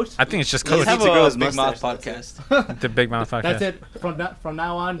 Just Coach? I think it's just Let's Coach. have a Big Mouth podcast. The Big Mouth podcast. That's it. From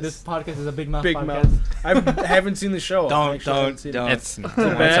now on, this podcast is a Big Mouth Big podcast. Mouth. I haven't seen the show. Don't. It's It's not.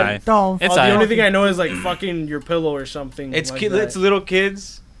 it bad? alright. Don't. It's the alright. only thing I know is like fucking your pillow or something. It's like it's little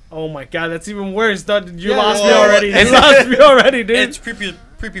kids. Oh my god, that's even worse. You Yeah, lost me yeah, already. it's- You lost me already, dude. It's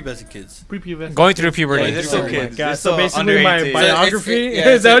prepubescent kids. Going through puberty. Yeah, they're still Oh my kids. god. They're So still basically under my 18. biography? Yeah,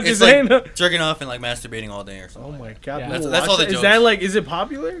 Is that what you're it's saying? like jerking off and like masturbating all day or something. Oh my god. Yeah. people That's watch all the that? Is jokes. that like, is it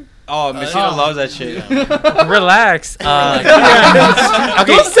popular? Oh, Messina loves that shit. Relax. Yeah.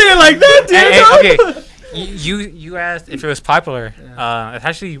 Okay. Don't say it like that, dude. Okay. You asked if it was popular. It's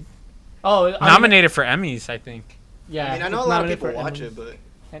actually Oh, nominated for Emmys, I think. Yeah. I mean, I know it's a lot of nominated people for watch Emmy. it, but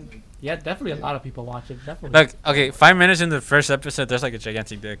And yeah, definitely a lot of people watch it. Definitely. Like, okay, 5 minutes in the first episode, there's like a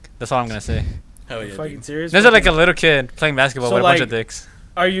gigantic dick. That's all I'm gonna say. Hell yeah. Fucking dude. serious? There's like a little kid playing basketball So, with a bunch like, of dicks.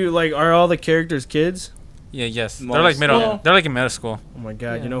 Are all the characters kids? Yeah, yes. They're Most. like middle. Well- They're like in middle school. Oh my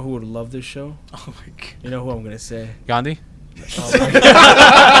god, Yeah. you know who would love this show? Oh my god. You know who I'm gonna say? Gandhi. Oh my god.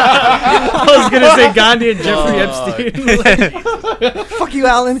 I was gonna say Gandhi and Jeffrey Epstein. Fuck you,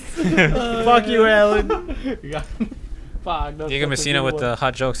 Alan. Fuck you, Alan. Yeah. Fuck, no, Diego that's a Messina good with one. the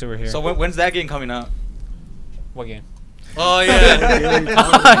hot jokes over here. So when's that game coming out? What game? Oh yeah.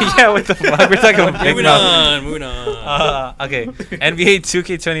 Yeah, what the fuck? We're talking about Big Mouth. Moving on. Okay. NBA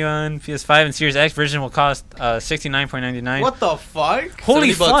 2K21 PS5 and Series X version will cost $69.99. What the fuck? Holy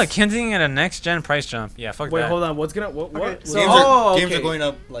 $70. fuck! Hinting at a next gen price jump. Yeah, fuck Wait, that. hold on. What's gonna what? Okay, What? so- Games okay. are going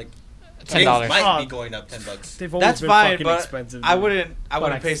up like $10. Games might Oh. be going up $10. They've always That's been fine, fucking but expensive. I dude. wouldn't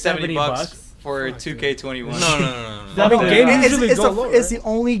like pay 70 bucks $70 for Fuck, 2K21. No. I mean, Definitely. games It's, usually it's, go the, lower. it's the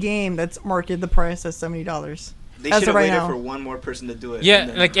only game that's marketed the price at $70. they As should of have right waited now. for one more person to do it. Yeah, and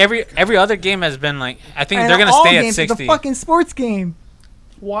then- like every other game has been like, I think And they're gonna all stay at games, 60. It's a fucking sports game.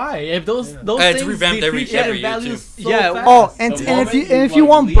 Why? If those It's things revamped every depreciate in year, value too. so Yeah, fast. Oh, and, The and if you moment and if you like,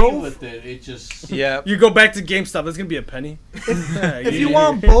 want leave both, with it, it just Yeah. You go back to GameStop. That's gonna be a penny. if you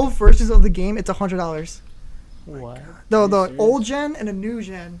want both versions of the game, it's $100. What? The old gen and the new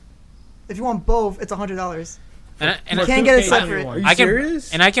gen. If you want both, it's $100. and You I, can't get it 2K21. separate. Are you I can,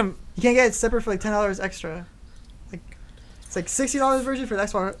 serious? and I can. You can't get it separate for like $10 extra. Like it's like $60 version for the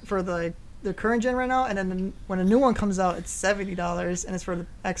Xbox for the current gen right now, and then when a new one comes out, it's $70, and it's for the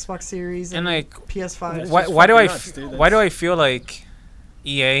Xbox Series And like, PS5. why do I nuts, dude. why do I feel like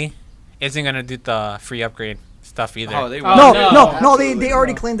EA isn't gonna do the free upgrade stuff either? Oh, they Oh, no, no, no, absolutely they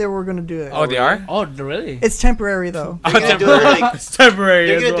already no. claimed they were gonna do it. Oh, they are. Oh, really? It's temporary though. They're gonna do it like It's temporary.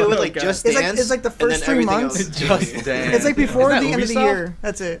 they're as gonna do well. it like Okay. just It's like- dance. it's like the and then first 3 everything months. else is Just free. Dance. It's like before Isn't the that end of the Ubisoft? year.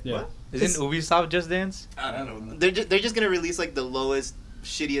 That's it. Yeah. Isn't Ubisoft Just Dance? I don't know. They're just gonna release like the lowest,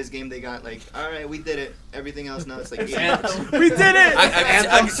 shittiest game they got. Like, all right, we did it. Everything else now it's like $80. We did it.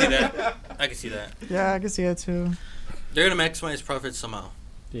 I can see that. I can see that. Yeah, I can see it too. They're gonna maximize profits somehow.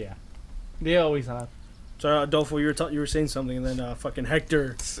 Yeah. They always have. So Adolfo, you were saying something, and then fucking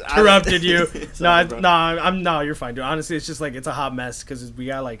Hector I- interrupted you. Sorry, bro. No, you're fine, dude. Honestly, it's just like it's a hot mess because we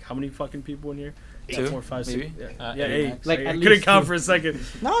got like how many fucking people in here? Two, 4, 5, 6. maybe? Yeah, 8. Like, I at couldn't least count two. for a second.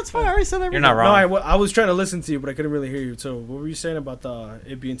 No, it's fine. I already said everything. You're not No, wrong. I was trying to listen to you, but I couldn't really hear you. So what were you saying about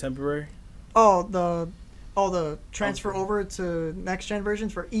it being temporary? Oh, the transfer over to next gen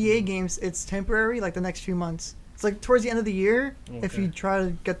versions for EA games, it's temporary, like the next few months. It's like towards the end of the year. If Okay. you try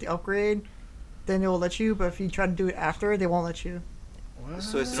to get the upgrade, then they will let you. But if you try to do it after, they won't let you.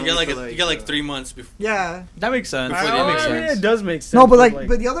 So it's So you got only you for, got 3 months before. Yeah. That makes sense. Before That the makes end. I mean, sense. it does make sense. No, but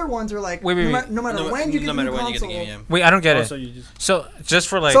but the other ones are like Wait, no, wait. no matter when you get no the matter new when you get the console. game, yeah. Wait, I don't get it. Also, you just So just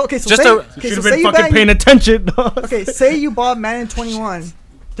for like, So okay, so just say, to, you okay, should so have say been you fucking buy, paying attention. okay, say you bought Madden 21.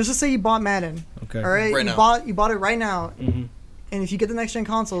 Just to say you bought Madden. Okay. All right, Right you now. bought it right now, Mhm. and if you get the next gen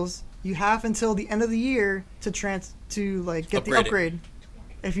consoles, you have until the end of the year to get the Upgrade it. upgrade.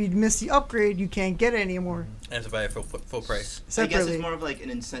 If you miss the upgrade, you can't get it anymore. And to buy it for full price. I guess Separately. it's more of like an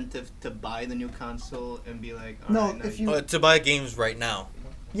incentive to buy the new console and be like, No, alright, now if you To buy games right now,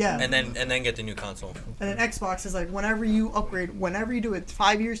 yeah, and then get the new console. and then Xbox is like whenever you upgrade, whenever you do it,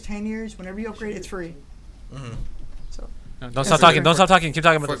 5 years, 10 years, whenever you upgrade, it's free. Mm-hmm. No, don't stop talking. Don't stop talking. Keep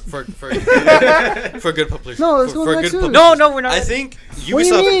talking For about for for good publicity. No, let's for, go for to the good next one. No, no, we're not. I think What do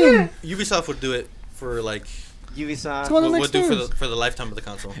you mean? Ubisoft would do it for like Ubisoft. go on to the would next do for news. the lifetime of the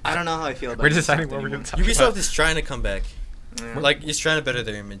console. I don't know how I feel about We're Ubisoft deciding what we're anymore. gonna talk Ubisoft about. is trying to come back. Yeah. Like it's trying to better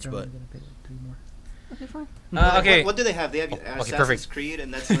their image, but Okay, fine. Like, Okay. What do they have? They have Okay, Assassin's perfect. Creed,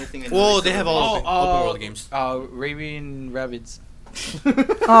 and that's the only thing I know. well, they have all Oh, open world games. Raven Rabbids.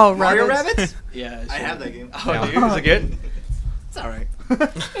 Oh, Mario rabbits. Rabbids. Yeah. I sure. have that game. Oh, dude, is it good? It's alright.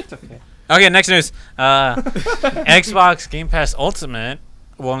 Okay, next news. Xbox Game Pass Ultimate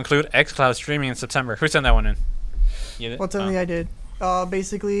will include xCloud streaming in September. Who sent that one in? You did? Well, tell me I did.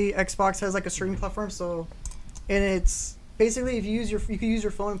 Basically, Xbox has like a streaming platform, and it's basically if you can use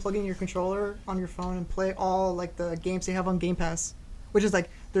your phone and plug in your controller on your phone and play all like the games they have on Game Pass, which is like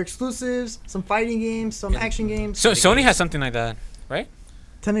their exclusives, some fighting games, some action games. So Sony has something like that, right?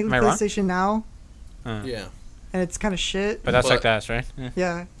 Technically, Am I wrong? PlayStation Now. Yeah. And it's kind of shit. But that's like that, right?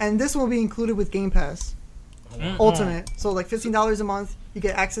 Yeah, and this will be included with Game Pass Ultimate. So like $15 a month, you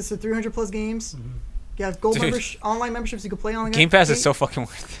get access to 300 plus games. You have gold online memberships. You can play online. Game Pass is so fucking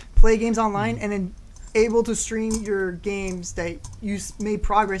worth it. Play games online and then able to stream your games that you made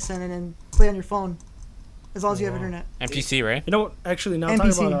progress in and then play on your phone, as long as you have internet. And PC, right? You know what? Actually, now And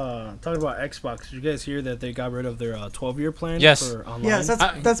talking PC. about Xbox. Did you guys hear that they got rid of their 12-year plan Yes. for online? Yes,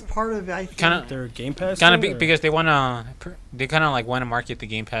 that's part of it. I think. Kind of their Game Pass. Kind of thing, or- because they kind of like want to market the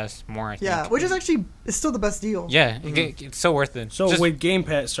Game Pass more. I think. Yeah, which is actually it's still the best deal. Yeah, it's so worth it. So Just- with Game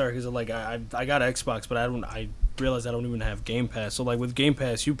Pass, sorry, because like I got an Xbox, but I realize I don't even have Game Pass. So like with Game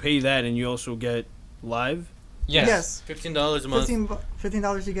Pass, you pay that and you also get live. Yes. $15 a month.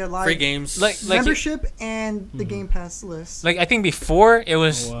 $15 you get live. Free games. Like membership and the Game Pass list. Like I think before it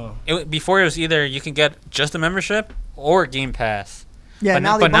was, before it was either you can get just a membership or Game Pass. Yeah, but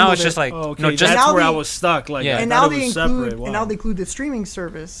now they but now bundled it's just it. like okay, just that's where I was stuck. Like, yeah. I and thought now it they was include separate. Wow. and now they include the streaming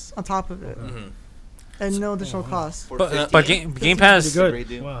service on top of it, and no additional cost. But Game Pass.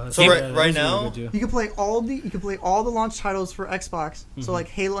 Wow, So right now, you can play all the launch titles for Xbox. So like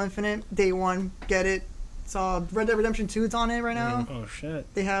Halo Infinite, Day One, get it. So Red Dead Redemption 2, it's on it right now. Oh shit!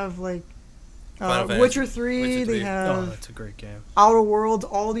 They have like Final Fantasy. Witcher 3. They have Oh, that's a great game. Outer Worlds.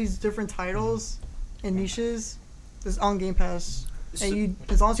 All these different titles and niches is on Game Pass. And you,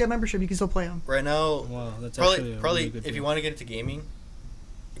 as long as you have membership, you can still play them. right now, Wow, that's probably really good if deal. you want to get into gaming,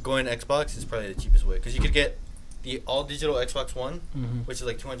 going to Xbox is probably the cheapest way because you could get the all digital Xbox One, which is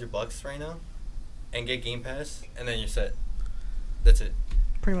like $200 right now, and get Game Pass, and then you're set. That's it.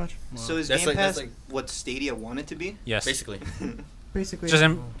 Pretty much. So is That's Game like- Pass that's like- what Stadia wanted to be? Yes. Basically. Basically. Just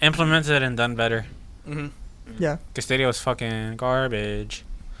implemented and done better. Yeah. Because Stadia was fucking garbage.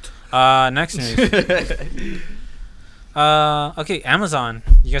 Next news. Okay, Amazon.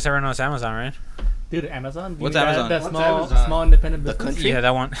 You guys ever know it's Amazon, right? Dude, Amazon. What's That- Amazon? That What's small, Amazon? small independent The business. country? Yeah,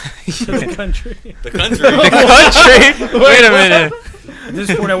 that one. The country. The country. The country. Wait a minute. At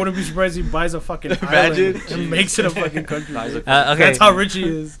this point, I wouldn't be surprised if he buys a fucking Imagine. island and makes it a fucking country. Okay. That's how rich he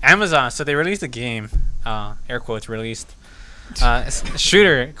is. Amazon. So they released a game, air quotes released, a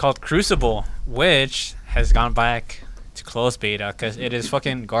shooter called Crucible, which has gone back to closed beta because it is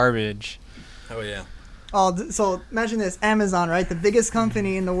fucking garbage. Oh yeah. Oh, so imagine this: Amazon, right, the biggest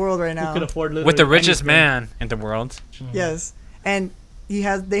company in the world right now. Who could afford With the literally richest anything. man in the world. Yes, and they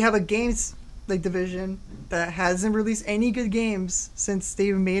have a games like division that hasn't released any good games since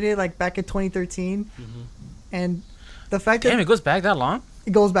they made it like back in 2013, and the fact Damn, that it goes back that long?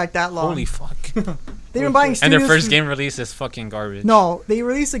 it goes back that long. Holy fuck. They've been buying And studios their first for- game release is fucking garbage. No, they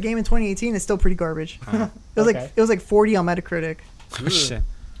released a game in 2018. It's still pretty garbage. It was Okay. like 40 on Metacritic. Oh, shit.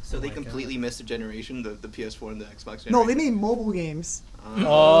 So they completely missed a generation, the PS4 and the Xbox generation. No, they made mobile games.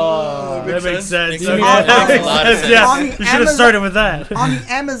 Oh, That makes sense. Makes Yeah, sense. that Makes a lot of makes sense. sense. Yeah, On the you should have Amazon- started with that. On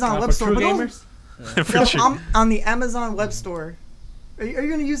the Amazon web for store. true But those- gamers. For No, sure. on the Amazon web store. Are you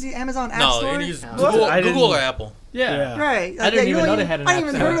going to use the Amazon App No, Store? you're gonna use What? Google, I Google didn't- or Apple. Yeah. Right. I didn't you even know don't they had an I app didn't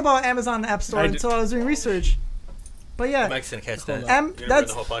even store. heard about Amazon App Store I until I was doing research. But yeah, Mike's gonna catch that. Am- You're gonna ruin that's-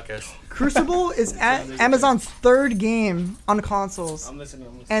 the whole podcast. Crucible is Amazon's third game on consoles. I'm listening.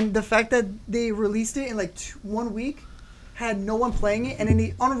 And the fact that they released it in like 1 week, had no one playing it, and then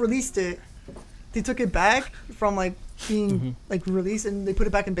they unreleased it. They took it back from like being like released, and they put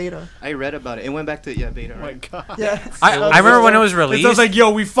it back in beta. I read about it. It went back to beta. Oh my Right? god. Yeah. I remember when it was It released. sounds like, yo,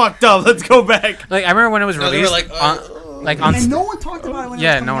 we fucked up. Let's go back. Like I remember when it was No, they were released like, on And no one talked about it when it was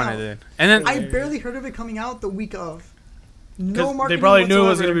yeah, coming no one out. did. And then I barely heard of it coming out the week of. No 'Cause marketing they probably knew it was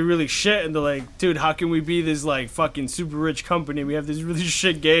whatsoever. gonna be really shit, and they're like, "Dude, how can we be this like fucking super rich company? We have this really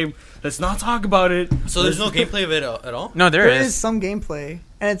shit game. Let's not talk about it." So there's no gameplay of it at all? no, There is is. some gameplay,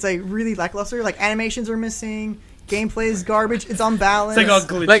 and it's like really lackluster. Like animations are missing, gameplay is garbage. It's unbalanced. It's like all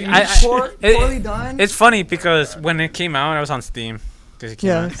glitchy. Like poorly done. It's funny because when it came out, I was on Steam. 'Cause it came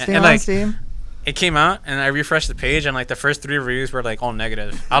yeah, out. Steam and on like Steam. it came out, and I refreshed the page, and like the first 3 reviews were like all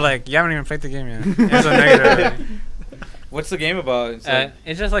negative. I was like, "You haven't even played the game yet." It's a negative. What's the game about?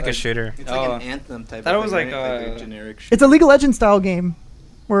 It's just like a shooter. It's like an Anthem type. Thought of it was thing, like, right? uh, a generic. It's a League of Legends style game,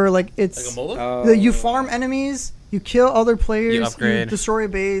 where like it's Like a MOBA? you farm enemies, you kill other players, upgrade. destroy a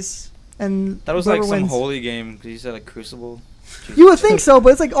base, and That was like whoever some wins. holy game because you said like Crucible. You would think so, but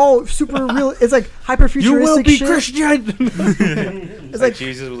it's like super real. It's like hyper futuristic. You will be shit. Christian. It's like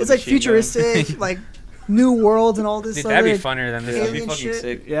Jesus with it's a like machine gun. futuristic, like new worlds and all this. Dude, other, that'd be like, funnier than this. That'd be alien fucking shit.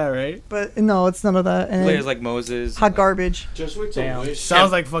 sick. Yeah, right. But no, it's none of that. And Players like Moses. hot garbage. Just wait till Damn. Wish.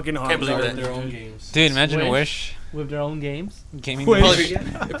 Sounds like fucking hard. Can't believe With that. their own games. Dude, imagine Wish with their own games. gaming. Wish.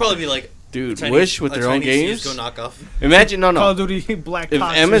 It'd probably be like Dude, Chinese- Wish with a their own Chinese games. CS:GO knockoff. Imagine Call no. of Duty Black If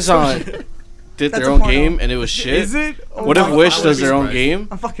Ops or Amazon something. did That's their a own porno. game and it was shit, Is it? Oh what if my Wish God. does their own Surprised. game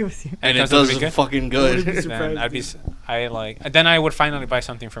I'm fucking with you. and it comes out to does be good? fucking Wouldn't be good? surprised. Then I'd be. Then I would finally buy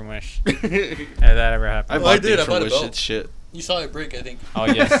something from Wish. If that ever I happened. bought did, things I from bought a Wish. belt. It's shit. You saw it break, I think. Oh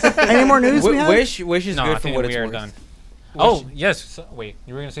yes. Any more news we have? Wish is No, I good for think what we it's are worth. done. Oh yes. So, wait,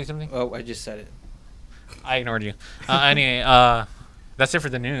 you were gonna say something? Oh, I just said it. I ignored you. Anyway, that's it for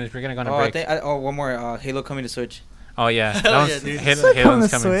the news. We're gonna go on a Oh, break. one more. Halo coming to Switch. Oh yeah, Hell that yeah, was dude. Halo, It's coming Halo's to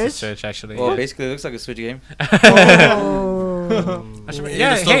coming to Switch? Switch actually. Well, yeah. basically, it looks like a Switch game. Oh.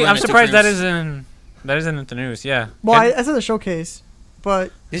 Yeah, It'll still hey, run I'm at 2 surprised that frames. isn't in the news. Yeah. Well, And I said the showcase,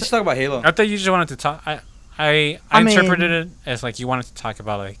 but Let's just talk about Halo. I thought you just wanted to talk. I I interpreted mean- it as like you wanted to talk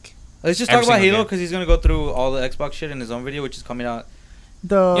about like. Let's just Every talk about single Halo game. because he's gonna go through all the Xbox shit in his own video, which is coming out.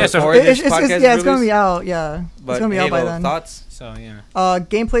 the Yeah, so Or it- this it's podcast yeah, it's gonna release. be out. Yeah, But it's gonna be out by Halo, then. thoughts? So yeah,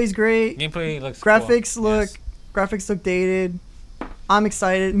 Gameplay's great. gameplay looks. Graphics cool. look Yes. graphics look dated. I'm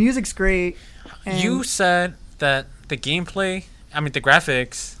excited. Music's great. And You said that the gameplay, the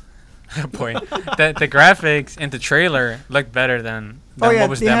graphics, point that the graphics in the trailer looked better than what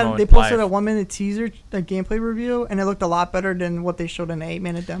was demoed they posted live. a 1-minute teaser, a gameplay review, and it looked a lot better than what they showed in an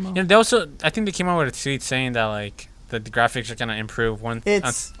 8-minute demo. Yeah, they also, I think they came out with a tweet saying that like the graphics are gonna improve when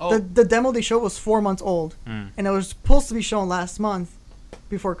It's Oh. the demo they showed was 4 months old, and it was supposed to be shown last month,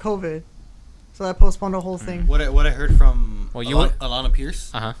 before COVID, so that postponed the whole thing. What I heard from Well, Alana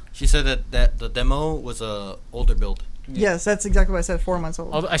Pierce, Uh-huh. she said that the demo was a older build. Yes, that's exactly what I said. 4 months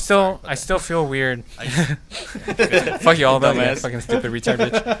old. Although I still feel weird. Fuck you all about man, fucking stupid retard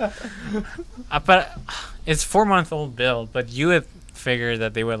bitch. But it's 4-month-old build. But you would figure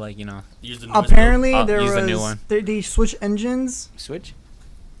that they would Use the newest Apparently, build. there Use was the new one. they switched engines Switch?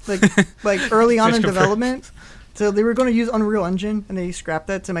 like early on in Switch development. So they were going to use Unreal Engine, and they scrapped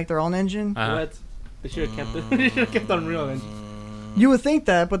that to make their own engine. What? They should have kept it. They should have kept Unreal Engine. You would think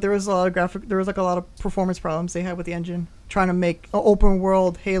that, but there was a lot of there was like a lot of performance problems they had with the engine, trying to make an open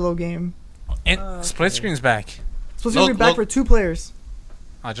world Halo game. And split screen's back. Supposed to be back for 2 players.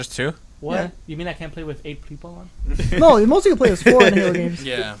 Just 2? What? Yeah. You mean I can't play with 8 people on? No, most you can play is 4 in Halo games.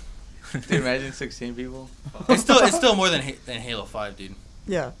 Yeah. Dude, imagine 16 people. It's still more than Halo 5, dude.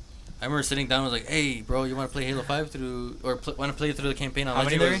 Yeah. I remember sitting down and was like, "Hey, bro, you want to play Halo 5 through, or want to play through the campaign on How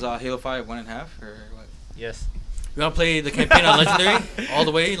many Legendary? was Halo 5 1.5 or what? Yes. You want to play the campaign on Legendary all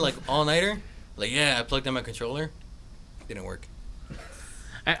the way, like all nighter? Like, yeah, I plugged in my controller. Didn't work.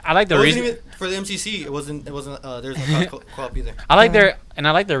 I like the It wasn't reason. even for the MCC. It wasn't. There's no co-op either. I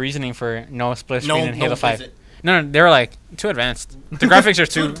like their reasoning for no split screen in Halo 5. No, they were like too advanced. The graphics are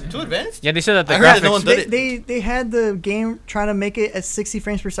too advanced. Yeah, they said that the I heard graphics. that no one did it. They had the game trying to make it at 60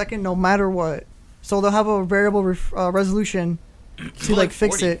 frames per second no matter what. So they'll have a variable resolution to like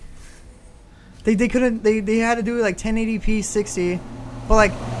fix 40. it. They couldn't they had to do it like 1080p 60, but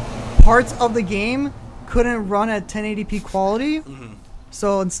like parts of the game couldn't run at 1080p quality. Mm-hmm.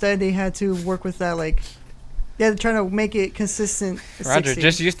 So instead they had to work with that like they had to try to make it consistent. at Roger, 60.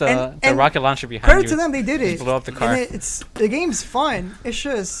 just use the And rocket launcher behind credit you. to them, they did it. Just blow up the car. And it's the game's fun. It's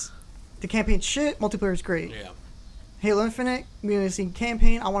just the campaign's shit. Multiplayer is great. Yeah. Halo Infinite, we only see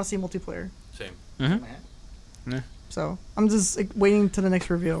campaign. I want to see multiplayer. Same. Mm-hmm. Yeah. So I'm just like, waiting to the next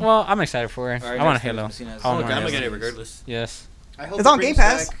review. Well, I'm excited for it. Alright, I want a next Halo. Messina's- I want Okay, more I'm gonna Halo. get it regardless. Yes. I hope It's on it Game brings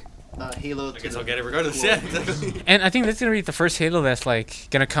Pass. back, Halo. I guess I'll get it regardless. Yeah, exactly. And I think this is gonna be the first Halo that's like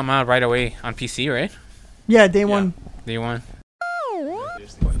gonna come out right away on PC, right? Yeah, day one. Day one.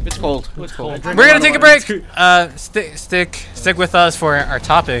 It's cold. It's cold. We're gonna take a break. Stick with us for our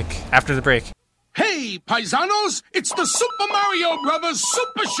topic after the break. Hey, paisanos, it's the Super Mario Brothers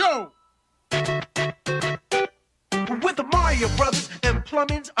Super Show! With the Mario Brothers and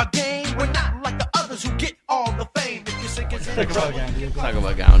plumbing's a game, we're not like the others who get all the fame. If you're sick as in trouble. Talk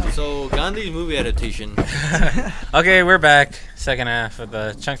about Gandhi. So Gandhi's movie adaptation. Okay, we're back. Second half of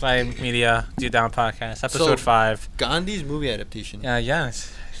the Chunk Live Media Do Down podcast, episode 5. Gandhi's movie adaptation.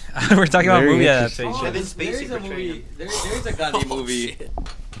 Yes. We're talking about Very movie interesting. adaptation. There is a movie. There's a Gandhi movie.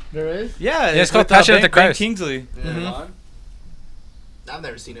 There is? Yeah, it's called with, Passion of the Ben Christ. Kingsley. I've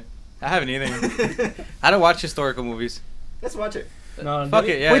never seen it. I haven't either. I don't watch historical movies. Let's watch it. that. No, Fuck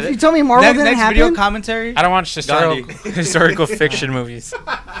it. Yeah. Wait, you told me Marvel didn't next happen? video commentary. I don't watch historical fiction movies.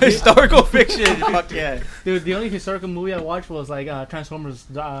 Historical fiction. Fuck yeah. Dude, the only historical movie I watched was like Transformers,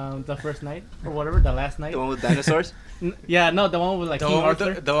 the first night or whatever, the last night. The one with dinosaurs. Yeah, no, the one with like The King one with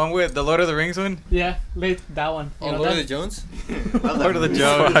Arthur. the one with the Lord of the Rings one. Yeah, that one. Oh, You know, Lord of the that- Jones? Lord of the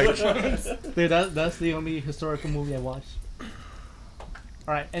Jones. Dude, that's the only historical movie I watched.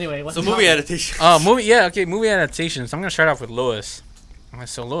 All right. Anyway, what's So the movie topic? adaptation. Movie. Yeah. Okay. Movie adaptations. I'm gonna start off with Lewis.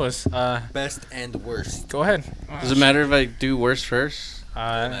 So Lewis, Best and worst. go ahead. Does it matter if I do worst first?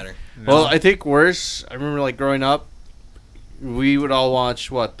 Doesn't matter. Well, I think worst. I remember like growing up, we would all watch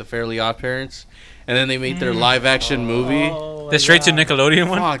The Fairly Odd Parents, and then they made their live action movie. Oh, the straight to Nickelodeon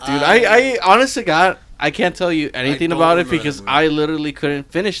one. Fuck, dude. I honestly I can't tell you anything don't about it remember because that movie. I literally couldn't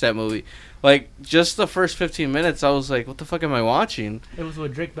finish that movie. Like just the first 15 minutes, I was like, "What the fuck am I watching?" It was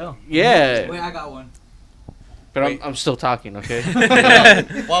with Drake Bell. Yeah, Wait, I got one. but I'm still talking, okay?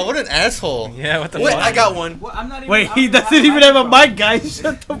 Wow, what an asshole. Yeah. What the Wait, fuck? I got one. Well, I'm not even. Wait, I he don't doesn't even have a mic, guys.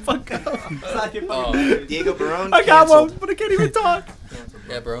 Shut the fuck up. It's not your Oh. fucking Diego Barone. I got canceled. one, but I can't even talk.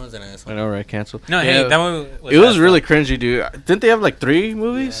 Yeah, Baron's an asshole. I know, right? Cancel. No, Yeah. hey, that one. It was really cringy, dude. Didn't they have like 3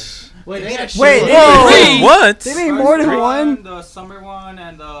 movies? Wait, They made a Wait, shitload. whoa. Wait, what? They made more than one. The summer one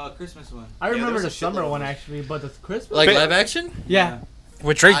and the Christmas one. I remember there the was a summer shitload of one them. actually, but the Christmas. Like live action? Yeah.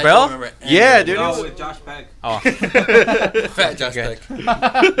 With Drake I Bell? don't remember any Yeah, of dude. them. No, with Josh Peck. Oh, Fat Josh Okay.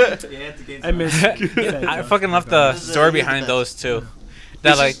 Peck. Yeah, to gain I missed. I fucking love the This is story a- behind this- those two.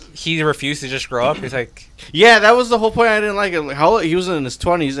 That This like is- he refused to just grow up. He's like, Yeah, that was the whole point. I didn't like it. Like, how he was in his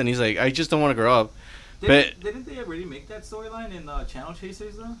 20s and he's like, I just don't want to grow up. Didn't they already make that storyline in Channel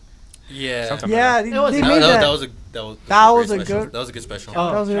Chasers though? Yeah. Something Yeah, like they, It was- they That, made that, that. that was a that was That a was great a special. good- That was a good special.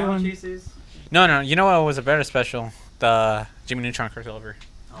 Oh, That was a good Channel one. Chasers. no. You know what was a better special? The Jimmy Neutron crossover.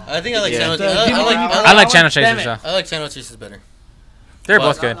 I think I like Yeah. Channel. The I Jimmy like Neutron- I like Channel Damn Chasers it. though. I like Channel Chasers better. They're But-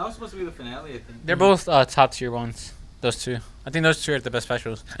 both good. That was supposed to be the finale, I think. They're both top tier ones. Those two. I think those two are the best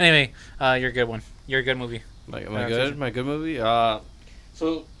specials. Anyway, you're a good one. You're a good movie. My good? My good movie?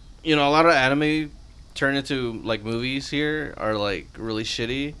 So, you know, a lot of anime turn into, like, movies here are, like, really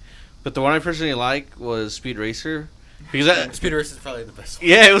shitty. But the one I personally like was Speed Racer. Because that, Speed Racer is probably the best one.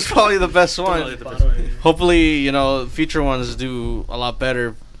 yeah, it was probably the best Probably one. the best one. Hopefully, you know, future ones do a lot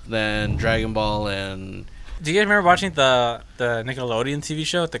better than Dragon Ball and... Do you guys remember watching the Nickelodeon TV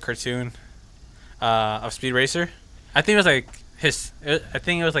show, the cartoon of Speed Racer? I think it was like I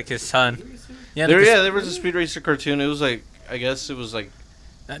think it was like his son. Yeah, there was a Speed Racer cartoon. It was like, I guess it was like...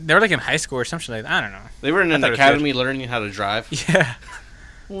 they were like in high school or something like that. I don't know. They were in I an thought it was academy learning how to drive. Yeah.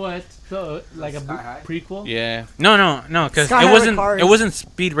 What? So like a Sky High? prequel? Yeah. No, because Sky it High wasn't. Cars. It wasn't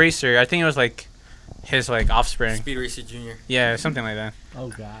Speed Racer. I think it was like his like offspring. Speed Racer Junior. Yeah, something like that. Oh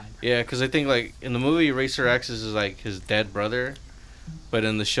God. Yeah, because I think, like, in the movie, Racer X is, like, his dead brother. But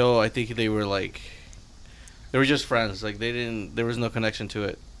in the show, I think they were, like... They were just friends. Like, they didn't... There was no connection to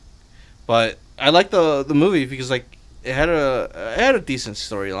it. But I like the movie because, like, it had a decent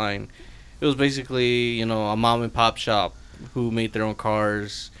storyline. It was basically, you know, a mom-and-pop shop who made their own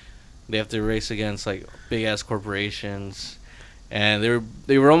cars. They have to race against, like, big-ass corporations. And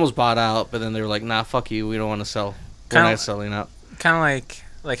they were almost bought out, but then they were like, nah, fuck you. We don't want to sell. We're Kinda- not selling out. Kind of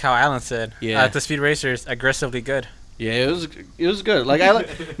like how Alan said. Yeah. The Speed Racer is aggressively good. Yeah, it was good. Like I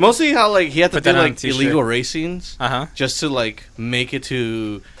like mostly how like he had to Put do that on a like t-shirt. illegal racings Uh-huh. just to like make it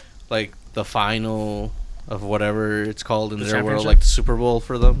to like the final of whatever it's called in The their world, championship? like the Super Bowl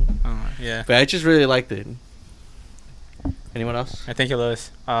for them. Oh, yeah. But I just really liked it. Anyone else? I think it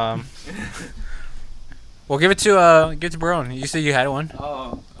was. Well, give it to Barone. You said you had one.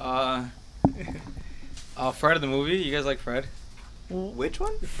 Fred of the movie. You guys like Fred? Which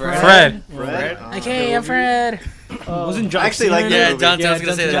one? Fred. Fred. Okay, I'm Fred. Wasn't John I actually Cena like in that it? Yeah, movie. John. I Yeah, was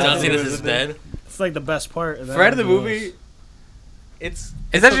gonna say that John John Cena Cena's is dead. It's like the best part. Of that Fred of the movie. movie. It's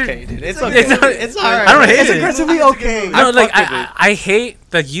Is that your- okay, dude. It's It's okay. okay. It's alright. I don't hate It's it. aggressively okay. No, I like fucked with I hate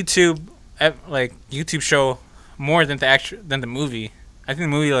the YouTube YouTube show more than the movie. I think the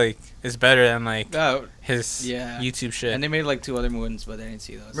movie like is better than like Oh, his yeah. YouTube shit. And they made like 2 other ones, but I didn't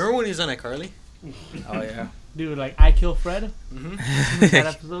see those. Remember when he was on iCarly? Oh yeah. Dude, like I Kill Fred. Mm-hmm. That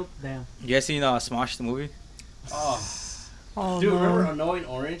episode. Damn. You guys seen Smosh the movie? Oh, Dude, no. remember Annoying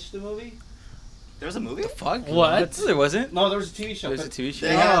Orange, the movie? There was a movie? Fuck. What? No, there wasn't. No, there was a TV show. There's a TV show.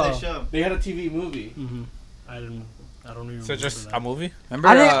 They had Oh. the show. They had a TV movie. Mm-hmm. I don't even. So just remember a movie? Remember?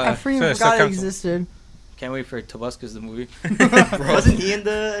 I freaking so it still forgot it counts. existed. Can't wait for Tobuscus the movie. Wasn't he in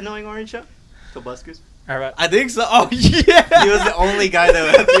the Annoying Orange show? Tobuscus? Alright. I think so. Oh yeah. He was the only guy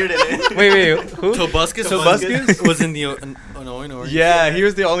that appeared in it. Wait, who? Tobuscus. Tobuscus? was in the Annoying Orange. Yeah, he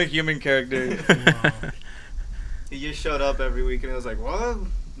was the only human character. He just showed up every week and I was like, what?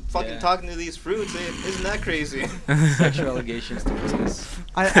 Fucking talking to these fruits, isn't that crazy? Sexual allegations towards us.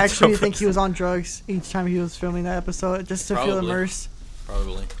 I actually think he was on drugs each time he was filming that episode just to feel immersed.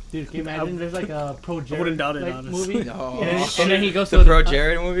 Probably. Dude, can you imagine there's like a Pro Jared wouldn't doubt it, honestly. movie? No. And then he goes the to Pro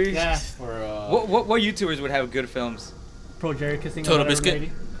Jared movie? Yeah. Or, what YouTubers would have good films? Pro Jared kissing Total a Biscuit.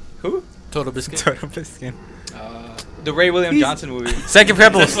 lady. Who? Total Biscuit. Total Biscuit. The Ray William Johnson movie. Psychic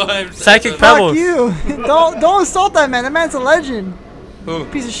Pebbles. Psychic Fuck Pebbles. you! don't insult that man. That man's a legend. Who?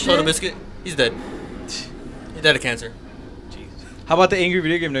 Piece of shit. Total Biscuit. He's dead. He died of cancer. How about the Angry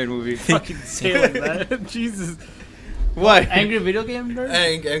Video Game Nerd movie? Fucking say like that. Jesus. What? Angry video game nerd?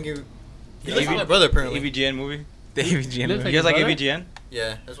 Angry. He looks like my brother apparently. AVGN movie. The AVGN Looks movie. You guys like brother? AVGN?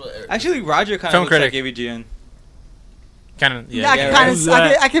 Yeah, that's what. Actually, Roger kind of Film looks like critic. AVGN. Kind of, Yeah, I yeah. can kind Who's of.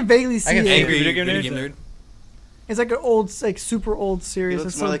 that? I can vaguely see it. Angry Video Game Nerd? It's like an old, like super old He series.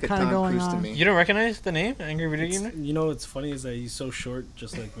 looks That's more still like a kind of Tom going Cruise to on. me. You don't recognize the name? Angry Video Game Nerd? You know what's funny is that he's so short,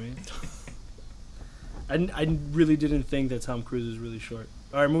 just like me. I really didn't think that Tom Cruise is really short.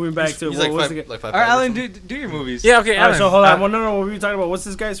 All right, moving back to He's what like was five, the like 5'5" All right, or Alan, something. do your movies. Yeah, okay, All right, Alan. so hold on. No, what were you talking about? What's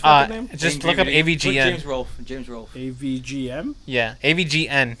this guy's fucking name? Just look up Put AVGN. James Rolfe. James Rolfe. AVGM. Yeah,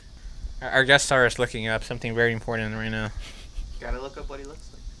 AVGN. Our guest star is looking up something very important right now. Gotta look up what he looks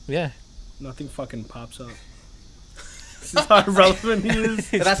like. Yeah. Nothing fucking pops up. This is how irrelevant he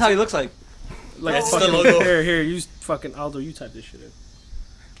is. But that's how he looks like. Like That's fucking, the logo. Here, you fucking Aldo, you type this shit in.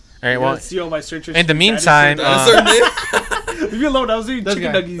 All right, You well, gotta see all my search in the history. meantime, Leave me alone. I was eating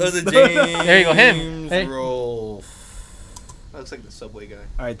chicken That was a nuggies. James There you go, him. Hey. Rolfe. That looks like the Subway guy.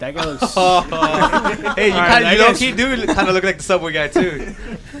 All right, that guy looks. Hey, you All right, kind that of guy's- low-key do kind of look like the Subway guy too.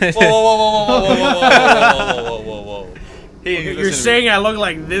 Whoa, whoa, whoa, whoa, whoa, whoa, whoa, whoa, whoa, whoa, whoa. He You're ain't listen to saying I look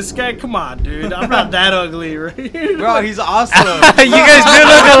like this guy? Come on, dude. I'm not that ugly, right? me. Bro, he's awesome. you guys do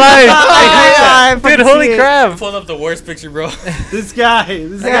look alike. I Dude, fucking holy see it. crap. Pulled up the worst picture, bro. This guy.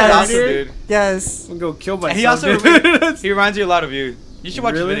 This That guy guy's right awesome, here. dude. Yes. I'm gonna go kill myself. And he also dude. he reminds you a lot of you. You should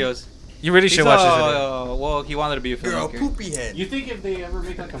watch Really? his videos. You really should He's watch this video. well, he wanted to be a You're a filmmaker. poopy head. You think if they ever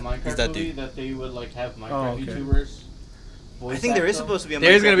make like a He's Minecraft that movie dude. that they would like have Minecraft Oh, okay. YouTubers? I think there is supposed to be a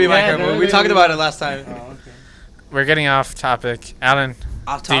There is gonna be a Yeah, Minecraft there movie. We is. talked about it last time. Oh, okay. We're getting off topic. Alan,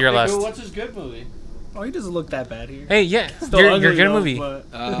 Off do your topic? list. Dude, what's his good movie? Oh, he doesn't look that bad here. Hey, yeah, Still your ugly, good though, movie.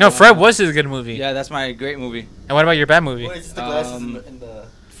 but- No, Fred was his good movie. Yeah, that's my great movie. And what about your bad movie? What is the glasses in the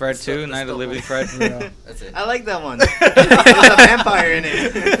Fred the 2, the Night of the stubble. Living Fred. Yeah. That's it. I like that one. There's a vampire in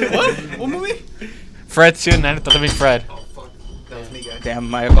it. What? What movie? Fred 2, Night of the Living Fred. Oh fuck, that was me, guys. Damn,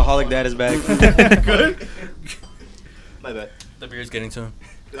 my alcoholic dad is back. Good. My bad. The beer's getting to him.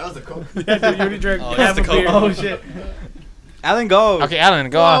 That was the coke. Yeah, dude, you already drank Oh, half it's a the beer. Coke. Oh shit. Alan, go. Okay, Alan,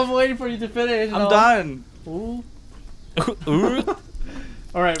 go Oh, off. I'm waiting for you to finish. I'm done. Ooh. Ooh.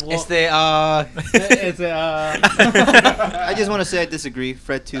 All right. Well, It's the it's I just want to say I disagree.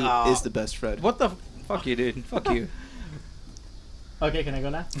 Fred 2 is the best Fred. What the fuck you, dude? Fuck you. Okay, can I go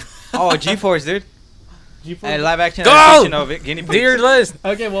now? Oh, G-Force, dude. G4. And live action Go! adaptation of it. Guinea pigs. Do your list.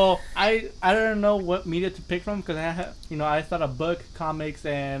 Okay, well, I don't know what media to pick from because I thought a book, comics,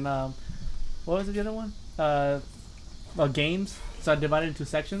 and what was the other one? Games. So I divided into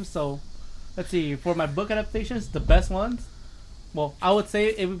sections. So let's see. For my book adaptations, the best ones. Well, I would say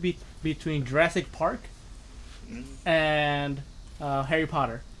it would be between Jurassic Park and Harry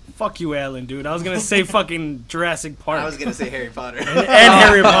Potter. Fuck you, Alan, dude. I was gonna say fucking Jurassic Park. I was gonna say Harry Potter. and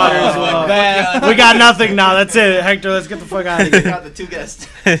Harry Potter as well. We got nothing now. That's it, Hector. Let's get the fuck out of We here. got the two guests.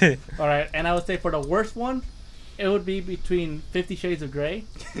 All right, and I would say for the worst one, it would be between 50 Shades of Grey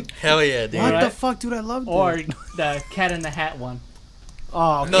Hell yeah, dude. What Alright. the fuck, dude? I love or it. the Cat in the Hat one.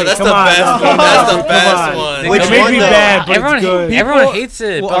 Oh, okay, No, that's come the on. best one. That's the best one. Which It may one, be though? bad, but Everyone, it's good. everyone hates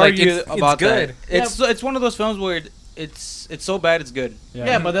it, We'll but like, argue it's about good. that. It's one of those films where it's so bad it's good.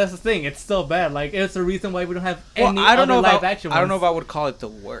 Yeah, but that's the thing. It's still bad. Like it's the reason why we don't have Well, any I don't other know live about action. I don't know ones. if I would call it the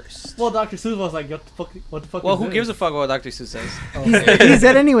worst. Well, Dr. Seuss was like, what the fuck? Well, is who this? gives a fuck what Dr. Seuss says? He's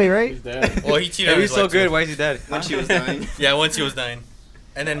dead anyway, right? He's dead. Well, he cheated If on he's his so wife, good, too. why is he dead? When she was dying. Yeah, once he was dying.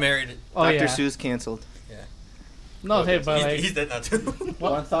 And then married. Oh, Dr. yeah. Seuss canceled. No, hey, but like, He's dead now, too.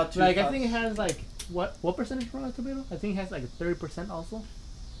 what, One thought, two like I thoughts. think it has like what percentage Rotten Tomato? I think it has like 30% also,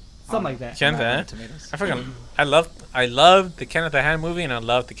 something like that. Ken the Hat. Tomatoes. I fucking I love the Ken the Hat movie, and I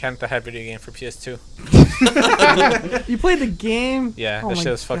love the Ken the Hat video game for PS2. You played the game? Yeah, Oh that my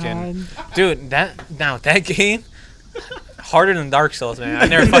shit was fucking. God. Dude, that game harder than Dark Souls, man. I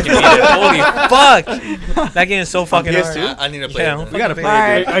never fucking beat it. Holy fuck, that game is so fucking hard. I need to play Yeah, it. We gotta play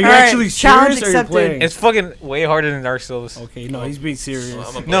Alright, it. Are you alright, actually challenge serious or are you accepted. playing? It's fucking way harder than Dark Souls. Okay, no, he's being serious.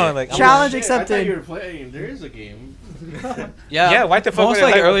 I'm a No, player. like Challenge Shit, I thought accepted. you were playing. There is a game. Yeah, why the fuck most would I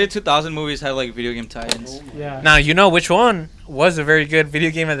like like- earlier 2000 movies had like video game tie-ins. Yeah. Now you know which one was a very good video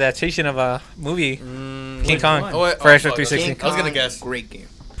game adaptation of a movie, King which Kong one? for Xbox fuck, 360. I was gonna guess. Great game.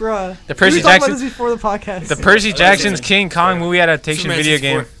 Bruh. The Percy we talked about Jackson, this before the podcast. the Percy Jackson's King Kong movie adaptation Superman video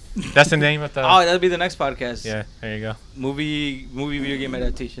 64. game. That's the name of the. Oh, that'll be the next podcast. Yeah, there you go. Movie video game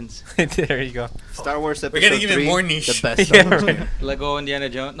adaptations. There you go. Star Wars episode We're getting even 3, more niche. The best. Yeah, Star Wars. right. Lego Indiana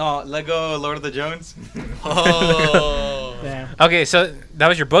Jones. No, Lego Lord of the Jones. Oh. Damn. Okay, so that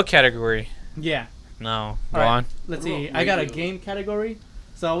was your book category. Yeah. No, go All right, on. Let's see. I got a game category.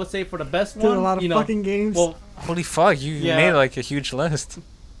 So I would say for the best Did one, a lot of you know, fucking games. well, Holy fuck, you Yeah. made like a huge list.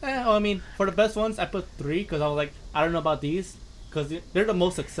 well, I mean, for the best ones, I put 3 because I was like, I don't know about these because they're the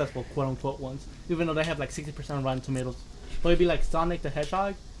most successful, quote unquote, ones. Even though they have like 60% Rotten Tomatoes. But it'd be like Sonic the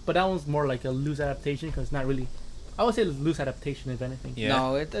Hedgehog, but that one's more like a loose adaptation because it's not really. I would say loose adaptation if anything. Yeah.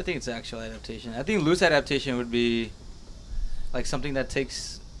 No, I think it's actual adaptation. I think loose adaptation would be like something that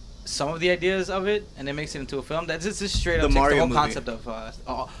takes some of the ideas of it and then makes it into a film. That's just straight The up takes Mario the whole movie. concept of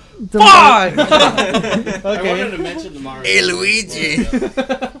The fuck! I Okay. wanted to mention the Mario. Hey, Luigi.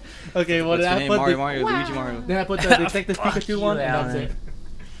 Okay, well What's then your I name? put Mario, Luigi Mario. then I put the Detective Pikachu you, one, and that's Alan. it.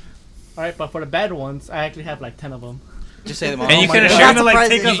 All right, but for the bad ones, I actually have like 10 of them. Just say them all. And you my couldn't God. share Trying to like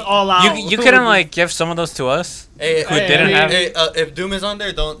take surprising. us all out. You couldn't like give some of those to us Hey, who didn't have. Hey, if Doom is on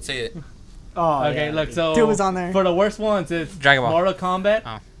there, don't say it. Oh, Okay, yeah. look, so Doom is on there. for the worst ones, it's Dragon Ball. Mortal Kombat,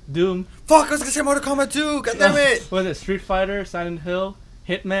 Oh. Doom, Fuck, I was gonna say Mortal Kombat 2. God damn it. what is it, Street Fighter, Silent Hill,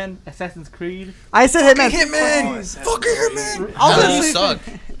 Hitman, Assassin's Creed, I said Hitman. Hitman. Fucking Hitman. I'll Nah, just you say- suck.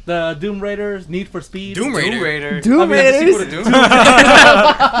 the Doom Raiders, Need for Speed, Doom Raider. Doom Raider. Doom I mean, that's the Raiders. Sequel to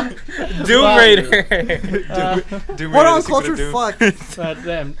Doom. Doom Wow. Raider. Doom What Raider, on sequel to culture Doom.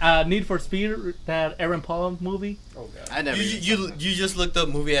 fuck? Need for Speed, that Aaron Paul movie, I never. You just looked up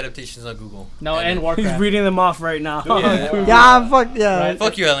movie adaptations on Google. no, and He's Warcraft. reading them off right now. Yeah, fuck yeah. Right.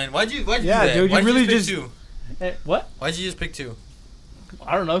 Fuck you, Ellen. Why'd you Yeah, do that? dude, you Why'd really just just- pick 2? What? Why'd you just pick 2?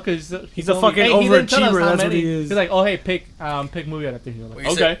 I don't know, cause He's a fucking overachiever, that's what he is. He's like, oh hey, pick movie adaptation. I'm Well, like,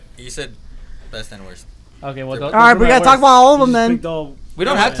 you okay, said, you said best and worst. okay, well, All those All right, are we my gotta talk worst. about all of them He's then. picked all- We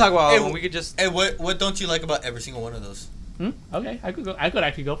don't have to talk about Hey, all of them. We could just. Hey, what don't you like about every single one of those? Okay, I could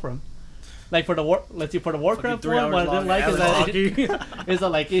actually go for him. Like for the let's see, for the Warcraft Fucking 3 one, what I hours didn't like long, is Alan that is that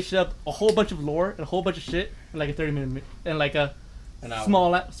like it showed up a whole bunch of lore and a whole bunch of shit in like a 30-minute and like a An hour.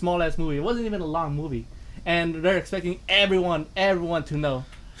 small ass movie. It wasn't even a long movie, and they're expecting everyone to know.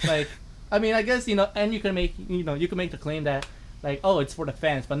 Like, I mean, I guess and you can make the claim that like, oh, it's for the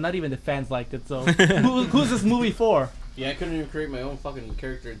fans, but not even the fans liked it. So who's this movie for? Yeah, I couldn't even create my own fucking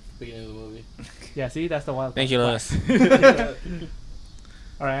character at the beginning of the movie. Yeah, see, that's the wild. Thank you, part. Lewis.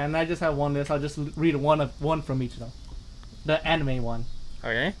 All right, and I just have one list. I'll just read one from each though. The anime one.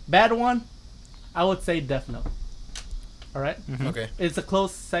 Okay. Bad one, I would say Death Note. All right? Okay. It's a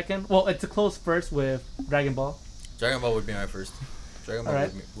close second. Well, it's a close first with Dragon Ball. Dragon Ball would be my first. Dragon Ball All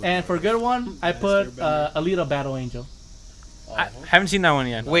right. would be And for good one, I put Alita Battle Angel. I haven't seen that one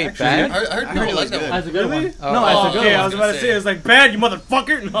yet. Wait, I bad? heard people like that one. As a good Really? one. Oh, No, as a good Okay, I one. was about to say, it's like, bad, you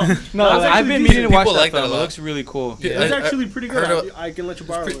motherfucker. No, No, I've been meaning to watch People that like that film. a It lot. looks really cool. Yeah. it's I- actually pretty good. heard I can let you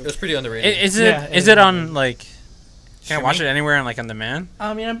borrow It it. was pretty underrated. Is it Yeah, is it it is. on like? Can I watch Streaming? it anywhere on like on demand?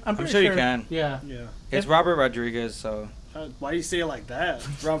 I mean, I'm pretty sure you can. Yeah. Yeah. It's Robert Rodriguez, so. Why do you say it like that?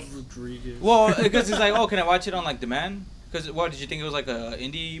 Robert Rodriguez. Well, because it's like, oh, can I watch it on like demand? Because what did you think it was like a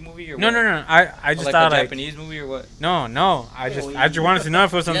indie movie or No, what? no, no. I Or just like thought a like Japanese movie or what? no. I just wanted to know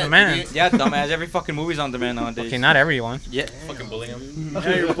if it was on Yeah, demand. you- Yeah, dumbass. Every fucking movie's on demand nowadays. Okay, not everyone. Yeah. Fucking bullying him.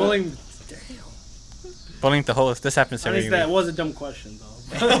 Yeah, you're bullying. Bullying the host. This happens At every least week. that was a dumb question, though.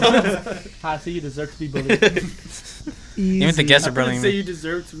 I see you deserve to be bullied. Even the guests are I bullying wouldn't say me. you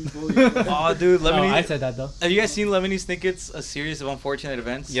deserve to be bullied. Oh, dude, No, Lemony. I said that though. Have you guys seen Lemony's Think It's a Series of Unfortunate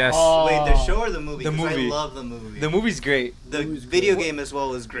Events? Yes. Oh. Wait, the show or the movie? The 'Cause movie. I love the movie. The movie's great. The video game as well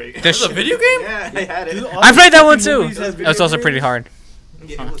was great. The There's a video game? Yeah, I had it. I played that one too. That's also pretty hard.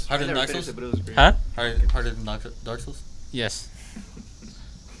 Yeah, it was, Harder I than never Dark finished Souls? it, but it was great. Huh? Harder than Dark Souls? Yes.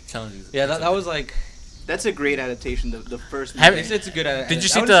 Challenges. Yeah, that was like. That's a great adaptation. The first Have- movie. It's a good. Did you I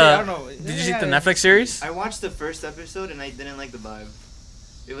see would the? say, I don't know. Did you see Yeah, the it's- Netflix series? I watched the first episode and I didn't like the vibe.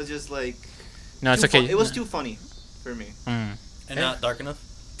 It was just like. No, it's too okay. It was too funny for me. Mm. And not dark enough?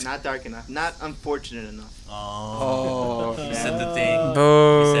 Not dark enough. Not unfortunate enough. Oh. Oh, You said the thing.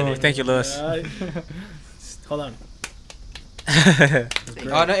 Boo! Thank you, Lewis. Hold on.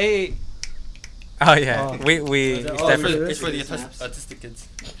 Oh no! Hey, Oh yeah, Oh. we It's definitely. for the autistic kids.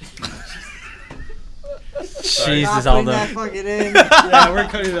 Jesus, Not putting Aldo. that fucking in. Yeah, we're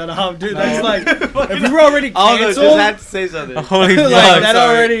cutting that off, dude. That's like if we were already Aldo canceled. just had to say something. Holy like, fuck. that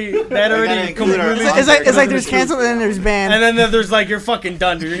already completely. It's like there's canceled and then there's banned. And then there's like you're fucking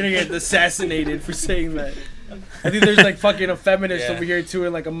done, dude. You're gonna get assassinated for saying that. I think there's like fucking a feminist over here too,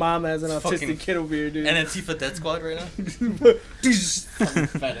 and like a mom that has an autistic kid over here, dude. And Antifa Death Squad right now.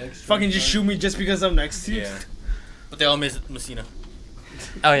 Fucking just shoot me just because I'm next to you. Yeah. But they all miss Messina.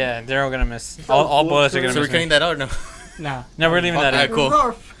 Oh yeah, they're all gonna miss. All bullets are gonna miss. So we're cutting that out or no? Nah. No, we're leaving that in. Alright, cool.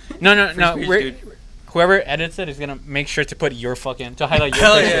 No. speech, We're, dude. whoever edits it is gonna make sure to put your fucking to highlight your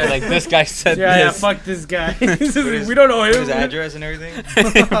Hell picture. yeah. Like this guy said Yeah, this. fuck this guy. Put his- we don't know put him. his address and everything.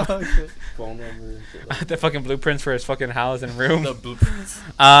 Phone number. The fucking blueprints for his fucking house and room. The blueprints.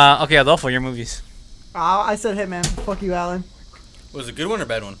 Okay, Adolfo, your movies. I said Hitman. Fuck you, Alan. Was it a good one or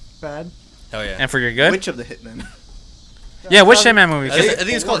bad one? Bad. Hell yeah. And for your good. Which of the Hitmen? Yeah, which Hitman movies? I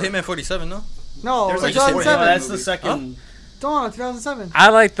think it's called Hitman 47, no? No, There's like 2007. That's the second. Dawn, 2007. I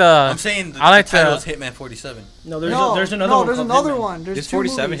like the. I'm saying I like the title the. is Hitman 47. No, there's No, there's another no, one. there's called another Hitman. one. There's There's two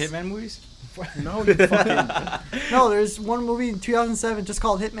 47 movies. Hitman movies. No, you fucking. No, there's one movie in 2007 just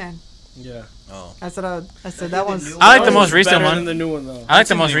called Hitman. Yeah. Oh. I said that one's. I like the That most was recent better one. than the new one though. I like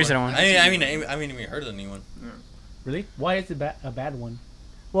the I've most seen recent new one. I mean, I haven't even heard of the new one. Really? Why is it a bad one?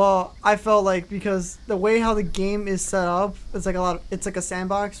 Well, I felt like because the way how the game is set up, it's like it's like a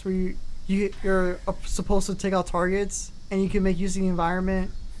sandbox where you're supposed to take out targets and you can make use of the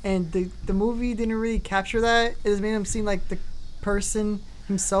environment. And the movie didn't really capture that. It just made him seem like the person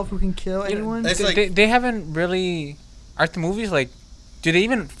himself who can kill anyone. It's like They haven't really. Aren't the movies like? Do they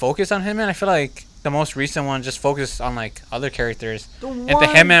even focus on Hitman? I feel like the most recent one just focused on like other characters, and the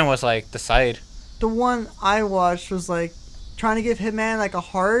Hitman was like the side. The one I watched was like trying to give Hitman like a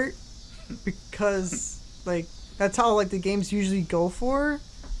heart because like that's how like the games usually go for.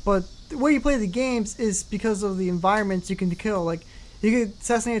 But the way you play the games is because of the environments you can kill. Like you can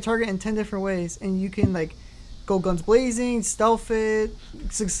assassinate a target in 10 different ways, and you can like go guns blazing, stealth it,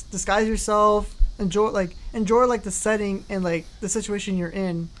 disguise yourself, enjoy like the setting and like the situation you're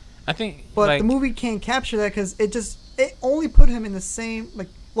in. I think, but like, the movie can't capture that because it only put him in the same like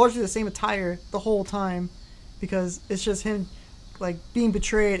largely the same attire the whole time, because it's just him like being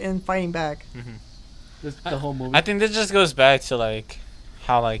betrayed and fighting back. Just the whole movie. I think this just goes back to like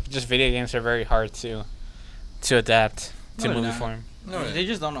how like just video games are very hard to adapt to No, they're movie not. form. No, they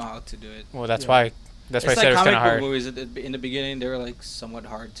just don't know how to do it. Well, that's why I said like it was kind comic of book hard. movies in the beginning, they were like somewhat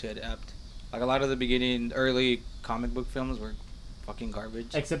hard to adapt. Like a lot of the beginning early comic book films were fucking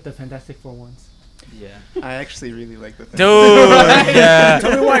garbage. Except the Fantastic Four ones. Yeah. I actually really like the. Dude, yeah.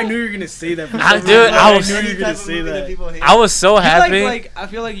 Tell me why I knew you were gonna say that. I was. knew you were gonna say that. I was so happy. I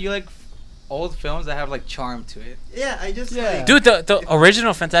feel like you like old films that have like charm to it. Yeah, I just like, Dude, the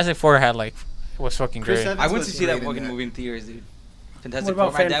original Fantastic Four had like was fucking Chris great. Evans I went was to see that great in fucking that. movie in theaters, dude. What Fantastic Four.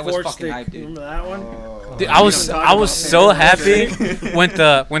 about My dad was Fan fucking Stick? hyped, dude. Remember that one? Dude, I was so happy when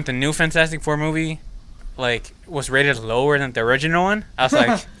the new Fantastic Four movie like was rated lower than the original one. I was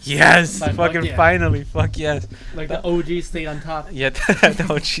like, yes, Like, fucking fuck yeah. finally, fuck yes. Like the OG stayed on top. Yeah, the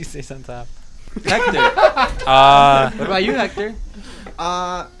OG stays on top. Hector. What about you, Hector?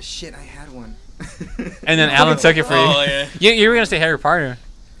 Shit, I had one. And then Alan took it for you. Oh, yeah. You were gonna say Harry Potter.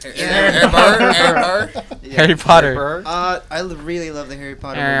 Yeah. Harry Potter. I really love the Harry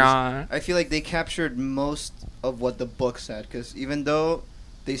Potter movies. I feel like they captured most of what the books had, because even though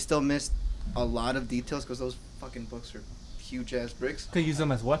they still missed a lot of details, because those fucking books are huge ass bricks. Could use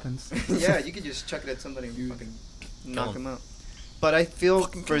them as weapons. Yeah, you could just chuck it at somebody and fucking knock them out. But I feel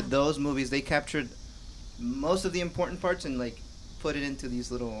for those movies, they captured most of the important parts and like put it into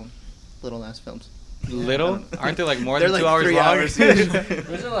these little ass films. Little? Aren't they like more They're than like 2 hours 3 long? hours.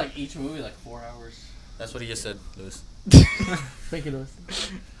 Wasn't like each movie like 4 hours? That's what he just said, Lewis. Thank you,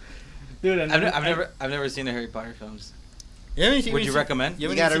 Lewis. Dude, I've never seen the Harry Potter films. Yeah, Would you recommend?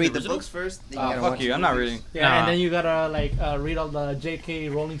 You gotta read the books first. Then you gotta Fuck watch you! the I'm not movies. reading. Yeah, and then you gotta like read all the J.K.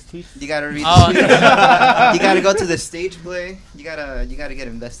 Rowling's tweets. You gotta read. Oh. You gotta go to the stage play. You gotta get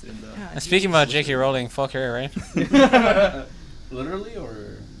invested in the. And speaking about J.K. Rowling, fuck her, right? Literally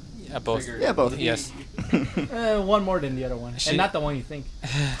or? Yeah, both. Yeah, both. Yes. One more than the other one, and not the one you think.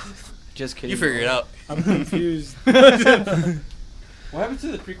 Just kidding. You figure it out. I'm confused. What happened to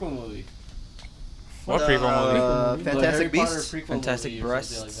the prequel movie? What prequel movie? Fantastic The Harry Potter Beasts. prequel Fantastic movie or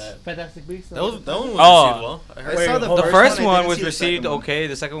something Breasts. Like that. Fantastic Beasts. That one was received Oh. well. I heard. I saw the The first first one, I one didn't was see the second received one. okay.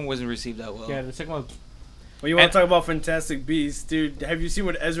 The second one wasn't received that well. Yeah, the second one. Well, you want to talk about Fantastic Beasts, dude? Have you seen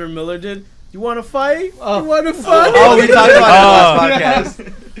what Ezra Miller did? You want to fight? You want to fight? Oh, we talked about it last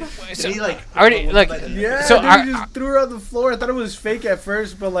podcast. So, Did he like? already like Yeah, So dude, he just threw her on the floor. I thought it was fake at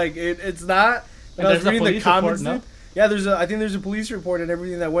first, but like it's not. And I was reading the police report, comments. no? Dude. Yeah, I think there's a police report and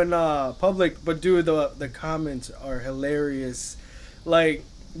everything that went public. But dude, the comments are hilarious. Like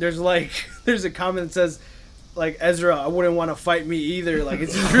there's a comment that says, like, Ezra, I wouldn't want to fight me either. Like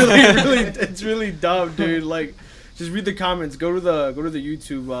it's just really it's really dumb, dude. Like just read the comments. Go to the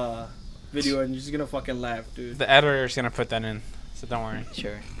YouTube video and you're just gonna fucking laugh, dude. The editor's gonna put that in, so don't worry.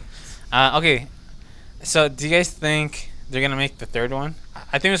 Sure. Okay. So do you guys think they're gonna make the third one?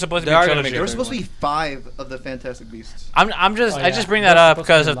 I think it was supposed to They be are a gonna trilogy. make There were supposed to be 5 of the Fantastic Beasts. I just bring that up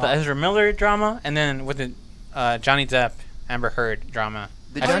because of the Ezra Miller drama, and then with the Johnny Depp Amber Heard drama.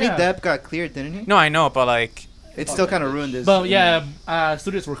 The Johnny Depp got cleared, didn't he? No, I know, but like it still kind of ruined this. But yeah,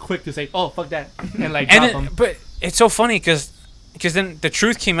 studios were quick to say, "Oh, fuck that," and like drop them. But it's so funny because then the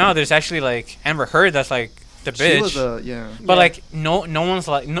truth came out. There's actually like Amber Heard that's like the bitch. She was yeah. But like no one's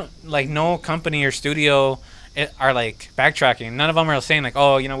like no company or studio are like backtracking. None of them are saying like,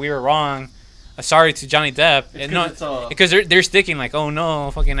 oh, we were wrong. Sorry to Johnny Depp. Because they're sticking like, oh no,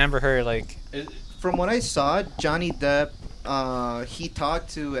 fucking Amber Heard. Like from what I saw, Johnny Depp, he talked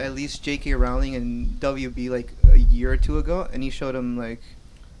to at least J.K. Rowling and WB like a year or two ago, and he showed him like,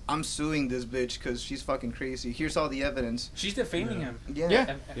 I'm suing this bitch because she's fucking crazy. Here's all the evidence. She's defaming him.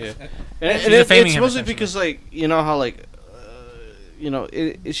 Yeah. It's mostly because like how like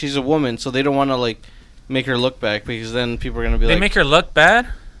she's a woman, so they don't want to like make her look bad because then people are gonna be they like make her look bad,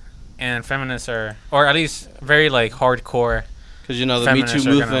 and feminists are, or at least very like hardcore. Because the Me Too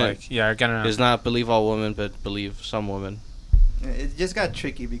movement are gonna is not believe all women, but believe some women. It just got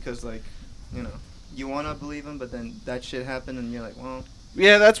tricky because like you want to believe him, but then that shit happened, and you're like, well.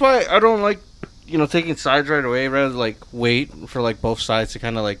 Yeah, that's why I don't like taking sides right away. Rather like wait for like both sides to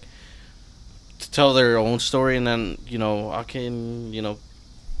kind of like to tell their own story, and then I can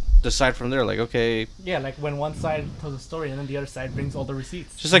decide from there. Like, okay. Yeah, like when one side tells a story and then the other side brings all the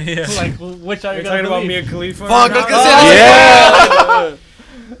receipts. Just like, like which are you talking gonna about believe? Mia Khalifa? Fuck, I was gonna say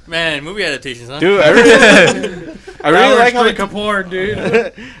Man, movie adaptations, huh? Dude, I really like how Kapoor, dude.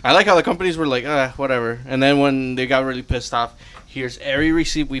 I like how the companies were like, whatever. And then when they got really pissed off, here's every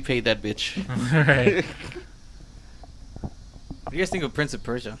receipt we paid that bitch. Right. What do you guys think of Prince of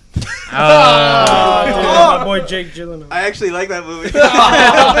Persia? My boy Jake Gyllenhaal. I actually like that movie.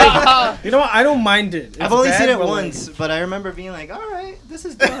 You know what? I don't mind it. I've only seen it once, but I remember being like, all right, this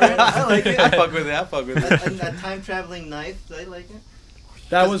is different. I like it. I fuck with it. A time traveling knife, I like it.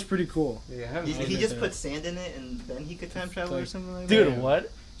 That was pretty cool. Yeah, he just put sand in it and then he could time travel or something like that. Dude, what?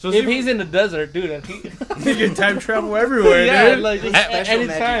 So if he's in the desert, dude, he can time travel everywhere, yeah, dude. Like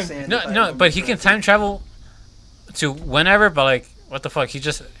anytime. No, but he can time travel to whenever. But like, what the fuck? He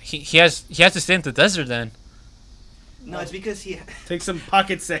has to stay in the desert then. No, it's because he take some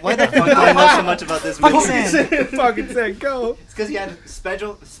pocket sand. Why the fuck do I know so much about this movie? Pocket sand. Pocket sand, go. It's because he had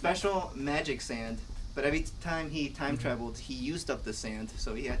special magic sand. But every time he time traveled, he used up the sand,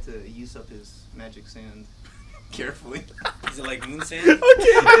 so he had to use up his magic sand carefully. Is it like moon sand?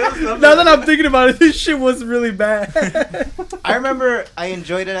 Okay. Now that I'm thinking about it, this shit was really bad. I remember I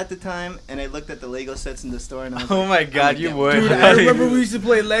enjoyed it at the time, and I looked at the Lego sets in the store, and I was oh like, my god, you would. Dude, I remember we used to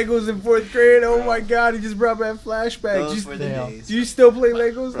play Legos in 4th grade. Oh my god, he just brought back flashbacks. Those were the days. Do you still play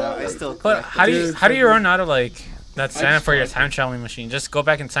Legos Bro, now? I still But how do you run out of like that sand for your time traveling machine? Just go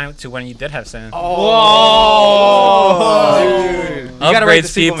back in time to when you did have sand. Dude.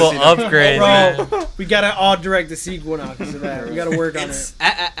 Upgrades, people. Upgrades. Bro, we gotta all direct the sequel now because of that. We gotta work on it.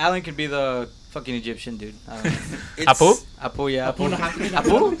 Alan could be the fucking Egyptian dude. Apu? Apu, yeah. Apu.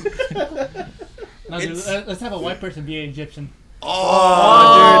 Apu? No, dude, let's have a white person be an Egyptian.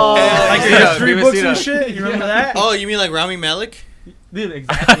 Oh, dude. Like Yeah, history books and shit. You remember that? Oh, you mean like Rami Malek? Dude,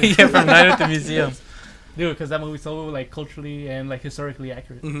 exactly. Yeah, from Night at the Museum. Dude, because that movie's so like culturally and like historically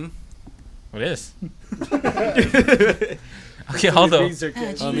accurate. Mm-hmm. It is. Okay, hold on. Yeah,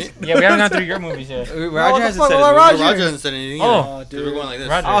 we haven't gone through your movies yet. Roger hasn't said Roger hasn't said anything. Oh, dude, we're going like this.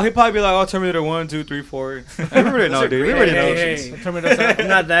 Roger. Oh, he'd probably be like, oh, Terminator 1, 2, 3, 4. Everybody know, dude. Everybody knows. Hey.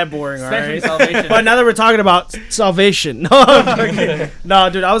 Not that boring, alright? Salvation. But now that we're talking about salvation. No,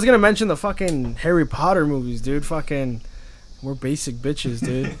 dude, I was gonna mention the fucking Harry Potter movies, dude. Fucking, we're basic bitches,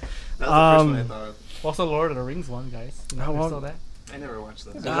 dude. That was the first one I thought of. Also, Lord of the Rings one, guys. You know, saw that? I never watched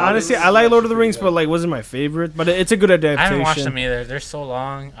that. Honestly, I like Lord of the Rings, but like wasn't my favorite. But it's a good adaptation. I haven't watched them either. They're so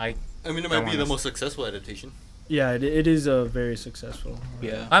long. I mean, it might be the most successful adaptation. Yeah, it is a very successful.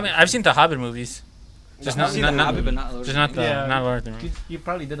 Yeah. I mean, I've seen the Hobbit movies. Just not Hobbit, but not Lord just of the not Lord of the Rings. You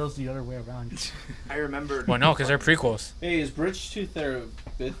probably did those the other way around. I remember. Well, no, because they're prequels. Hey, is Bridge to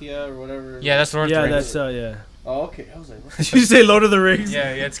Terabithia or whatever? Yeah, that's Lord of the Rings. That's yeah. Oh, okay. I was like, what? Did you say Lord of the Rings?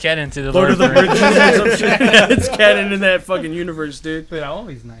 Yeah, it's canon to the Lord of the Rings. Yeah, it's canon in that fucking universe, dude. Wait, that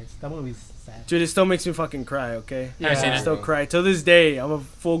movie's nice. That movie's sad. Dude, it still makes me fucking cry, okay? Yeah. seen I it. still cry. Till this day, I'm a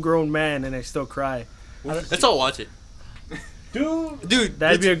full-grown man, and I still cry. Let's all watch it. Dude,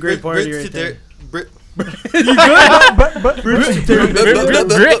 That'd be a great party right there. You good?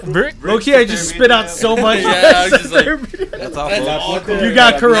 Low-key, I just spit out so much. Yeah, I was just like, That's awful. You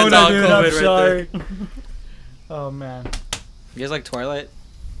got corona, That's all dude. COVID I'm right sorry. Oh man. You guys like Twilight?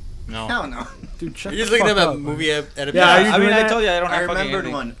 No. Hell no. Dude, shut You're the just looking fuck at a up, movie adaptation. Yeah, are you I mean, doing I that? told you I don't I have fucking remembered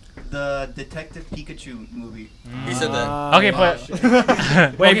anything. one. The Detective Pikachu movie. He said that. Okay, but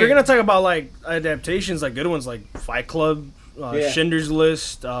Wait, if you're gonna talk about like adaptations, like good ones, like Fight Club, Schindler's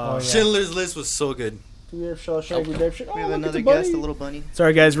List. Schindler's List was so good. We have another guest, a little bunny.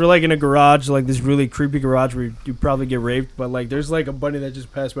 Sorry guys, we're like in a garage, like this really creepy garage where you probably get raped, but like there's like a bunny that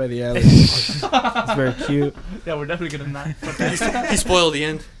just passed by the alley. It's very cute. Yeah, we're definitely gonna not. He spoiled the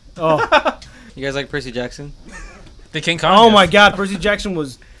end. Oh, You guys like Percy Jackson? the King Kong. oh my God, Percy Jackson. Dude,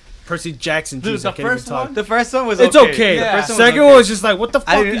 Jeez, I the can't even first talk. one. The first one was okay. It's okay. The first The one was second okay. one was just like, what the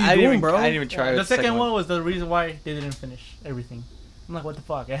fuck are you I doing, didn't, bro? I didn't even try The it. second one was the reason why they didn't finish everything. I'm like, what the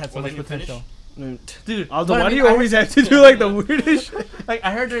fuck? It had so much potential. Dude, Aldo, but I why do mean, you always have to do like the weirdest shit? Like,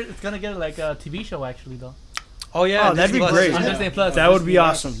 I heard it's gonna get like a TV show actually though. Oh yeah, Oh, that'd be Disney great. On Disney Plus. That would be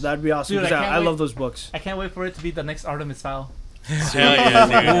awesome. That'd be awesome. Dude, I 'cause can't I wait. love those books. I can't wait for it to be the next Artemis Fowl. Hell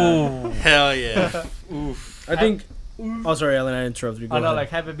yeah, dude. Hell yeah. Oof. I think. Oh, sorry, Ellen, I interrupted you. Go I know, ahead. like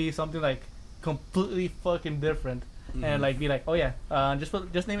have it be something like completely fucking different, and like be like, oh yeah,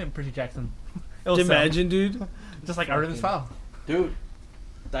 just name it Percy Jackson. It'll sell. Imagine, dude. Just like Artemis Fowl. Dude,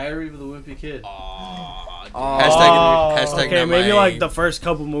 Diary of the Wimpy Kid. Hashtag Okay, not maybe my- like the first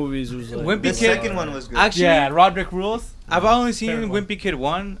couple movies was like. Wimpy The Kid. second one was good. Actually, Yeah, Roderick Rules. I've only seen Third one. Wimpy Kid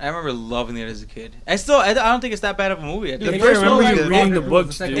 1. I remember loving it as a kid. I don't think it's that bad of a movie. I Dude, think I first remember one you was reading good. the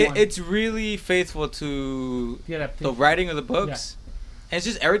books, second dude. one. it's really faithful to The the adaptation. writing of the books. And it's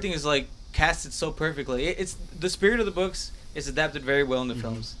just everything is like casted so perfectly. It's the spirit of the books is adapted very well in the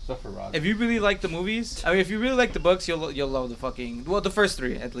films. Except for Rod. If you really like the movies, if you really like the books, you'll love the fucking the first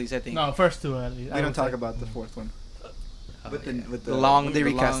three at least. I think. No, first two at least. We don't talk about the fourth one. With the long when they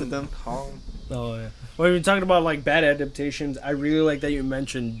the recasted long- them. Oh yeah. When you're talking about like bad adaptations, I really like that you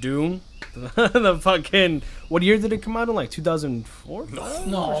mentioned Doom. The fucking what year did it come out in? Like 2004?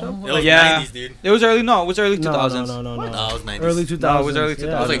 No. It was Yeah. 90s, dude. It was early. No, it was early 2000s. No. No, it was 90s. Early 2000s. No, it was early It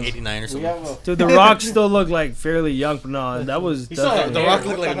was like 2000s. 89 or We something. have a. Dude, The Rock still looked like fairly young, but no, that was He saw definitely- The Rock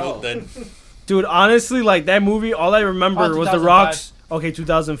looked like a milk dud. Dude, honestly, like that movie, all I remember Oh, was The 2005. Rock's. Okay,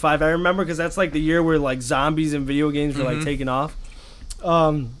 2005. I remember because that's like the year where like zombies and video games were like taking off.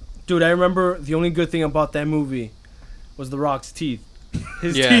 Dude, I remember the only good thing about that movie was The Rock's teeth.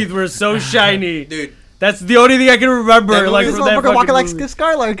 His Yeah. teeth were so shiny. Dude, That's the only thing I can remember. That Like movie- from This that motherfucker walking like fucking movie. Skip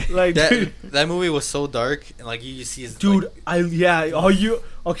Skylark. Like, dude, that movie was so dark, and like you see his dude, like,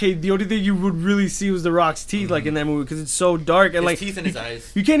 okay. The only thing you would really see was The Rock's teeth, like in that movie, because it's so dark and his like teeth in his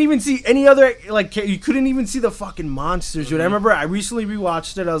eyes. you can't even see any other like you couldn't even see the fucking monsters, dude. I remember I recently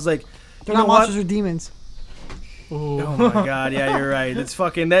rewatched it. I was like, They're you not know what? monsters, they're demons. Oh my god, yeah, you're right. It's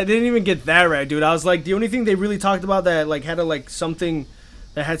fucking that didn't even get that right, dude. I was like, the only thing they really talked about that like had a like something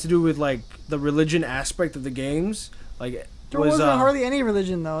that had to do with like the religion aspect of the games, like There was wasn't hardly any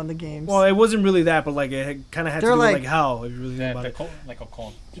religion though in the games. well, it wasn't really that, but like it kind of had to They're do with like- like how if you really think about it. Like a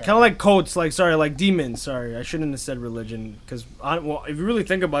cult. Kind of like cults, like demons. Sorry, I shouldn't have said religion because well, if you really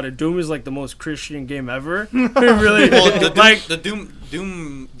think about it, Doom is like the most Christian game ever. It really, Well, the like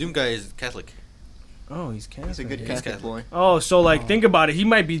Doom guy is Catholic. oh, he's Catholic. He's a good He's Catholic Catholic. boy. Oh, so like think about it. He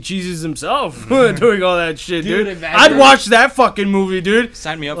might be Jesus himself doing all that shit, dude. Dude, I'd imagine- watch that fucking movie, dude.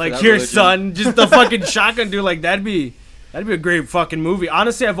 Sign me up. Like for that here, religion. son, just the fucking shotgun, dude. Like that'd be a great fucking movie.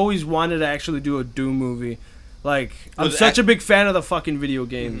 Honestly, I've always wanted to actually do a Doom movie. Like I'm With such a big fan of the fucking video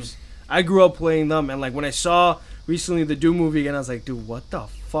games. I grew up playing them, and like when I saw recently the Doom movie again, I was like, dude, what the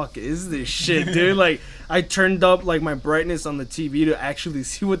fuck is this shit, dude? Like I turned up like my brightness on the TV to actually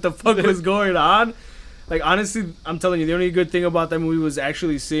see what the fuck was going on. Like honestly, I'm telling you, the only good thing about that movie was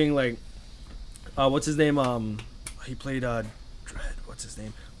actually seeing like, what's his name? He played Dredd. What's his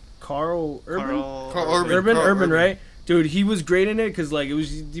name? Carl Urban. Urban, right? Dude, he was great in it because like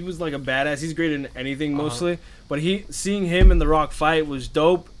he was like a badass. He's great in anything mostly, but seeing him and The Rock fight was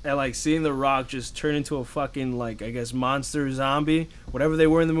dope, and like seeing The Rock just turn into a fucking like I guess monster zombie, whatever they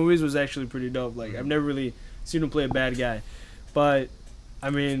were in the movies, was actually pretty dope. Like I've never really seen him play a bad guy, but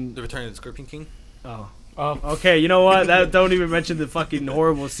I mean, The Return of the Scorpion King. oh Okay, you know what? That don't even mention the fucking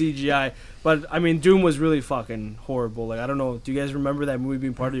horrible CGI. But I mean, Doom was really fucking horrible. Like, I don't know. Do you guys remember that movie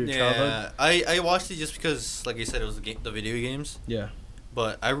being part of your childhood? Yeah, I watched it just because, like you said, it was the video games. Yeah.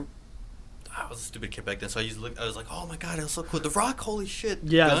 But I was a stupid kid back then, so I was like, oh my god, it was so cool. The Rock, holy shit.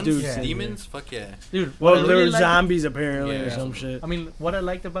 Yeah, Guns, dude. demons, fuck yeah. Dude, Well, there were zombies apparently Yeah. or some shit. I mean, what I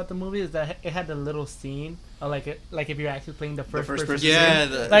liked about the movie is that it had a little scene, like if you're actually playing the first person.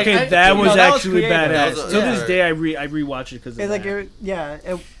 Yeah, like, okay, that was actually creative. badass. To this day, I rewatch it because It's like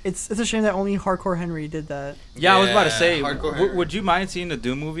it's a shame that only Hardcore Henry did that. Yeah, I was about to say, Hardcore Henry. would you mind seeing the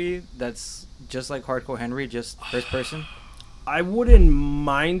Doom movie that's just like Hardcore Henry, just first person? I wouldn't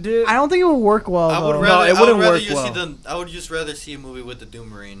mind it. I don't think it would work well. I would though. rather, it wouldn't I would rather work you well. see I would just rather see a movie with the Doom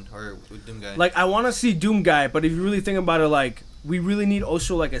Marine or with Doom Guy. Like, I want to see Doom Guy, but if you really think about it, like, we really need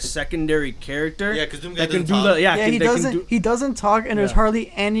also like a secondary character. Yeah, because Doom Guy that can doesn't do talk. the Yeah, he doesn't talk, and there's Yeah.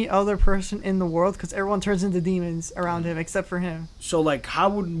 hardly any other person in the world because everyone turns into demons around him except for him. So like, how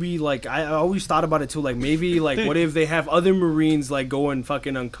would we like? I always thought about it too. Like, maybe like, what if they have other Marines like go and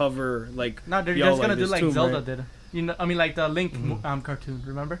fucking uncover like? No, they're yo, just gonna do this like tomb, Zelda right? did. You know, I mean, like the Link cartoon.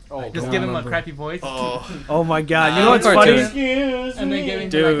 Remember? Oh, just don't give him a remember. crappy voice. Oh my god! You know what's funny? And then give him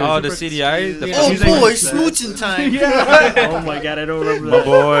Dude. like, Oh, the CDI. The Oh music? boy, smooching time. Yeah. Oh my god! I don't remember My that.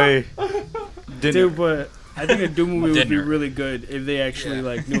 boy. Dude, but I think a Doom movie would be Dinner. really good if they actually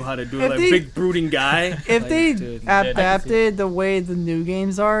like knew how to do it. If Like they- big brooding guy. If Like, they dude. adapted the way the new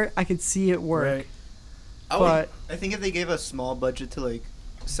games are, I could see it work. Right. But I think if they gave a small budget to like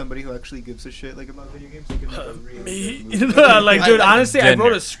somebody who actually gives a shit like about video games, they could make a really good movie. Like, dude, honestly, I Dinner.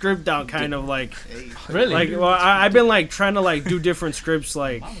 wrote a script down kind of like. really? Like, well, I've been like trying to like do different scripts,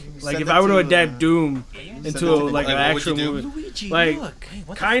 like Send if it I were to to, adapt uh, Doom Send into it to like me. an Like, what would actual you do? movie,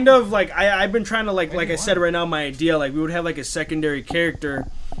 like kind of like I've been trying to like I said right now, my idea like we would have like a secondary character,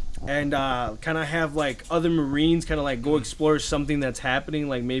 and kind of have like other Marines kind of like go explore something that's happening,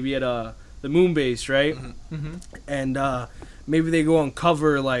 like maybe at the moon base, right? And maybe they go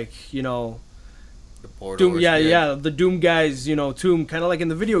uncover like The portal Doom, or yeah, shit. yeah, the Doom guys, tomb, kind of like in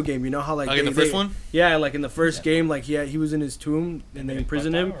the video game. You know how like Like in the first one? Yeah, like in the first game, like he was in his tomb and they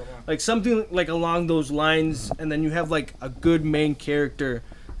imprisoned him, like something like along those lines. And then you have like a good main character.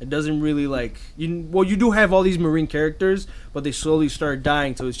 It doesn't really like you do have all these Marine characters, but they slowly start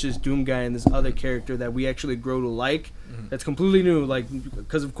dying. So it's just Doom Guy and this other character that we actually grow to like. That's completely new, like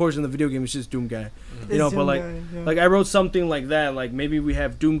because of course in the video game it's just Doom Guy, It's but Doom like Guy, yeah. like I wrote something like that. Like maybe we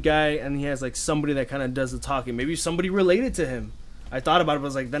have Doom Guy and he has like somebody that kind of does the talking. Maybe somebody related to him. I thought about it, but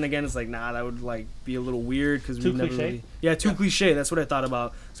was like then again it's like nah, that would like be a little weird because we Too never cliche? really too cliche. That's what I thought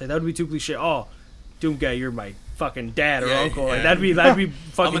about. It's like that would be too cliche. Oh, Doom Guy, you're my fucking dad or Yeah, uncle. Like yeah. that'd be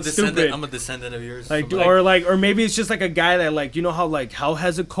fucking I'm a descendant. stupid. I'm a descendant of yours. Like, Something or maybe it's just like a guy that like how like Hell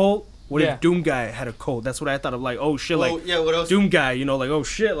has a cult. What Yeah. if Doom Guy had a cult? That's what I thought of. Like, oh shit, Well, like yeah, what else? Doom Guy, like oh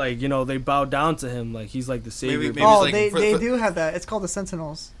shit, like they bow down to him, like he's like the savior. Maybe Oh, it's like they for- do have that. It's called the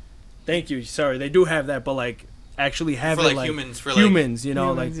Sentinels. Thank you. Sorry, they do have that, but like actually have For, it like, like humans, for, like- humans, like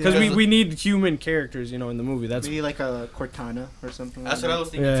Humans, because yeah. we need human characters, in the movie. That's Maybe like a Cortana or something. That's like what I that. was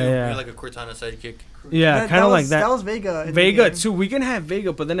thinking Yeah, too. yeah. Maybe like a Cortana sidekick. yeah, kind of like that. That was Vega. in the Vega game. too. We can have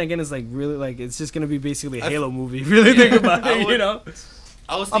Vega, but then again, it's like really like it's just gonna be basically a I- Halo movie. If you really think about I it, would-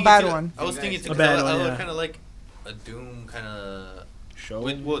 I was A thinking bad too, one. I was thinking too. A 'cause bad I one, would yeah. kind of like a Doom kind of show.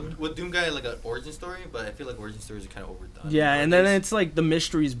 with Doom Guy like an origin story, but I feel like origin stories are kind of overdone. Yeah, and then nowadays. it's like the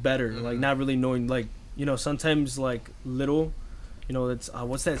mystery's better. Like Mhm. not really knowing, like sometimes like little. It's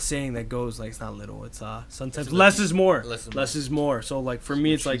what's that saying that goes like it's not little. It's sometimes It's less is more. less is more. So like for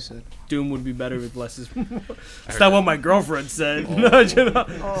me, it's She like said. Doom would be better with less is more. It's heard not what that. my girlfriend said.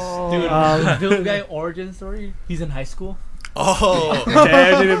 Oh, Dude, Doom Guy origin story. He's in high school. Oh,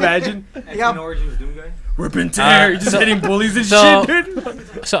 imagine. Yeah. Origins Doom Guy. Rip and tear. Just so- hitting bullies and so- shit,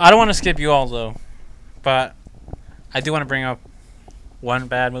 dude. So I don't want to skip you all though, but I do want to bring up one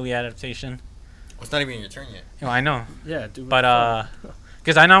bad movie adaptation. it's not even your turn yet. I know, Yeah, dude. but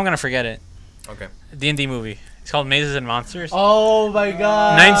because I know I'm gonna forget it. Okay. D&D movie. It's called Mazes and Monsters. Oh my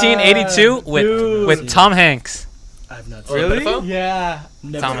god. 1982 Dude. with Tom Hanks. I've not Oh, seen the it. pedophile? Yeah.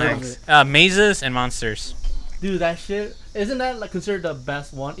 Never Tom heard of Hanks. it. Mazes and Monsters. Dude, that shit. Isn't that like considered the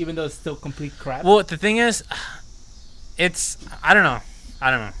best one, even though it's still complete crap? Well, the thing is, it's I don't know.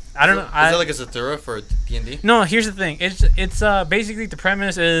 Is that like a Zathura for D&D? No, here's the thing. It's basically the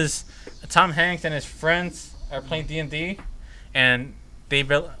premise is Tom Hanks and his friends are playing D&D, and they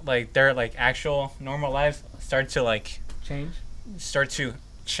built like their like actual normal lives start to Change.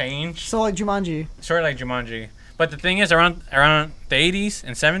 change, so like Jumanji. sort of like Jumanji. But the thing is, around the 80s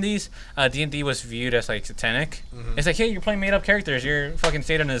and 70s, D&D was viewed as like satanic. Mhm. It's like, hey, you're playing made up characters. You're fucking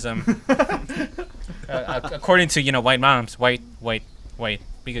Satanism. according to white moms, white,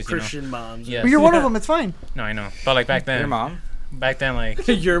 because Christian moms. Yeah, But you're one of them. It's fine. No, I know, but like back then, Your mom. Back then, like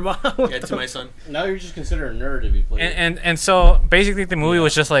your mom. Yeah, to my son. Now you're just considered a nerd if you play it. and so basically the movie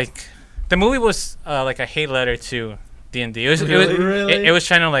was just like like a hate letter to D&D. It was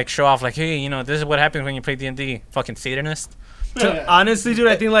trying to like show off like, hey, this is what happens when you play D&D. Fucking Satanist. Honestly, dude,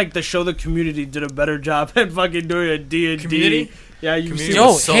 I think like the community did a better job at fucking doing a D&D. Community? Yeah, you see.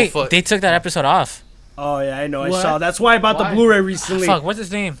 Yo, hey, they took that episode off. Oh yeah, I know. What? I saw. That's why I bought the Blu-ray recently. Fuck, what's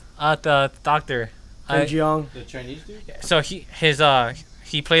his name? The doctor. Young. The Chinese dude. So he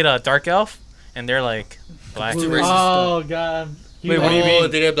played a dark elf, and they're like black. Oh god. Wait, what do you mean?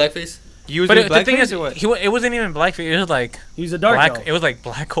 Did he have blackface? The thing is, it wasn't even blackface. It was like he's a dark black. elf. It was like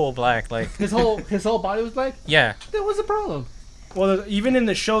black hole black. Like his whole body was black. Yeah. That was a problem. Well, even in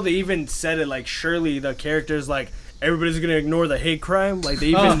the show, they even said it like Shirley, the character's like everybody's gonna ignore the hate crime. Like they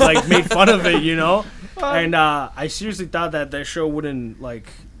even like made fun of it, And I seriously thought that show wouldn't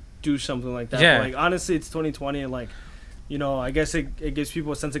like do something like that. Yeah. But, like honestly, it's 2020 and like. I guess it gives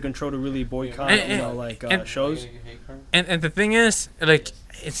people a sense of control to really boycott, shows. And the thing is, like,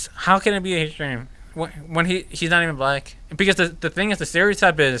 it's how can it be a hate crime when he's not even black? Because the thing is, the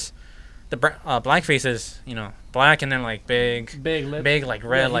stereotype is the black faces, black and then like big lips. Like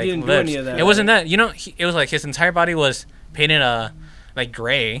red, like lips. It wasn't that. It was like his entire body was painted like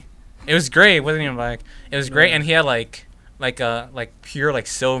gray. It was gray. It wasn't even black. It was gray, and he had like pure like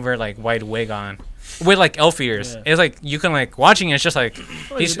silver like white wig on. With like elf ears. It's like you can like watching it, it's just like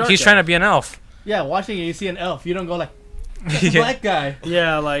he's trying to be an elf. Yeah, watching it you see an elf. You don't go like that's a black guy.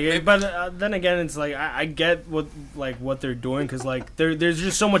 Yeah, like but then again it's like I get what they're doing cuz like there's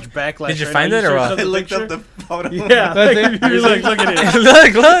just so much backlash. Did you find it or what? I looked up the photo. Yeah, you're like look at it.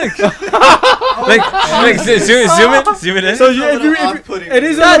 look. like zoom it in. So it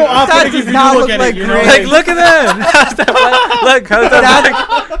is a little off-putting if you look at it. Like look at that. Look,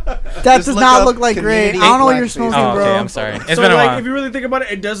 that does not look like gray. I don't know what you're smoking, bro. Okay, I'm sorry. It's been a while. If you really think about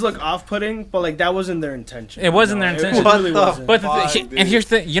it, it does look off-putting, but like that wasn't their intention. It wasn't their intention. It really wasn't. But and here's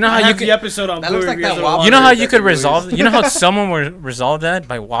the you know how you could the episode on that looks like that you know how you could resolve you know how someone would resolve that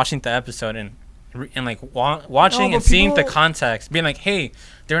by watching the episode and like watching and seeing the context, being like, hey,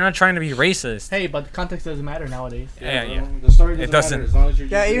 they're not trying to be racist. Hey, but the context doesn't matter nowadays. Yeah. The story doesn't matter as long as you're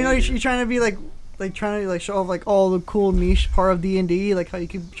even though you're trying to be like trying to like show off like all the cool niche part of D&D, like how you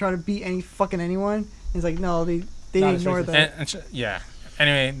could try to beat anyone. It's like no, they ignore that. Yeah.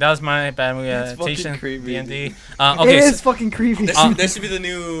 Anyway, that was my bad movie adaptation. D&D. Okay, it is fucking creepy. That should be the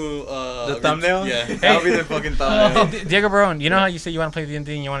new the thumbnail. Yeah, that'll be the fucking thumbnail. Diego Barone, you know how you say you want to play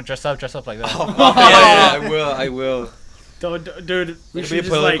D&D and you want to dress up like that. I will. Dude, we should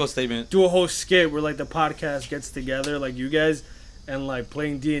just like statement. Do a whole skit where like the podcast gets together, like you guys, and like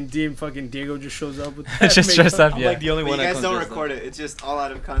playing D&D, and fucking Diego just shows up with that just dress up. I'm Yeah, like the only one. You guys don't record it. It's just all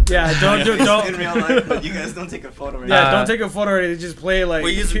out of context. Yeah, don't in real life. But you guys don't take a photo. Right yeah, don't take a photo. Right, just play like.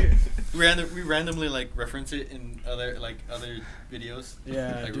 We randomly like reference it in other videos.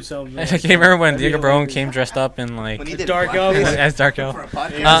 Yeah, like, do something. I can't remember when Diego Barone came dressed up in like dark elf as dark elf.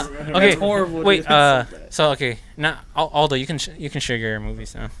 Okay, horrible. Wait. So okay, now Aldo, you can share your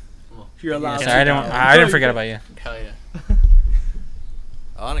movies now. You're allowed. Sorry, I didn't forget about you. Hell yeah.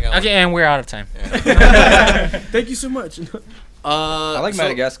 Okay, and we're out of time. Yeah. Thank you so much. I like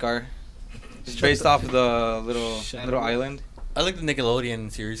Madagascar. It's based off of the little island. I like the Nickelodeon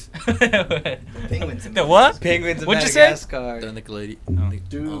series. Penguins. The what? Penguins in What'd you say? Madagascar. The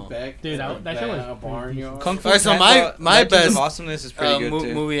Nickelodeon. That show was barnyard. Kung Fu Alright, so Panda, my Legends best of Awesomeness is pretty good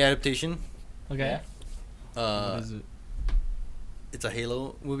too. movie adaptation. Okay. What is it? It's a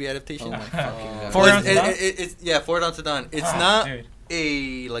Halo movie adaptation. Oh my fucking god. Forward Unto Dawn? It's Forward Unto Dawn. It's not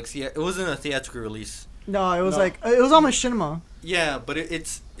a like it wasn't a theatrical release. No, it was like it was on machinima. Yeah, but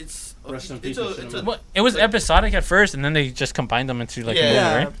it's Rest in peace, it was episodic at first, and then they just combined them into like a movie,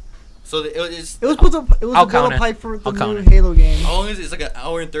 right? So it was built up hype for the new Halo game. How long is it? It's like an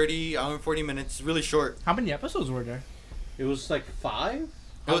hour and 40 minutes. It's really short. How many episodes were there? It was like 5.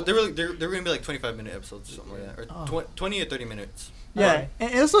 They're gonna be like 25-minute episodes or something like that, or 20 or 30 minutes. Yeah,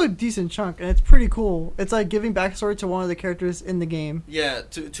 and it's also a decent chunk, and it's pretty cool. It's like giving backstory to one of the characters in the game. Yeah,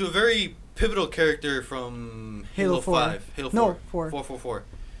 to a very pivotal character from Halo 5. Halo 4. No, 4. 444.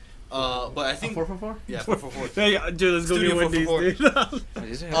 But I think 444. Yeah, 444. Hey, dude, let's go get Wendy's, dude.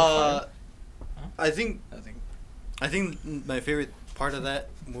 I think my favorite part of that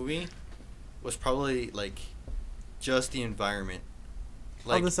movie was probably like just the environment.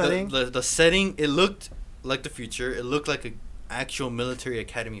 Like the setting. The setting. It looked like the future. It looked like an actual military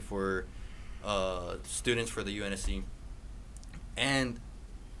academy for students for the UNSC, and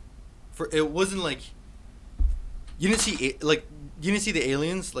it wasn't like you didn't see the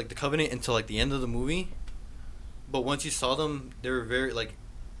aliens, like the Covenant, until like the end of the movie. But once you saw them, they were very like.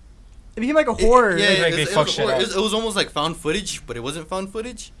 It became like a horror. It was almost like found footage, but it wasn't found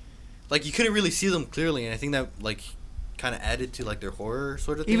footage. Like you couldn't really see them clearly, and I think that like kind of added to like their horror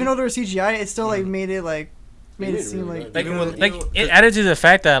sort of thing. Even though they were CGI, it still like made it seem like it added to the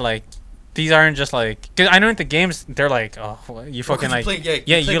fact that like these aren't just like, because I know in the games they're like, oh, you fucking like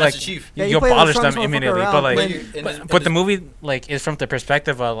you abolish them immediately, but like but the movie like is from the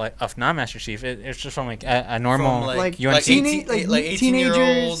perspective of like of not Master Chief. It's just from like a normal like UNC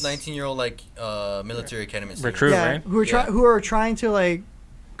teenagers, 19-year-old like military academy recruit, right? Who are trying to like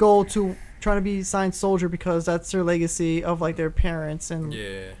go to trying to be assigned soldier because that's their legacy of like their parents and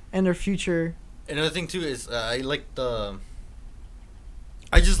their future. Another thing too is I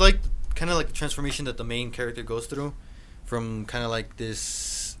just like kind of like the transformation that the main character goes through, from kind of like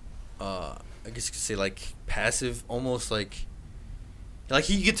this, I guess you could say like passive, almost like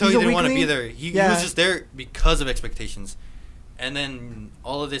you could tell he didn't want to be there. He was just there because of expectations, and then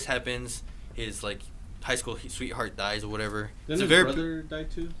all of this happens. His like high school sweetheart dies or whatever. Didn't his brother die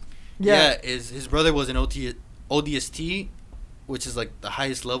too? Yeah, his brother was an ODST, which is like the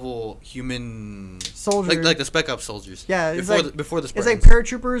highest level human soldier, like the Spec Ops soldiers. Yeah, before the Spartans. It's like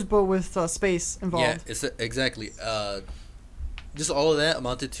paratroopers, but with space involved. Yeah, it's exactly. Just all of that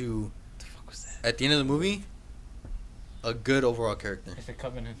amounted to, at the end of the movie, a good overall character. It's a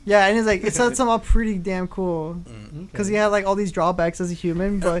Covenant. Yeah, and it's like it sets him up pretty damn cool, because he had like all these drawbacks as a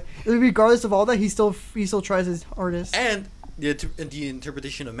human, but regardless of all that, he still tries his hardest. And the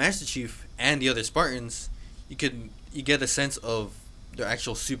interpretation of Master Chief and the other Spartans, you get a sense of their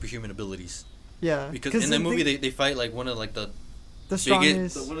actual superhuman abilities. Yeah, because in the movie they fight like one of like the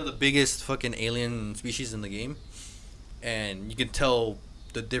biggest, one of the biggest fucking alien species in the game, and you can tell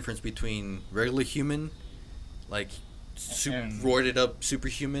the difference between regular human, like roided up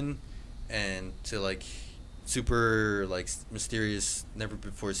superhuman, and to like super like mysterious, never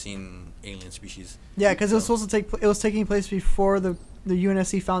before seen alien species. Yeah, because it was supposed to it was taking place before the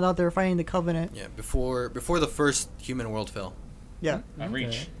UNSC found out they were fighting the Covenant. Yeah, before the first human world fell. Yeah.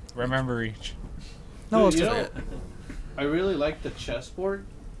 Reach. Remember Reach. No, dude, I really like the chessboard.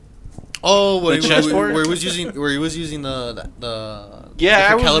 Oh, where he was using the yeah,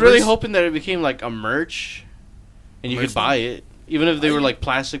 I was calibers. really hoping that it became like a merch, and you could buy it, even if they were like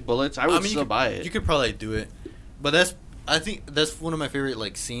plastic bullets. I would still buy it. You could probably do it, but I think that's one of my favorite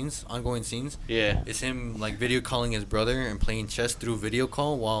like ongoing scenes. Yeah, it's him like video calling his brother and playing chess through video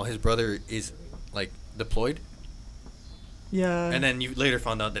call while his brother is like deployed. Yeah, and then you later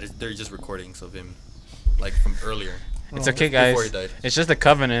found out that they're just recordings of him, like from earlier. It's okay, guys. Before he died. It's just the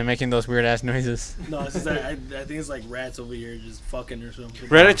Covenant making those weird ass noises. No, it's just I think it's like rats over here just fucking or something.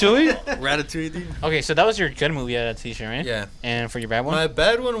 Ratatouille, dude. Okay, so that was your good movie adaptation, right? Yeah. And for your bad one? My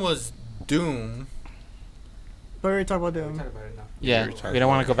bad one was Doom. But we already talked about Doom. Yeah, we don't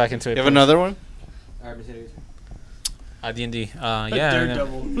want to go back into it. You have another one? D&D.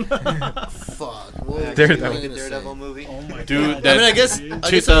 Daredevil. Fuck. Daredevil movie. Oh my dude, I mean, I guess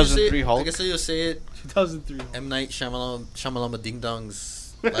 2003 Hulk. I guess you'll say it. 2003. M. Night Shyamalan Ding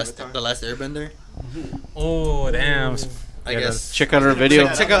Dong's The Last Airbender. Oh damn! I guess check out our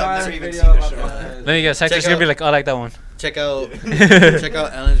video. Check out. Let me guess. Hector's gonna be like, I like that one. Check out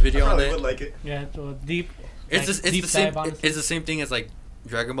Alan's video on it. Would like it. Yeah, so deep. It's the same thing as like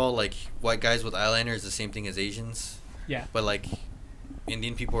Dragon Ball. Like white guys with eyeliner is the same thing as Asians. Yeah. But like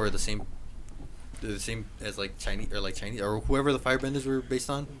Indian people are the same. They're the same as like Chinese or whoever the firebenders were based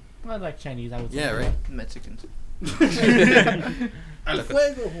on. Well, like Chinese, I would say. Yeah, right. Mexicans. Taco,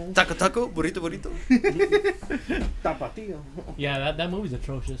 burrito. Tapatio. Yeah, that movie's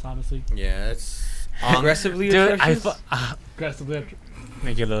atrocious, honestly. Yeah, it's aggressively atrocious. Aggressively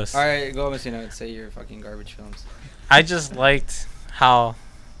ridiculous. All right, go Messina and say your fucking garbage films. I just liked how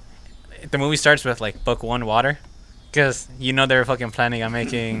the movie starts with like book 1 water, because they were fucking planning on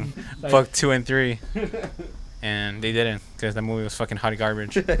making book 2 and 3. And they didn't, because the movie was fucking hot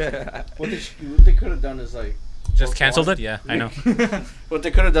garbage. What they could have done is like just canceled it. Yeah, I know. What they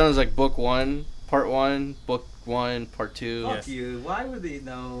could have done is like book 1, part 1, book 1, part 2. Fuck you. Why would they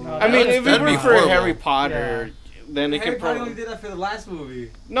know? I mean, if it were for Harry Potter, then they could probably. Harry Potter only did that for the last movie.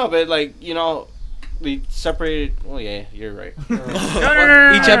 No, but like they separated. Well, yeah, you're right.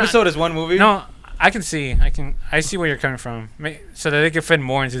 No. Each episode is one movie. No. I see where you're coming from, so that they can fit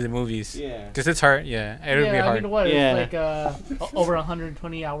more into the movies. Yeah. Because it's hard. Yeah, it would be hard. I mean, what? Yeah. It's like over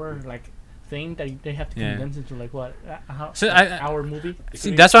 120 hour like thing that they have to condense into like what? Hour movie.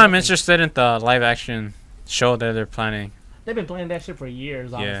 See, that's why I'm interested in the live action show that they're planning. they've been planning that shit for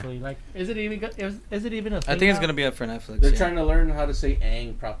years. Honestly, like, is it even is it even a thing I think it's now? gonna be up for Netflix. They're trying to learn how to say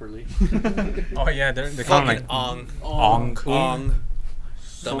 "ang" properly. Oh yeah, they're calling like Ong. Ong.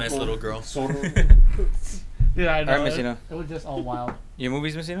 Dumbass little girl. Yeah, I know. Alright, Messina. It was just all wild. Your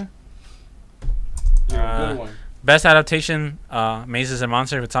movies, Messina? Good one. Best adaptation: Mazes and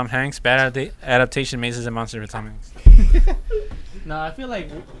Monsters with Tom Hanks. Bad adaptation: Mazes and Monsters with Tom Hanks. No, I feel like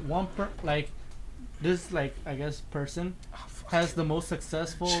this I guess person has the most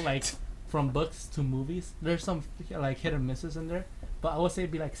successful from books to movies. There's some like hit and misses in there, but I would say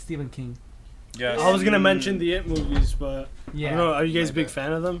it'd be like Stephen King. Yeah, I was gonna mention the It movies, but Yeah. I don't know. Are you guys a big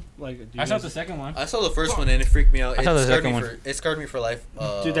fan of them? Like, do you I saw guys- the second one. I saw the first one and it freaked me out. I saw the It scarred second me one. It scarred me for life.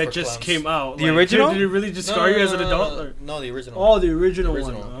 Dude, that for just clowns. came out. The original? Did it really just scar you as an adult? Or? No, the original. Oh, the original, The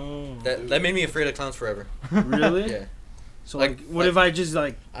original. one. Oh. That made me afraid of clowns forever. Really? Yeah. So what if I just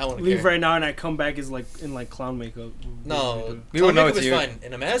I wouldn't leave care. right now and I come back as in clown makeup? No, We would know makeup it's is you. fine.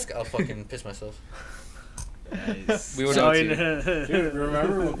 In a mask, I'll fucking piss myself. We would So, know it's you. Dude,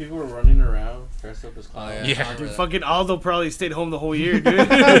 remember when people were running around dressed up as clowns? Oh, Yeah. Dude, fucking Aldo probably stayed home the whole year, dude.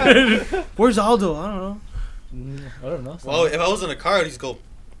 Where's Aldo? I don't know. I don't know. Well, if I was in a car, I'd just go.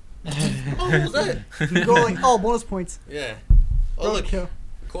 Oh, what was that? You go like, oh, bonus points. Yeah. Oh, look, Roadkill.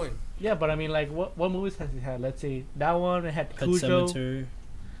 coin. Yeah, but I mean, like, what movies has he had? Let's see, that one it had Pet Cujo, Cemetery.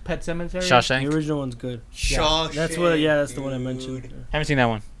 Pet Cemetery. Shawshank. The original one's good. Shawshank. That's what. Yeah, that's the one I mentioned. dude. Haven't seen that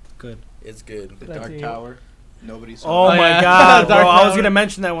one. Good. It's good. The Let's Dark see. Tower. Nobody saw. Oh Oh, my yeah. god, bro! Dark I was Tower. gonna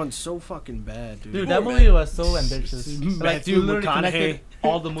mention that one. So fucking bad, dude. Dude, that Poor movie man. was so ambitious. Like, Matthew you literally connected McConaughey.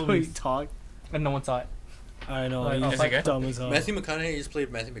 all the He movies, talked. and no one saw it. I know. Like, He's is it good? dumb as hell. Matthew McConaughey just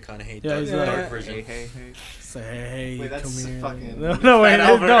played Matthew McConaughey. Yeah, dark, he's dark like- version. Hey. Say, hey, Wait, that's come here. fucking No, wait,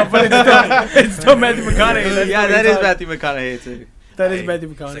 Fat no, Albert. but it's still Matthew McConaughey. That's Yeah, what that he's is talking- Matthew McConaughey too. That is Hey. Matthew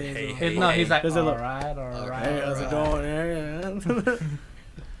It's like, McConaughey. hey, as hey, well. He's like, Does it look- alright. Hey, how's it going? Hey,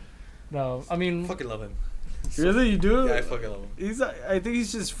 No, I mean, Fucking love him. really, you do? Yeah, I fucking love him. He's. I think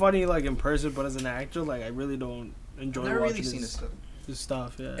he's just funny, like in person, but as an actor, like I really don't enjoy I've never watching really seen his his, stuff. his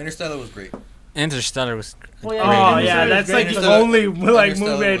stuff. Yeah. Interstellar was great. Interstellar was. Oh, yeah, Oh Interstellar yeah, is that's great. like the Interstellar- only like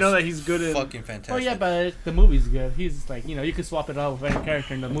Interstellar movie I know was that he's good in. Fucking fantastic. oh yeah, but the movie's good. He's like, you could swap it out with any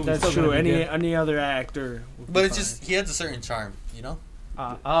character in the movie. That's true. Any other actor. would be But it's fine. just he has a certain charm, you know.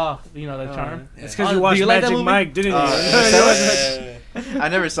 the charm. It's Yeah. because you Do watched you like that Magic movie? Mike, didn't you? I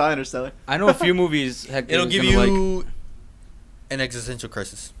never saw Interstellar. I know a few movies. Hector It'll is give gonna you an existential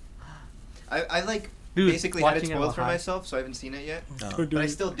crisis. I like Dude, basically had it watching it spoiled while for high. myself, so I haven't seen it yet. No. But I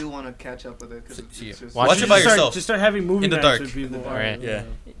still do want to catch up with it because See it's just. Watch it by Just start- yourself. Just start having movie In the nights dark. with people. Alright. Yeah.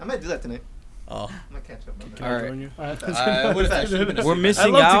 I might do that tonight. Oh. I might catch up on that. All right. Join you? I would have actually been. We're I'd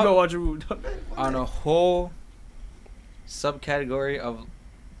missing love to out go watch a movie. on a whole subcategory of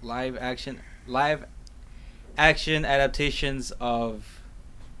live action adaptations of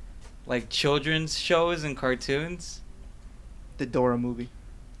like children's shows and cartoons. The Dora movie.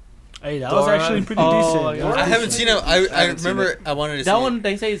 Hey, that was Dora. actually pretty Oh, decent. yeah. I haven't seen it. I haven't seen remember it. I wanted to see That it. one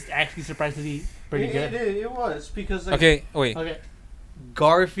they say is actually surprisingly pretty good. It was because like, Okay, wait. Okay.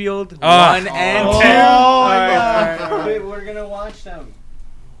 Garfield Ah. 1 and 2. Oh, Alright, alright. Wait, we're gonna watch them.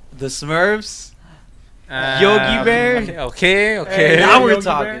 The Smurfs. Yogi Bear. Okay. Hey, Now we're Yogi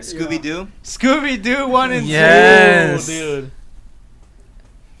talking. Bear? Scooby Doo. Scooby Doo 1 and 2. Yes. Dude.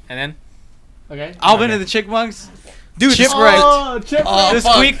 And then Okay. Alvin Okay. and the Chipmunks. Dude, Chipwrecked. Oh, Chip. Oh, The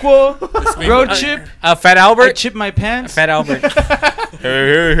fuck. Squeakquel. Road Chip. Fat I Albert. chip my pants. Fat Albert.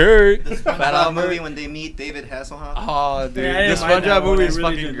 hey. The Fat SpongeBob Albert. movie when they meet David Hasselhoff. Oh, dude. Yeah, I The didn't mind that SpongeBob one. movie I is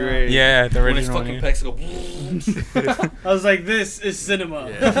really fucking did not. great. Yeah, the When his original fucking one. pecs go. I was like, this is cinema.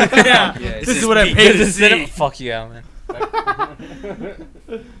 Yeah. Yeah, Yeah, this is what I paid to This is it. see. Fuck yeah, man. Oh,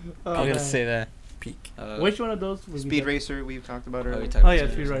 I'm gonna man. say that. Peak. Which one of those? Was Speed Racer we've talked about Oh, earlier. we talked Oh about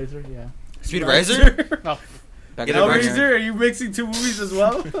yeah, Speed Speed Racer. Racer. Yeah. Speed Riser? Oh, Back Get in it the right. burner. Hellraiser, are you mixing two movies as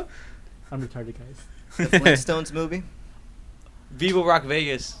well? I'm retarded, guys. The Flintstones movie. Viva Rock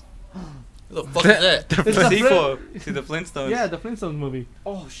Vegas. What the fuck is that? It's the Sequel to the Flintstones. Yeah, the Flintstones movie.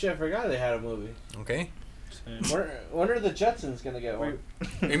 Oh shit! I forgot they had a movie. Okay. When are the Jetsons gonna get one?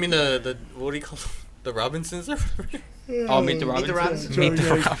 You mean the what do you call them? The Robinsons or whatever? Oh, Meet the Meet the Robinsons. Robinsons. Meet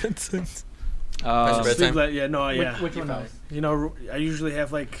the Robinsons. Past your bedtime? Yeah, no, yeah. Which one else? You know, I usually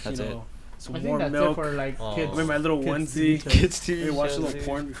have like, That's you it. know, some I think warm that's milk. it for like Oh. kids. With my little kids onesie. TV shows. Kids TV Hey, watch a shows, little dude.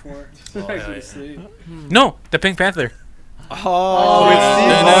 porn before. Oh, I yeah, go yeah. to sleep. No, the Pink Panther. Oh, it's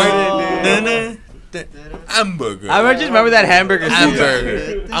Steve Martin, dude. Hamburger. I just remember that hamburger. scene.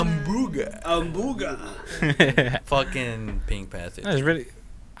 Hamburger. Hamburger. Ambuga. Fucking Pink Panther. That was really.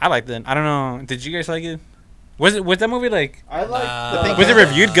 I liked it. I don't know. Did you guys like it? Was that movie like? I like Nah. Was it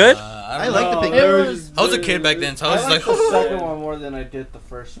reviewed good? I I like the Pink Panther. I was a kid back then, so I was like, the second one more than I did the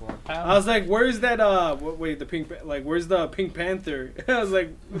first one. I was like, "Where's that? Wait, the where's the Pink Panther?" I was like,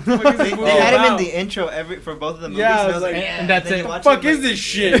 "What the fuck is this movie They had him in about?" the intro for both of the movies. Yeah, and I was like, and that's then it. you What watch the fuck it, is like- this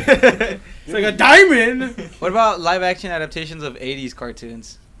shit? It's like a diamond. What about live action adaptations of 80s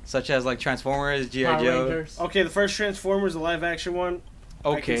cartoons, such as like Transformers, G.I. Joe? Okay, the first Transformers, the live action one.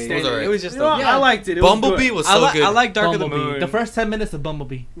 Okay, It was it was just. I liked it. It Bumblebee was, was good. so good. I like Dark of the Bumblebee. Moon. The first 10 minutes of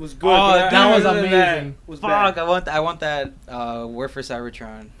Bumblebee was good. Oh, but that was other than that amazing. was Fuck! bad. I want that War for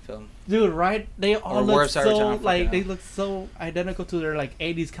Cybertron film. Dude, right? They all Or War look of so Cybertron, like fucking they hell. look so identical to their like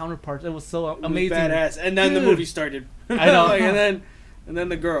 80s counterparts. It was so It was amazing. badass. And then the Dude. movie started. I know. Like, and then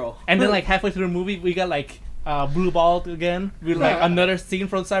the girl. And then like halfway through the movie, we got like blue balled again. We like another scene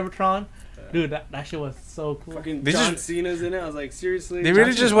from Cybertron. Dude, that shit was so cool. Fucking They John just- Cena's in it. I was like, seriously. They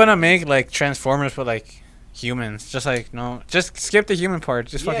really John just Cena? want to make like Transformers with like humans. Just like no, just skip the human part.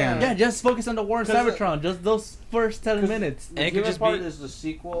 Just fucking. Yeah, just focus on the war and 'Cause Cybertron. Just those first 10 minutes. The human part is the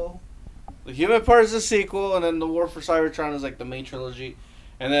sequel. The human part is the sequel, and then the War for Cybertron is like the main trilogy,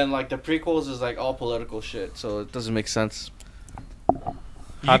 and then like the prequels is like all political shit. So it doesn't make sense.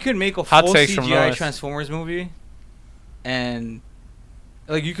 You could make a hot full takes from CGI Lois. Transformers movie, and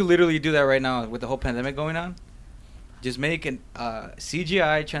like you could literally do that right now with the whole pandemic going on. Just make an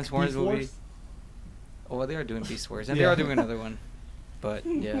CGI Transformers Beast movie. Wars? Oh, well, they are doing Beast Wars, and Yeah. they are doing another one. But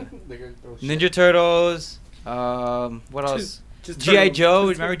yeah, They're gonna throw shit. Ninja Turtles. What else? Just GI Turtles. Joe.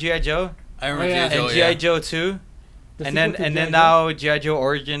 Remember GI Joe? I remember Oh, yeah. G.I. Joe. And Yeah. GI Joe 2. The And then sequel to and G.I. then Joe? now GI Joe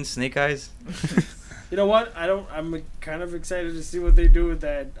Origins Snake Eyes. You know what? I'm kind of excited to see what they do with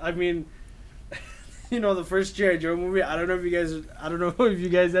that. I mean, you know, the first G.I. Joe movie. I don't know if you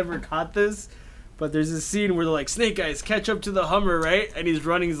guys ever caught this, but there's a scene where they're like, Snake Eyes, catch up to the Hummer, right? And he's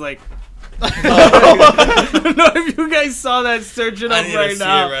running. He's like, I don't know if you guys saw that. Search it I up need to right see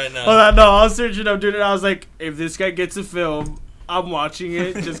now. it right now. Hold on, no, I'll search it up, dude. And I was like, if this guy gets a film, I'm watching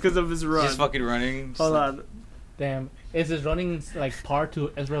it just because of his run. Just fucking running. Just Hold like- on. Damn. Is his running like par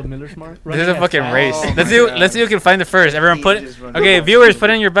to Ezra Miller's mark? This is a Running fucking as race. fast. Let's see. Let's see who can find it first. Everyone He put. just runs Okay, off. viewers, put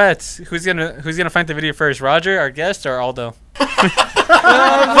in your bets. Who's gonna find the video first? Roger, our guest, or Aldo? Fuck!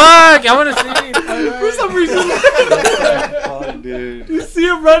 I want to see. For some reason, Oh, dude. you see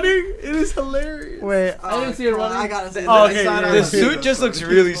him running. It is hilarious. Wait, I didn't see it running. I gotta see. Oh, this. okay, I saw it yeah. on The the suit video. just looks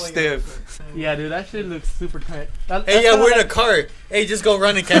really stiff. Yeah, dude, that shit looks super tight. Hey, yeah, we're in a car. Hey, just go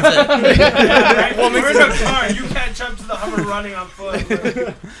run and catch that. Well, we're in a car. You catch up to the Hummer running on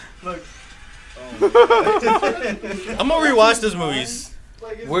foot. Look. I'm gonna rewatch those movies.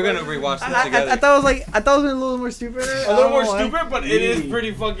 We're gonna rewatch them I together. thought it was a little more stupid. A little more stupid, but it is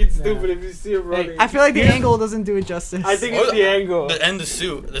pretty fucking stupid if you see him running. I feel like the angle doesn't do it justice. I think it's the angle. And the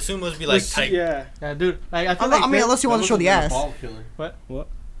suit. The suit must be like tight. Yeah. Yeah, dude. Like, I feel I like mean, unless you want to show the ass. What?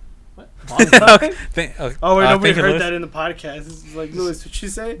 Okay, Oh wait, nobody thank you, heard Louis. that in the podcast. This is like, Lewis, what you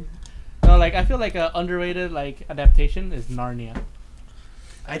say? No, like I feel like a underrated like adaptation is Narnia.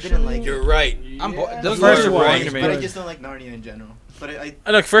 I didn't like it. You're right. The first first one. one. But I just don't like Narnia in general. But I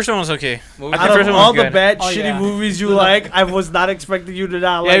Look, first one was okay. I think Out first of one all was the good. bad, Oh, shitty yeah. movies you like, I was not expecting you to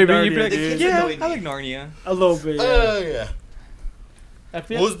not like Yeah, Narnia, you'd be like, The kids yeah, annoyed I me. like Narnia. a little bit. Yeah. Yeah. I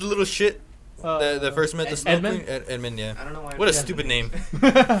feel. What was the little shit that first met the Snow Edmund? Queen? Edmund, yeah. I don't know why. What a yeah. stupid name.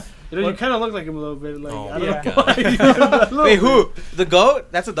 You know, you kind of look like him a little bit. Like, Oh I my don't know God. why. A little Wait, bit. who? The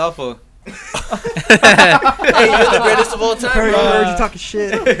goat? That's Adolfo. Hey, you're the greatest of all time, Heard, bro. heard you talking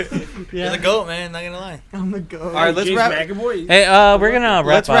shit. You're the GOAT, man. Not gonna lie. I'm the goat. All right, let's James wrap. McAvoy. Hey, we're gonna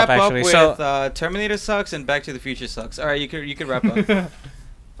Let's wrap wrap up up actually. with So Terminator sucks and Back to the Future sucks. All right, you could wrap up.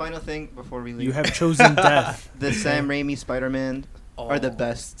 Final thing before we leave. You have chosen death. The Sam Raimi Spider-Man are the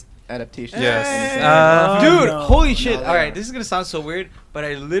best adaptations. Yes. of anything. Dude, no. holy shit. they All right, are. this is going to sound so weird, but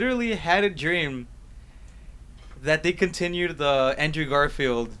I literally had a dream that they continued the Andrew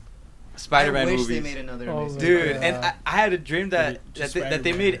Garfield Spider-Man I wish movies. they made another Oh, amazing Dude, Spider-Man. and I had a dream that Just that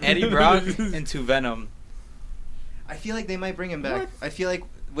they Spider-Man. made Eddie Brock into Venom. I feel like they might bring him back. I feel like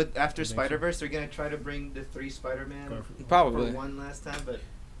with after Spider-Verse, they're gonna try to bring the 3 Spider-Man Probably. for one last time, but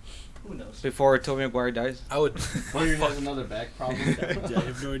who knows? Before Tobey Maguire dies. I would. Or you have another back problem. I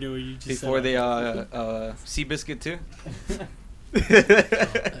have no idea what you just Before said. they Seabiscuit too.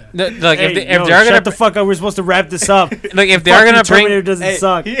 Like Hey, if, they, yo, if they're shut gonna the fuck up. We're supposed to wrap this up. like if they Fuck are you, gonna bring Terminator doesn't Hey,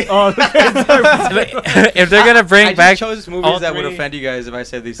 suck. he- Oh, if they're gonna bring I back just chose all movies that would three- offend you guys if I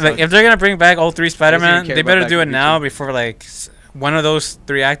said these. like suck. if they're gonna bring back all 3 Spider-Man, care they about better Back do to it the now Future. before like one of those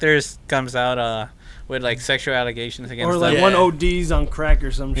 3 actors comes out with like sexual allegations against or like them. one ODs on crack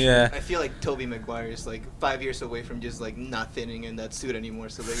or some shit. Yeah. I feel like Tobey Maguire is like 5 years away from just like not fitting in that suit anymore,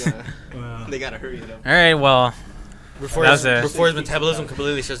 so they gotta Wow. they gotta hurry it up. All right, well, Before That's it. before his metabolism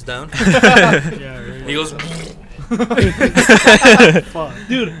completely shuts down. He goes.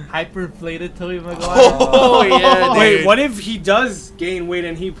 Dude, hyperinflated Tobey Maguire. Oh yeah. dude. Wait, what if he does gain weight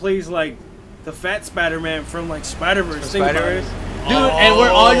and he plays like the fat Spider-Man from like Spider-Verse? Spider-Verse. Dude, and we're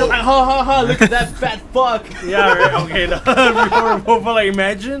all just like, ha ha ha! Look at that fat fuck. Yeah. Right, okay. But like,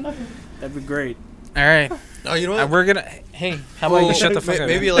 imagine. That'd be great. All right. Oh, you know what? We're gonna. Hey, how about you shut the fuck up?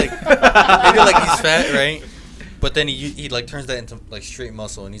 Maybe like he's fat, right? But then he like turns that into like straight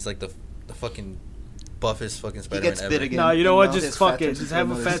muscle, and he's like the fucking buffest fucking Spider-Man gets ever. bit again. No, you know what? His Just fuck fat it. turns Just into have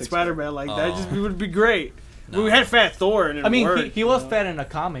a another fat six-pack. Spider-Man like that. Just Oh. would be great. No. We had Fat Thor, and it I mean, worked, he was fat in a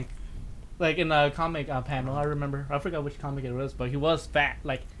comic. Like in a comic panel, I remember. I forgot which comic it was, but he was fat.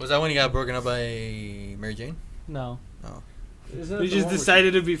 Like, Was that when he got broken up by Mary Jane? no. Oh. Isn't it He the just one where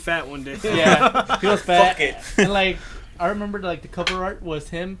decided to be fat one day. Yeah, he was fat. Fuck it. And like, I remember like the cover art was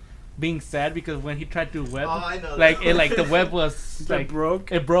him being sad because when he tried to web, Oh, I know like that. it, like the web was It like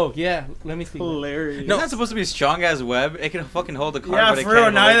broke. It broke. Yeah, let me see. Hilarious. No, it's not supposed to be a strong ass web. It can fucking hold the car. Yeah, but it for real.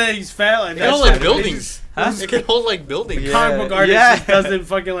 can't Now hold- that he's fat like It that, can hold like buildings. Huh? It can hold like buildings. Yeah. comic book artist Yeah. just doesn't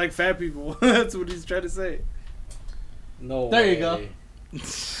fucking like fat people. That's what he's trying to say. No. There you way.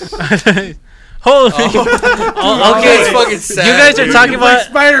 go. Holy. Oh, Okay. it's fucking sad. You guys are dude. talking about.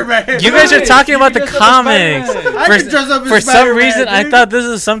 Spider-Man. You guys are talking about the dress up as comics. Spider-Man. I can dress up as For some Spider-Man, reason, I dude. thought this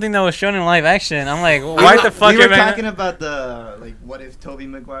was something that was shown in live action. I'm like, why the fuck We were am I? talking about the like, what if Tobey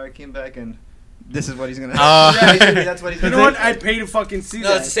Maguire came back and this is what he's gonna. Oh. Yeah, basically, that's what he's You gonna. know what? do. I'd pay to fucking see No,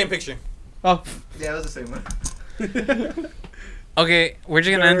 that. it's the same picture. Oh, Yeah, it was the same one. Okay, we're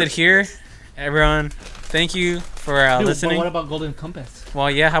just gonna end it here. Everyone, thank you for dude, listening. but what about Golden Compass? Well,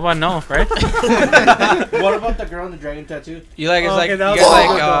 yeah, how about no, right? What about the girl in the dragon tattoo? You like? It's Okay, like you that guys was like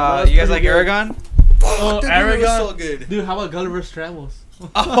good, though. That was you guys like pretty good. Aragon? Oh, Dude, it Aragon. was so good. Dude, how about Gulliver's Travels?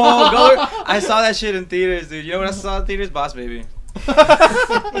 Oh, Gulliver. I saw that shit in theaters, dude. You know what I saw in theaters? Boss Baby.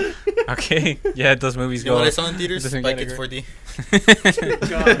 Okay, yeah, those movies You know go. what I saw in theaters? Doesn't Spy get Kids it 4D.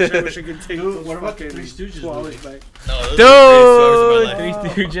 Gosh, I wish I could take Dude, those what about the fucking Three Stooges 2 hours movie? back. No, those were the greatest 2 hours of my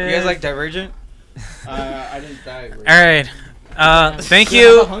life. Three Stooges. You guys like Divergent? I didn't die. Bro. All right. Thank Dude, how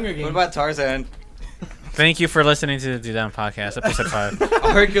you. about Hunger Games? What about Tarzan? Thank you for listening to the Do Down Podcast, episode 5.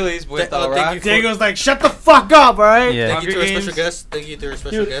 Hercules with Thank you Rock. for- Diego's like, shut the fuck up, alright? Yeah. Thank you to Hunger our Games. special guest. Thank you to our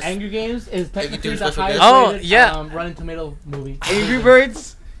special Dude, guest. Angry Games is technically you, the special highest guest. Oh, rated yeah. Rotten Tomato movie. Angry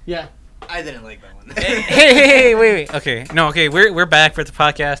Birds. Yeah. I didn't like that one. Hey, wait. Okay, no, okay, we're back for the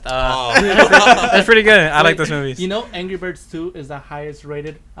podcast. Oh. That's pretty good. I like Wait, those movies. You know, Angry Birds 2 is the highest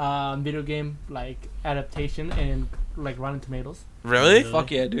rated video game like adaptation in like Rotten Tomatoes. Really?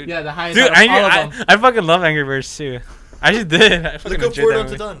 Fuck yeah, dude. Yeah, the highest. Dude, out of all of them. I fucking love Angry Birds too. I just did. I fucking Look up enjoyed Forward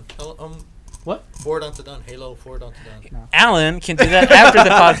that Unto movie. Dawn. What? Forward Unto Dawn. Halo Forward Unto Dawn. Alan can do that after the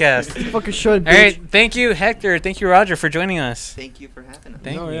podcast. Fucking should, All right, bitch. thank you, Hector. Thank you, Roger, for joining us. Thank you for having us.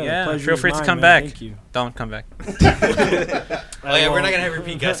 Thank No, you. yeah, the Yeah, pleasure feel is free to mine, come man. back. Thank you. Don't come back. Oh yeah, we're not gonna have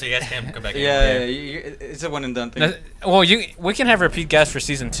repeat guests, so you guys can't come back. Yeah, it's a one and done thing. Well, we can have repeat guests for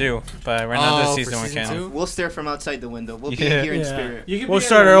season 2, but right now this season we can't. We'll stare from outside the window. We'll be Yeah. here in Yeah. spirit. We'll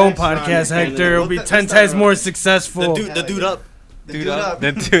start our own podcast, Hector. It'll be 10 times more successful. The dude up. The dude up.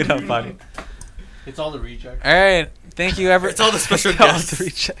 The dude up buddy. It's all the rejects. All right, thank you, It's all the special all guests. the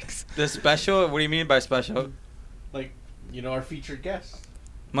rechecks. The special? What do you mean by special? Like, you know, our featured guests.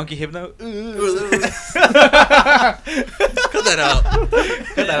 Monkey Hypno? Cut that out. Cut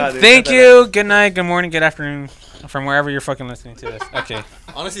that out, dude. Thank Cut that you. Good night, good morning, good afternoon, from wherever you're fucking listening to this. Okay.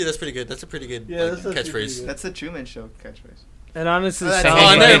 Honestly, that's pretty good. That's a pretty good Yeah, like, that's actually pretty catchphrase. good. That's the Truman Show catchphrase. And honestly, Oh, sounds Oh,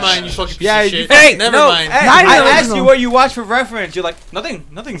 Hey, never bitch. mind, you fucking piece Yeah, of you- shit. hey, never no, mind. Hey, Not I even asked original. you what you watched for reference. You're like, nothing.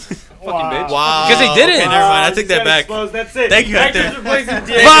 Fucking bitch. Wow. Because they did it. Okay, never mind. I take that back. That's it. Thank you, Hector. Hector's replacing Thank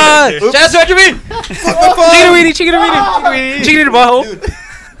you, Diego. Hector. Shout out to Roger B. Chicken to chicken to chicken to butthole.